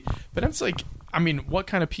financially. But I'm like, what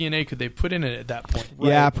kind of P&A could they put in it at that point? Right.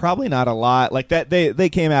 Yeah, probably not a lot. Like that, they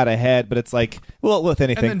came out ahead, but it's like, well, with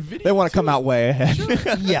anything, they want to come out way ahead. Sure.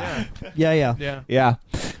 Yeah.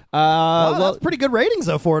 Well, that's pretty good ratings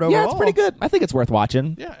though for it overall. Yeah, it's pretty good. I think it's worth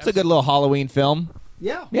watching. Yeah, it's a good little Halloween film.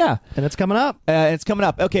 Yeah. And it's coming up.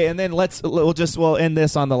 Okay, and then we'll end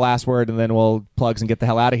this on the last word, and then we'll plugs and get the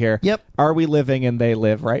hell out of here. Yep. Are we living in They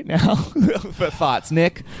Live right now? Thoughts,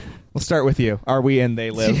 Nick? We'll start with you. Are we in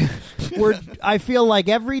They Live? I feel like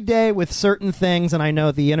every day with certain things, and I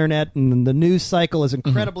know the internet and the news cycle is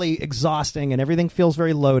incredibly exhausting, and everything feels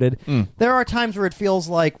very loaded. There are times where it feels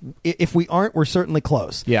like if we aren't, we're certainly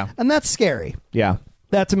close. Yeah. And that's scary. Yeah.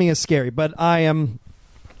 That to me is scary, but I am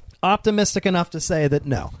optimistic enough to say that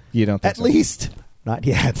no. You don't think At least not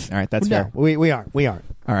yet. All right, that's fair. We aren't.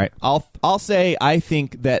 All right, I'll say I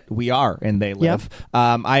think that we are in They Live.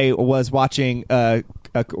 Yep. I was watching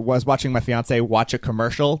my fiance watch a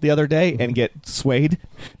commercial the other day and get swayed,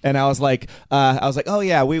 and I was like, oh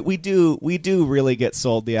yeah, we do really get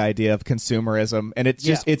sold the idea of consumerism, and it's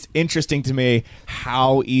just it's interesting to me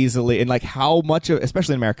how easily and like how much of,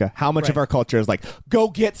 especially in America, how much of our culture is like, go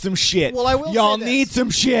get some shit. Well, I will y'all say this. need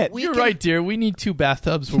some shit. You're right, dear. We need 2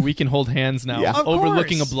 bathtubs where we can hold hands now,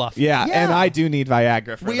 overlooking a bluff. Yeah, and I do need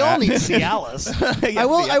Viagra for we that. all need Cialis.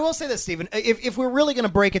 I will say this, Stephen. If we're really going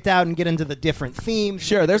to break it down and get into the different themes,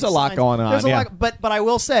 Sure, there's a lot signs. going on, There's a yeah. lot, but I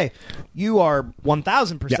will say, you are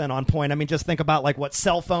 1,000% on point. I mean, just think about like what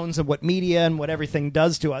cell phones and what media and what everything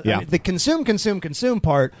does to us. Yeah. I mean, the consume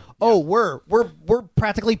part. Oh, we're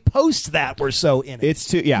practically post that. We're so in it. It's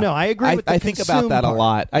too, yeah. No, I agree with the I think about consume that part. a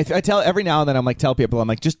lot. I tell every now and then, tell people, I'm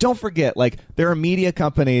like, just don't forget, like, there are media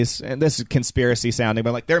companies, and this is conspiracy sounding,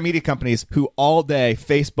 but like, there are media companies who all day,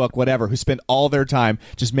 Facebook, whatever, who spend all their time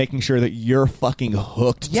just making sure that you're fucking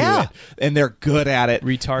hooked Yeah. to it, and they're good at it.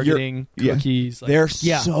 Retargeting, cookies. Like, They're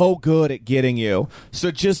so good at getting you.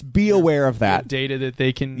 So just be aware of that. data that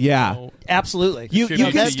they can. Yeah. You know, Absolutely. You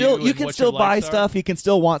Attribute can to still you you and can what still your buy likes are. stuff, you can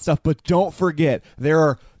still want stuff, but don't forget there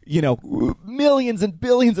are millions and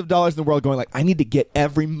billions of dollars in the world going like, I need to get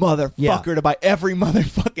every motherfucker to buy every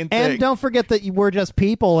motherfucking thing. And don't forget that we're just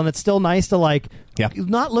people, and it's still nice to like Yeah.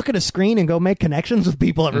 not look at a screen and go make connections with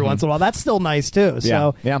people every once in a while. That's still nice too.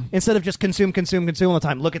 So Yeah. instead of just consume all the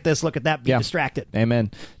time, look at this, look at that, be Yeah. distracted.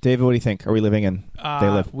 Amen. David, what do you think? Are we living in They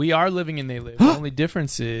Live? We are living in They Live. The only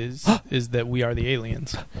difference is that we are the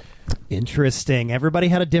aliens. Interesting. Everybody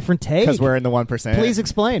had a different take. Because we're in the 1%. Please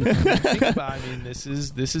explain. Think about. I mean, this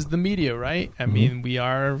is the media, right? I mean, we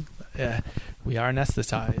are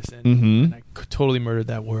anesthetized, and I totally murdered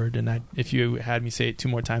that word. And if you had me say it 2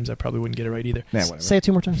 more times, I probably wouldn't get it right either. Yeah, whatever. Say it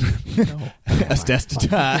 2 more times. No.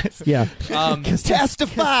 Anesthetized. Yeah.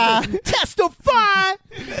 Testify. Testify.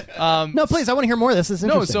 No, please. I want to hear more of this. This is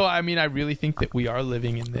No, interesting. so I mean, I really think that we are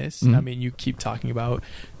living in this. I mean, you keep talking about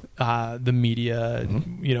the media,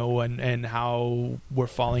 and how we're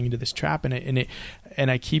falling into this trap, and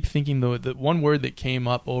I keep thinking the one word that came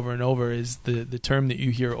up over and over is the term that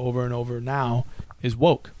you hear over and over now is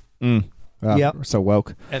woke. Oh, Yep. we're so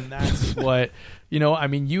woke. And that's what, I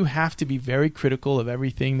mean, you have to be very critical of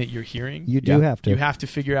everything that you're hearing. You do have to. You have to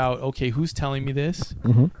figure out, okay, who's telling me this?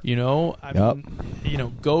 I Yep.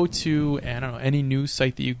 mean, go to, I don't know, any news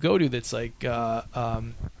site that you go to that's like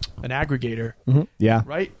an aggregator, Yeah.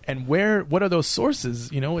 right? And what are those sources?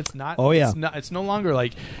 It's not. Oh, yeah. It's no longer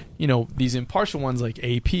like, these impartial ones like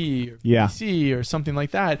AP or Yeah. BBC or something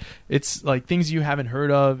like that. It's like things you haven't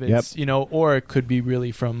heard of. It's or it could be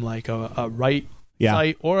really from like a right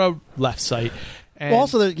site or a left site. And Well,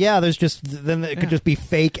 also, there's just then it could just be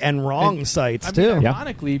fake and wrong sites I too. mean,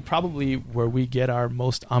 ironically, probably where we get our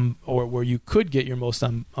most or where you could get your most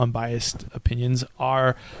unbiased opinions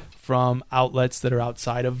are from outlets that are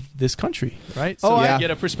outside of this country, right? So you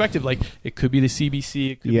get a perspective. Like it could be the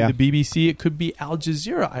CBC, it could be the BBC, it could be Al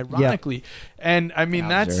Jazeera, ironically. And I mean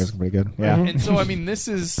Jazeera's pretty good. Yeah. And so I mean this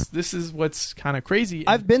is what's kind of crazy.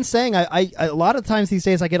 I've been saying I a lot of times these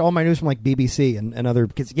days I get all my news from like BBC and other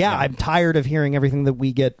because I'm tired of hearing everything that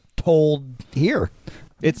we get told here.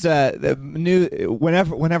 It's the new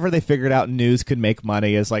whenever they figured out news could make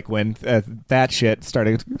money is like when that shit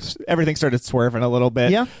started, everything started swerving a little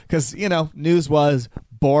bit. Yeah, because news was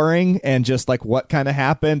boring and just like what kind of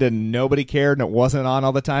happened and nobody cared and it wasn't on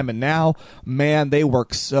all the time. And now, man, they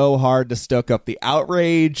work so hard to stoke up the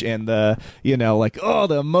outrage and the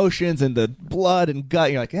the emotions and the blood and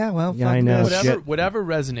gut. You're like, I know. Whatever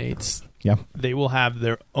resonates. Yeah. They will have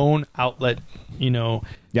their own outlet,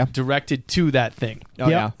 directed to that thing. Oh,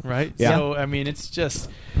 yeah. Right? Yeah. So, I mean, it's just,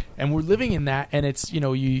 and we're living in that, and it's,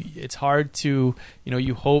 it's hard to,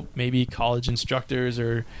 you hope maybe college instructors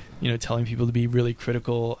are, telling people to be really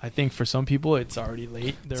critical. I think for some people, it's already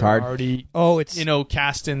late. They're hard. already, it's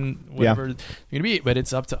casting whatever you're going to be. But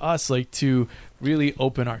it's up to us, to really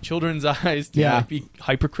open our children's eyes to be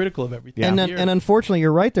hypercritical of everything. And unfortunately,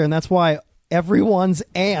 you're right there, and that's why everyone's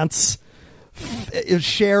aunts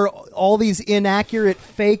share all these inaccurate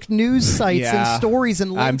fake news sites and stories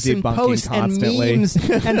and links and posts constantly. and memes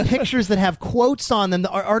and pictures that have quotes on them that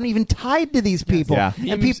aren't even tied to these people. Yeah.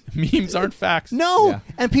 And memes aren't facts. No,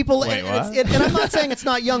 and people, Wait, what? and I'm not saying it's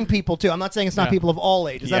not young people too. I'm not saying it's not people of all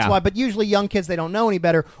ages. That's why. But usually young kids, they don't know any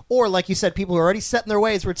better, or like you said, people who are already set in their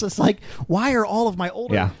ways. Where it's just like, why are all of my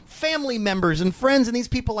older family members and friends and these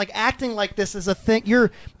people like acting like this is a thing?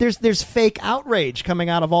 There's fake outrage coming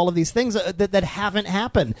out of all of these things that haven't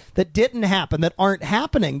happened, that didn't happen, that aren't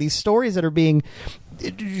happening. These stories that are being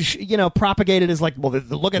propagated as like, well,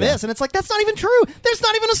 look at this, and it's like that's not even true. There's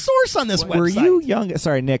not even a source on this website. Were you young?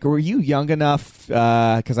 Sorry, Nick. Were you young enough?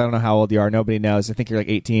 Because I don't know how old you are. Nobody knows. I think you're like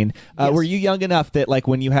 18. Yes. Were you young enough that like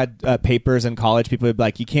when you had papers in college, people would be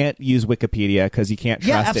like, you can't use Wikipedia because you can't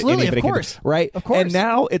trust absolutely, it. Anybody of course, right? Of course. And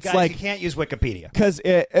now it's Guys, like you can't use Wikipedia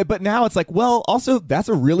but now it's like, well, also that's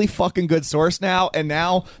a really fucking good source now, and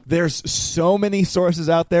now there's so many sources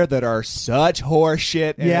out there that are such horse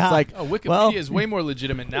shit. And it's like, Wikipedia is way more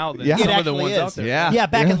legitimate now than Yeah. some It of the actually ones is. out there. Yeah.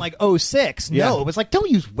 back in like 06. Yeah. No, it was like, don't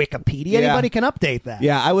use Wikipedia. Anybody can update that.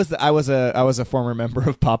 Yeah, I was a former former member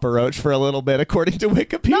of Papa Roach for a little bit, according to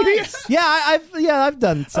Wikipedia. Yeah, I've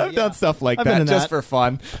done. I've done stuff like I've been that in just that. for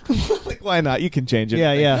fun. Like, why not? You can change it.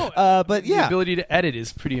 Yeah. But The yeah, ability to edit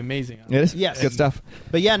is pretty amazing. it is. Yes. Good stuff.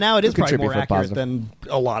 But yeah, now it is probably Contribute more for accurate positive. than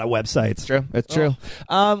a lot of websites. True. It's true.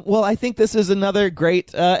 Well, I think this is another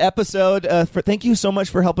great episode. Thank you so much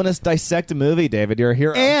for helping us dissect a movie, David. You're a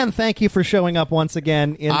hero. And thank you for showing up once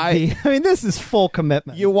again. I mean, this is full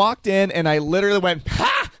commitment. You walked in, and I literally went,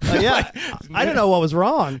 ha! Yeah, I don't know what was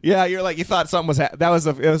wrong. Yeah, you're like, you thought something was it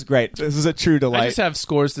was great. This is a true delight. I just have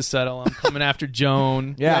scores to settle. I'm coming after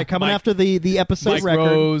Joan. Yeah, coming after the episode Mike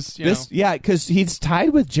record. Rose. You know. Yeah, because he's tied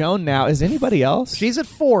with Joan now. Is anybody else? She's at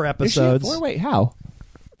 4 Is she at episodes. 4? Wait, how?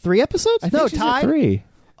 3 episodes? I think No, she's tied. at 3.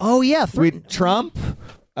 Oh yeah, 3. With Trump,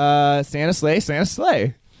 Santa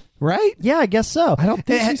Slay. Right? Yeah, I guess so. I don't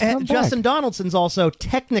think she's come back. Justin Donaldson's also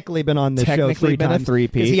technically been on this show Technically 3 been a times.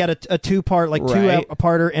 three-peat. Because he had a 2-part, like Right.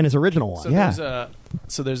 2-parter and his original one.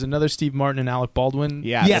 So there's another Steve Martin and Alec Baldwin.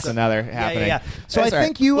 Yeah, Yes. that's another happening. Yeah. So That's I all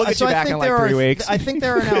think right. you. We'll get so you I back think in like there 3 are. weeks. I think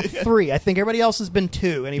there are now 3. I think everybody else has been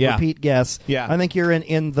 2. Any Yeah. repeat guess? Yeah. I think you're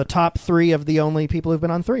in the top 3 of the only people who've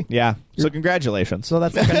been on 3. Yeah. So congratulations. So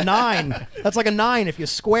that's like a 9. That's like a 9 if you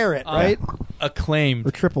square it, right? Acclaimed.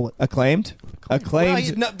 Or triple it. Acclaimed. Well,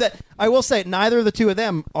 I will say neither of the 2 of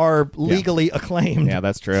them are legally acclaimed. Yeah,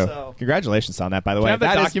 that's true. So- Congratulations on that, by the Can I way. have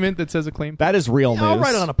that That is- document that says acclaimed? that is real news. I'll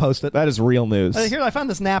write it on a post-it. That is real news. Here, I found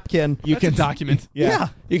this napkin. You That's a document. Yeah.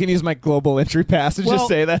 You can use my global entry pass and Well, just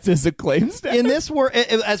say that's his acclaimed status. In this world,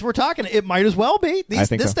 as we're talking, it might as well be. I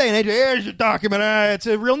think this so. day and age, here's your document. It's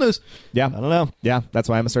real news. Yeah. I don't know. Yeah, that's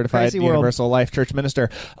why I'm a certified Crazy world. Universal Life Church minister.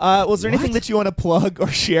 Was there anything that you want to plug or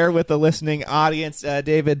share with the listening audience,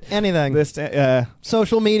 David? Anything. This,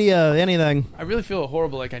 Social media, anything. I really feel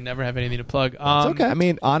horrible. Like I never have anything to plug. It's okay. I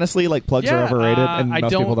mean, honestly, like plugs are overrated, and I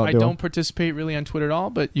most people don't I do don't them. participate really on Twitter at all,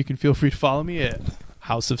 but you can feel free to follow me at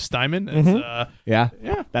House of Steiman. Yeah,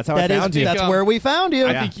 Yeah. that's how That I is, found you. that's where we found you.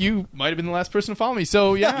 I think you might have been the last person to follow me.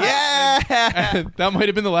 So yeah, Yeah. that might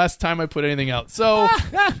have been the last time I put anything out. So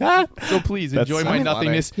please That's enjoy so my funny.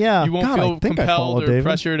 nothingness. Yeah. You won't God, I feel think I compelled followed or David.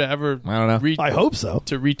 pressure to ever. I don't know. I hope so.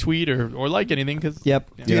 To retweet or like anything because Yep.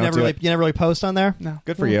 Yeah. You don't never do really, it. you never really post on there. No.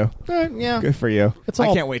 Good for you. Yeah. Good for you. It's I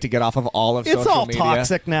all- can't wait to get off of all of It's social all media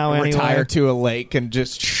toxic now and anyway. retire to a lake and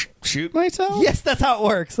just shoot myself. Yes, that's how it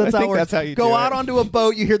works. That's I how it think works. that's how you go do out it. onto a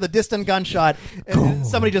boat, you hear the distant gunshot, and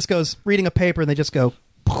somebody just goes reading a paper, and they just go,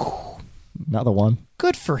 Another one.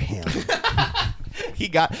 "Good for him." He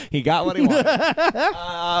got what he wanted.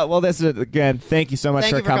 Well, this is again. Thank you so much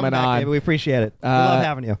Thank for you for coming back, on, David. We appreciate it. We love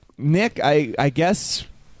having you. Nick. I guess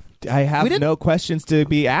I We have didn't- no questions to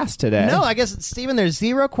be asked today. No, I guess Stephen. There's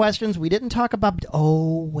 0 questions. We didn't talk about.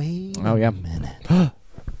 Oh wait. Oh, yeah. A minute.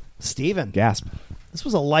 Stephen, Gasp. this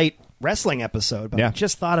was a light wrestling episode, but Yeah. I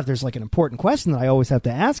just thought if there's like an important question that I always have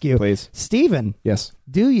to ask you, Please. Stephen, Yes.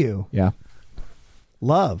 do you Yeah.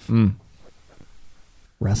 love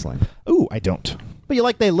wrestling? Ooh, I don't. But you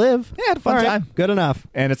like They Live? Yeah, I had a fun All right, time. Good enough.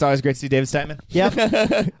 And it's always great to see David Steiman.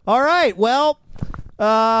 Yep. All right. Well,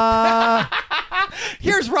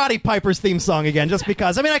 here's Roddy Piper's theme song again, just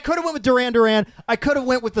because. I mean, I could have went with Duran Duran. I could have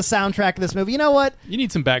went with the soundtrack of this movie. You know what? you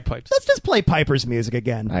need some bagpipes. Let's just play Piper's music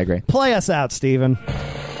again. I agree. Play us out, Steven.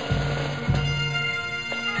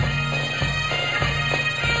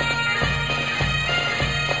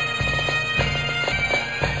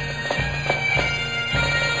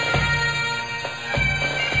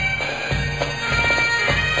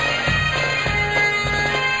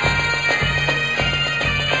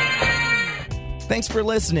 Thanks for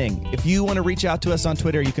listening. If you want to reach out to us on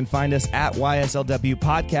Twitter, you can find us at YSLW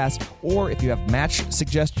Podcast. Or if you have match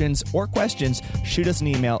suggestions or questions, shoot us an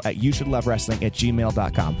email at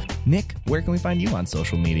youshouldlovewrestling@gmail.com. Nick, where can we find you on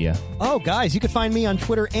social media? Oh, guys, you can find me on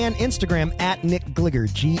Twitter and Instagram at Nick Gligor,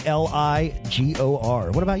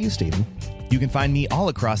 Gligor. What about you, Steven? You can find me all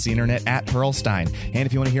across the internet at Pearlstein. And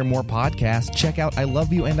if you want to hear more podcasts, check out I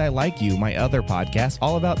Love You and I Like You, my other podcast,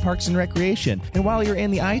 all about parks and recreation. And while you're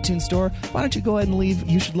in the iTunes store, why don't you go ahead and leave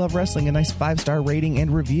You Should Love Wrestling a nice 5-star rating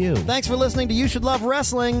and review. Thanks for listening to You Should Love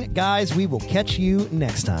Wrestling. Guys, we will catch you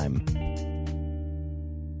next time.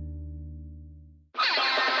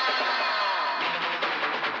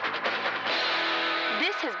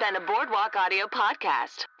 This has been a Boardwalk Audio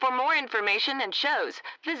podcast. For more information and shows,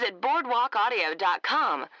 visit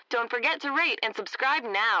boardwalkaudio.com. Don't forget to rate and subscribe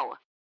now.